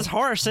his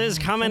horse is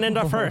coming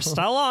into first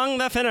along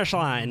the finish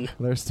line.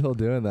 They're still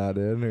doing that,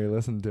 dude. We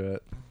listen to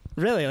it.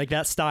 Really, like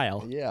that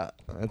style? Yeah,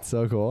 that's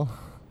so cool.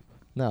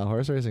 No,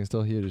 horse racing is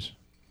still huge.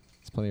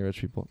 There's plenty of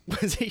rich people.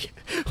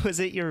 Was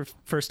it your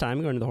first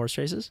time going to the horse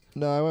races?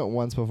 No, I went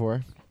once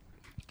before.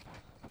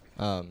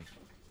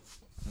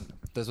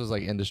 This was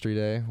like industry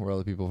day where all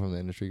the people from the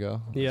industry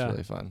go. It was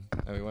really fun.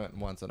 And we went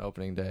once on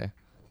opening day, and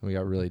we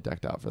got really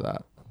decked out for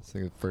that. It's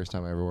like the first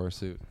time I ever wore a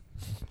suit.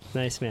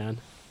 Nice, man.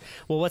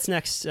 Well, what's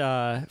next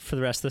for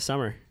the rest of the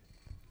summer?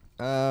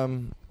 We're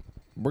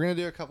going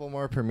to do a couple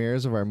more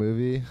premieres of our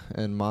movie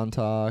in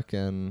Montauk,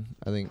 and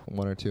I think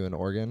 1 or 2 in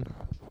Oregon.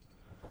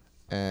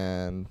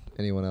 And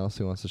anyone else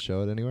who wants to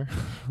show it anywhere.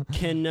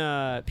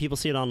 Can people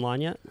see it online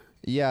yet?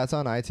 Yeah, it's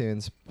on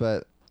iTunes,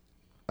 but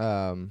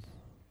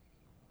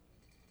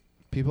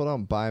people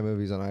don't buy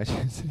movies on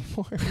iTunes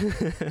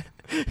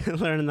anymore.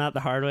 Learning that the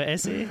hard way, I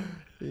see.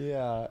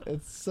 Yeah,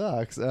 it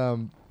sucks.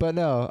 But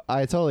no,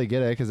 I totally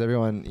get it because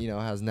everyone,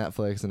 has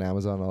Netflix and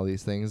Amazon and all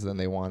these things, and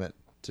they want it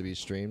to be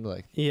streamed,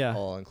 like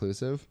all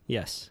inclusive.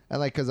 Yes. And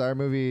like, because our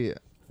movie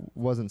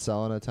wasn't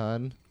selling a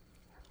ton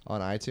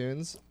on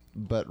iTunes,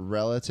 but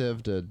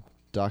relative to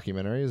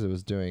documentaries, it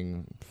was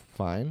doing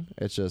fine.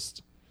 It's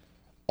just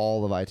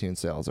all of iTunes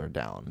sales are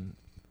down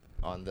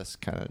on this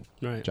kind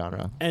of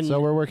genre. And so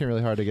we're working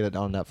really hard to get it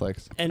on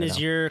Netflix. And is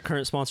your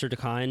current sponsor,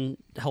 Dakine,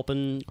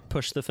 helping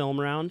push the film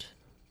around?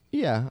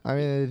 Yeah, I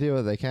mean, they do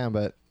what they can,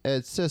 but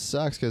it just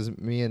sucks because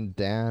me and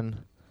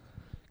Dan,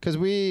 because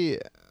we,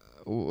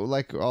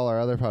 like all our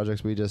other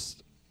projects, we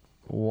just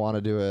want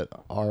to do it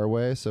our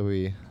way, so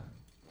we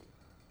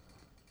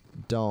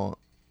don't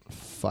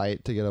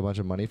fight to get a bunch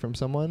of money from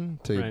someone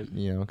to,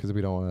 because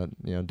we don't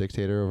want to,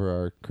 dictator over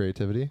our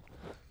creativity.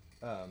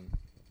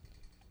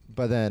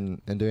 But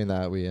then in doing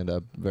that, we end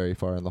up very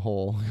far in the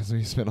hole because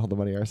we spend all the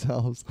money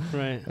ourselves.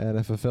 Right. And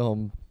if a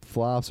film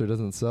flops or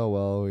doesn't sell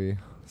well, we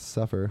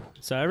suffer.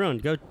 So everyone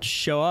go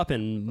show up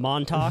in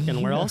Montauk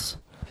and where else?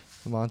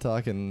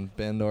 Montauk and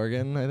Bend,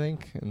 Oregon, I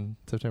think, in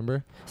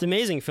September. It's an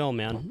amazing film,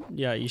 man.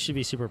 Yeah, you should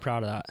be super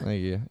proud of that.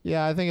 Thank you.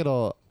 Yeah, I think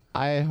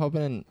I hope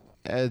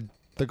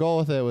the goal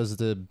with it was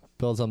to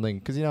build something,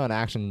 because, an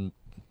action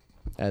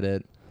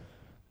edit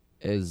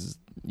is,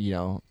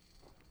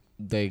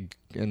 they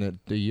in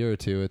a year or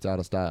 2 it's out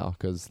of style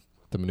because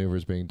the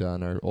maneuvers being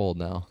done are old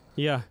now.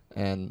 Yeah.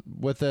 And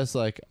with this,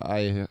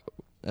 and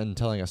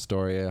telling a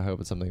story, I hope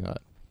it's something that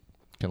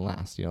can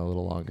last, a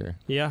little longer.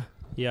 Yeah.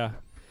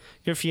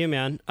 Good for you,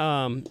 man.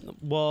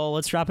 Well,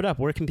 let's wrap it up.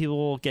 Where can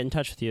people get in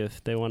touch with you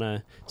if they want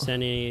to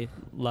send any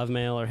love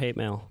mail or hate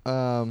mail?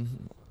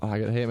 I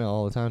get hate mail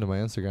all the time to my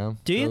Instagram.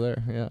 Do you?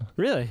 There, yeah.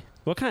 Really?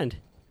 What kind?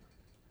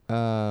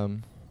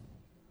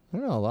 I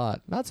don't know, a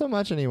lot. Not so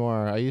much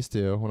anymore. I used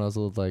to when I was a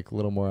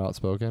little more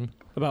outspoken.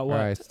 About what?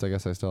 I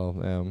guess I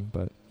still am,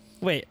 but...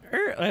 Wait,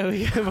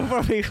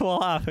 before we cool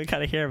off, we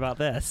gotta hear about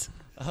this.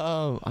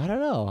 I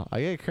don't know.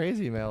 I get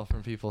crazy mail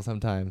from people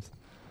sometimes.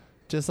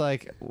 Just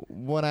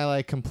when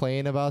I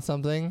complain about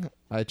something,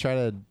 I try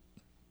to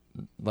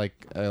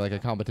a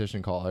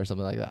competition call or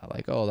something like that.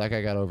 Oh, that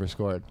guy got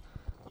overscored.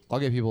 I'll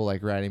get people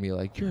writing me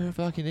you're a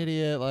fucking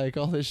idiot,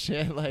 all this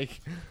shit.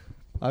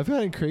 I've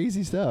gotten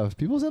crazy stuff.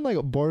 People send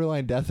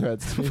borderline death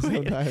threats to me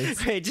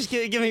sometimes. Wait, just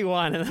give me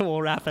one and then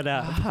we'll wrap it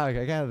up. Fuck,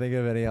 I can't think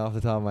of any off the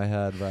top of my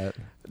head, but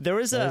There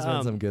was There's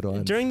been some good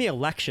ones. During the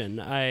election.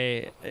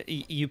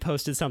 You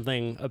posted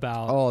something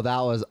about. Oh, that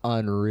was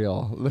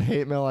unreal. The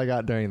hate mail I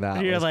got during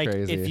that You're was like,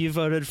 crazy. if you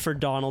voted for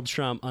Donald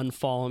Trump,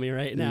 unfollow me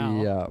right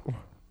now. Yeah.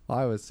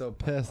 I was so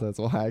pissed. That's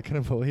why I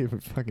couldn't believe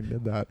it fucking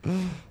did that.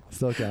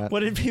 Still can't.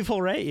 What did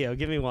people rate you?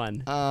 Give me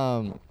one.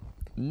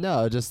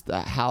 No, just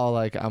how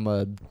like I'm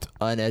a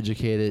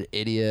uneducated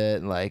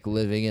idiot and like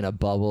living in a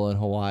bubble in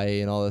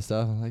Hawaii and all this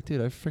stuff. I'm like, dude,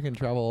 I freaking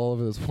travel all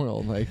over this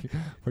world. Like,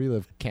 where do you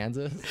live?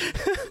 Kansas?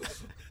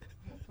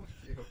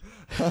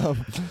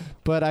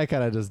 But I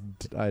kind of just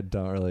I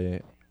don't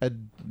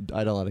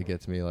let it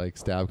get to me like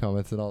stab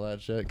comments and all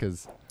that shit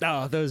because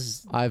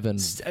those I've been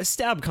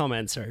stab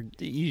comments are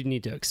you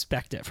need to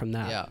expect it from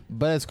that. Yeah,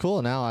 but it's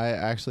cool now. I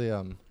actually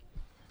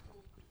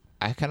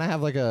I kind of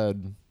have like a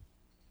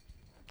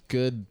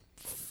good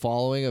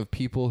following of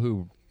people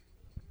who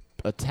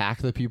attack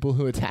the people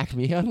who attack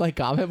me on like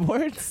comment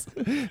boards.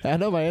 I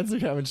know my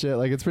Instagram and shit.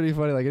 Like it's pretty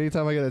funny. Like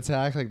anytime I get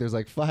attacked, like there's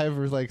like 5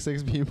 or like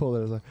 6 people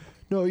that are like,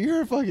 no,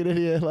 you're a fucking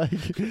idiot.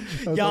 Like,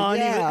 y'all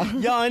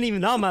ain't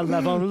even on my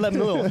level. I'm letting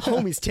my little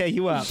homies tear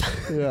you up.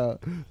 Yeah,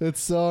 it's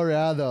so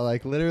rad though.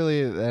 Like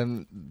literally,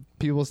 and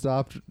people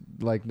stopped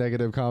like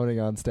negative commenting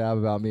on Stab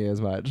about me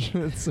as much.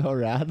 It's so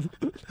rad.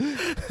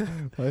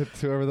 Like,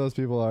 whoever those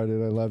people are,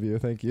 dude, I love you.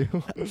 Thank you.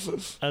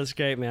 That's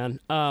great, man.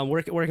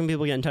 Where can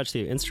people get in touch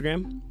with you?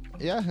 Instagram?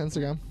 Yeah,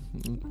 Instagram.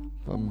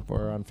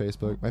 Or on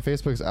Facebook. My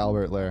Facebook's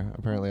Albert Lair.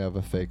 Apparently, I have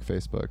a fake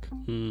Facebook.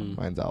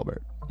 Mine's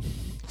Albert.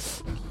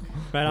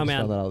 Right on, man. I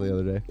found that out the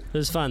other day. It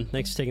was fun.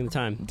 Thanks for taking the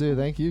time. Dude,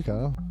 thank you,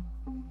 Kyle.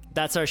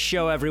 That's our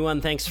show,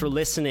 everyone. Thanks for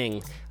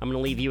listening. I'm going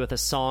to leave you with a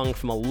song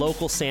from a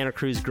local Santa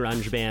Cruz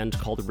grunge band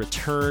called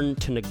Return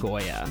to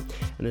Nagoya.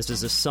 And this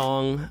is a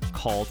song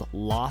called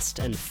Lost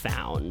and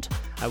Found.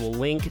 I will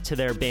link to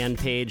their band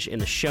page in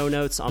the show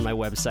notes on my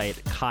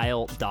website,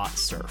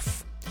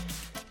 kyle.surf.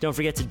 Don't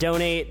forget to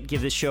donate,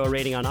 give this show a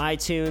rating on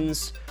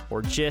iTunes,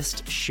 or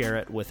just share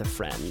it with a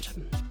friend.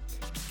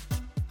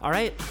 All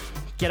right,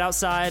 get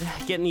outside,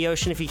 get in the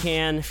ocean if you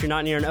can. If you're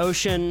not near an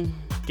ocean,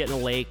 get in a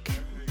lake.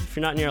 If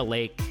you're not near a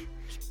lake,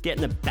 get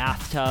in a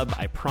bathtub.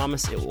 I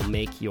promise it will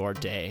make your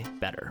day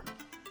better.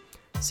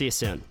 See you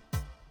soon.